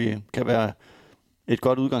det tror vi kan være et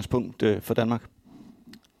godt udgangspunkt for Danmark.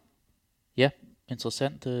 Ja,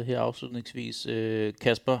 interessant her afslutningsvis.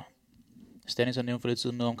 Kasper, Stanis har nævnt for lidt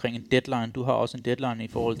siden noget omkring en deadline. Du har også en deadline i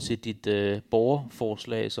forhold til dit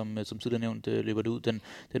borgerforslag, som tidligere nævnt løber det ud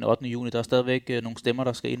den 8. juni. Der er stadigvæk nogle stemmer,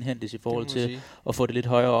 der skal indhentes i forhold til at få det lidt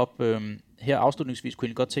højere op. Her afslutningsvis kunne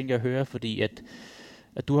jeg godt tænke at høre, fordi at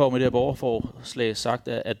du har jo med det her borgerforslag sagt,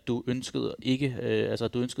 at du ønskede ikke,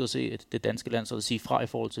 at du ønskede at se det danske land så at sige fra i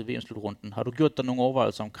forhold til VM-slutrunden. Har du gjort dig nogle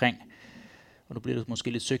overvejelser omkring, og nu bliver det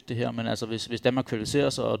måske lidt søgt det her, men altså hvis Danmark kvalificerer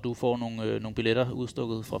sig, og du får nogle billetter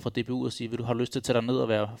udstukket fra DBU og siger, har du lyst til at tage dig ned og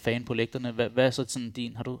være fan på lægterne? Hvad er så sådan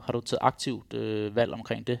din, har du taget aktivt valg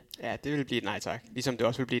omkring det? Ja, det vil blive et nej tak. Ligesom det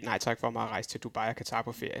også vil blive et nej tak for mig at rejse til Dubai og Katar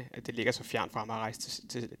på ferie. At det ligger så fjern fra mig at rejse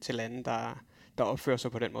til lande, der opfører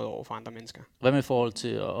sig på den måde over for andre mennesker. Hvad med forhold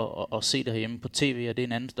til at se det herhjemme på tv? Er det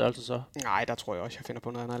en anden størrelse så? Nej, der tror jeg også, jeg finder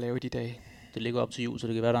på noget andet at lave i de dage. Det ligger op til jul, så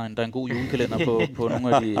det kan være, der er en god julekalender på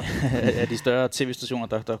nogle af de større tv-stationer,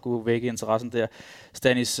 der kunne vække interessen der.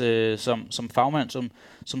 Stanis, som fagmand,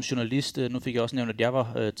 som journalist, nu fik jeg også nævnt, at jeg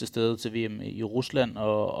var til stede til VM i Rusland,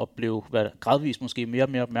 og blev gradvist måske mere og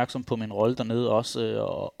mere opmærksom på min rolle dernede også,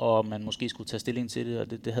 og man måske skulle tage stilling til det,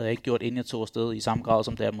 og det havde jeg ikke gjort, inden jeg tog afsted i samme grad,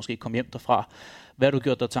 som da jeg måske kom hjem derfra. Hvad har du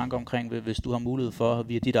gjort dig tanker omkring, hvis du har mulighed for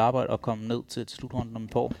via dit arbejde at komme ned til slutrunden om et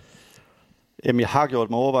par år? Jamen, jeg har gjort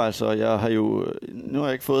mig overvejelser, og nu har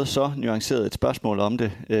jeg ikke fået så nuanceret et spørgsmål om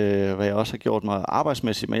det, hvad jeg også har gjort mig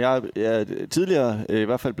arbejdsmæssigt, men jeg er tidligere i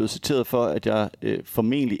hvert fald blevet citeret for, at jeg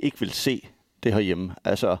formentlig ikke vil se det herhjemme.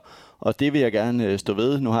 Altså, og det vil jeg gerne stå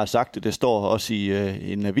ved. Nu har jeg sagt det, det står også i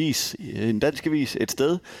en avis, en dansk avis et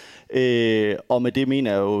sted, og med det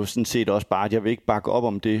mener jeg jo sådan set også bare, at jeg vil ikke bakke op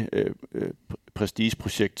om det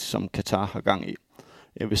prestigeprojekt, som Katar har gang i.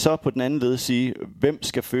 Jeg vil så på den anden led sige, hvem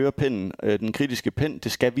skal føre pennen, den kritiske pen?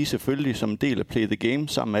 Det skal vi selvfølgelig som en del af Play the Game,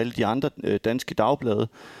 sammen med alle de andre danske dagblade.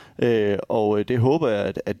 Og det håber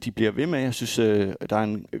jeg, at de bliver ved med. Jeg synes, der er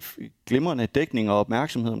en glimrende dækning og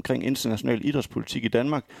opmærksomhed omkring international idrætspolitik i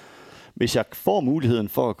Danmark. Hvis jeg får muligheden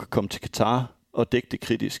for at komme til Katar og dække det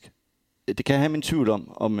kritisk, det kan jeg have min tvivl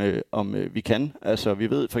om vi kan. Altså, vi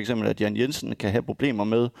ved for eksempel, at Jan Jensen kan have problemer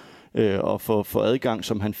med at få adgang,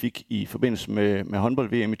 som han fik i forbindelse med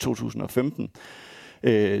håndbold-VM i 2015.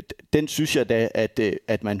 Den synes jeg da,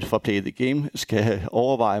 at man fra Play the Game skal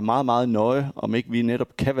overveje meget, meget nøje, om ikke vi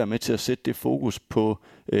netop kan være med til at sætte det fokus på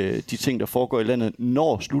de ting, der foregår i landet,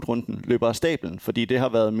 når slutrunden løber af stablen. Fordi det har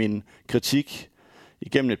været min kritik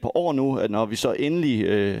igennem et par år nu, at når vi så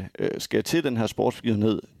endelig skal til den her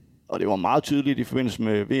sportsbegivenhed, og det var meget tydeligt i forbindelse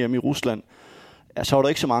med VM i Rusland, så var der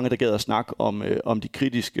ikke så mange, der gad at snakke om de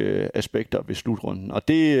kritiske aspekter ved slutrunden. Og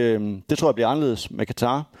det tror jeg bliver anderledes med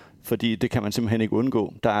Katar, fordi det kan man simpelthen ikke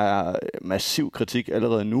undgå. Der er massiv kritik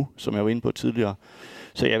allerede nu, som jeg var inde på tidligere.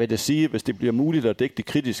 Så jeg vil da sige, hvis det bliver muligt at dække det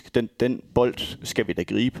kritisk, den bold skal vi da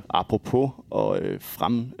gribe, apropos og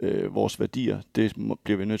fremme vores værdier. Det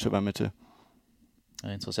bliver vi nødt til at være med til. Det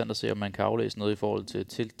er interessant at se, om man kan aflæse noget i forhold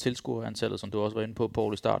til tilskuerantallet, som du også var inde på,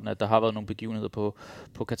 Poul, i starten, at der har været nogle begivenheder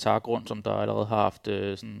på Katar-grund, som der allerede har haft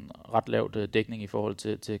sådan ret lavt dækning i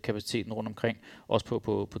forhold til kapaciteten rundt omkring. Også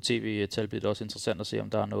på tv-tal bliver det også interessant at se, om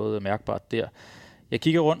der er noget mærkbart der. Jeg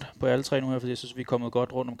kigger rundt på alle tre nu her, fordi jeg synes, vi er kommet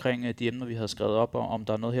godt rundt omkring de emner, vi har skrevet op, og om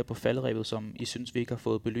der er noget her på falderebet, som I synes, vi ikke har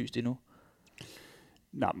fået belyst endnu.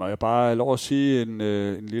 Nej, må jeg bare lov at sige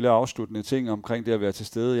en lille afsluttende ting omkring det at være til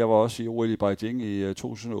stede. Jeg var også i OL i Beijing i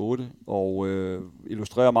 2008, og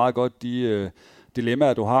illustrerer meget godt de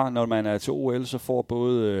dilemmaer, du har. Når man er til OL, så får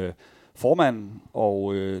både formanden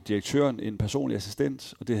og direktøren en personlig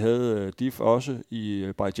assistent, og det havde DIF også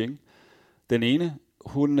i Beijing. Den ene,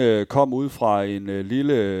 hun kom ud fra en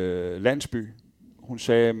lille landsby. Hun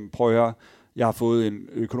sagde, prøv at høre, jeg har fået en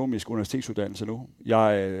økonomisk universitetsuddannelse nu.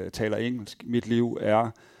 Jeg taler engelsk. Mit liv er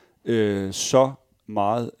så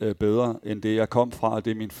meget bedre end det, jeg kom fra, og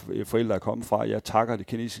det mine forældre er kommet fra. Jeg takker det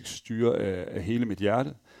kinesiske styre af hele mit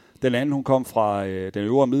hjerte. Den anden, hun kom fra den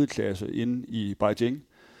øvre middelklasse inde i Beijing.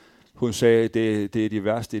 Hun sagde, det er de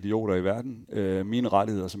værste idioter i verden. Mine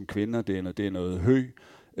rettigheder som kvinder, det er noget høj.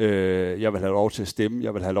 Jeg vil have lov til at stemme.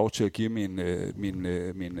 Jeg vil have lov til at give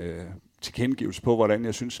min tilkendegivelse på, hvordan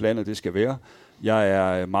jeg synes, landet det skal være. Jeg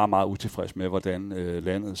er meget, meget utilfreds med,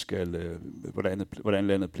 hvordan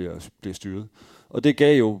landet bliver styret. Og det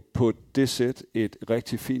gav jo på det sæt et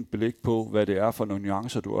rigtig fint blik på, hvad det er for nogle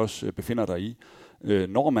nuancer, du også befinder dig i.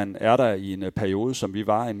 Når man er der i en periode, som vi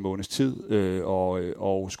var en måneds tid,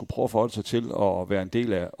 og skulle prøve at forholde sig til at være en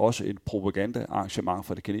del af også et propagandaarrangement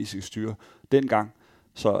for det kinesiske styre dengang,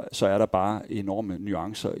 så er der bare enorme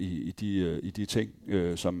nuancer i de ting,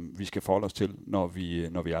 som vi skal forholde os til, når vi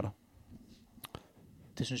er der.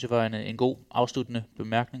 Det synes jeg var en god afsluttende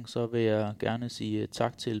bemærkning. Så vil jeg gerne sige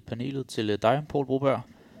tak til panelet, til dig, Poul Broberg.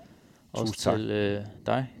 Også tak. til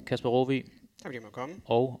dig, Kasper Råvig. Tak fordi jeg måtte komme.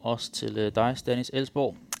 Og også til dig, Stanis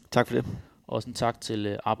Elsborg. Tak for det. Også en tak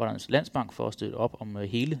til Arbejdernes Landsbank for at støtte op om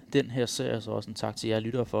hele den her serie. Så også en tak til jer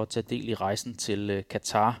lyttere for at tage del i rejsen til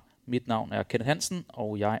Katar. Mit navn er Kenneth Hansen,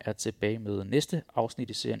 og jeg er tilbage med næste afsnit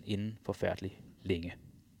i serien inden forfærdelig længe.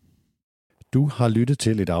 Du har lyttet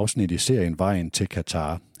til et afsnit i serien Vejen til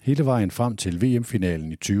Katar. Hele vejen frem til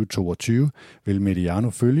VM-finalen i 2022 vil Mediano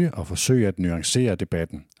følge og forsøge at nuancere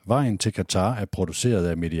debatten. Vejen til Katar er produceret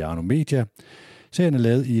af Mediano Media. Serien er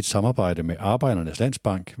lavet i et samarbejde med Arbejdernes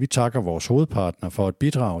Landsbank. Vi takker vores hovedpartner for at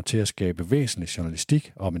bidrage til at skabe væsentlig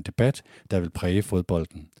journalistik om en debat, der vil præge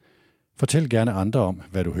fodbolden. Fortæl gerne andre om,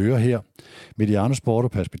 hvad du hører her. Mediano Sport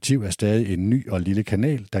og Perspektiv er stadig en ny og lille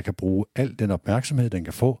kanal, der kan bruge al den opmærksomhed, den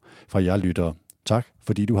kan få fra jer lyttere. Tak,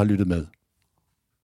 fordi du har lyttet med.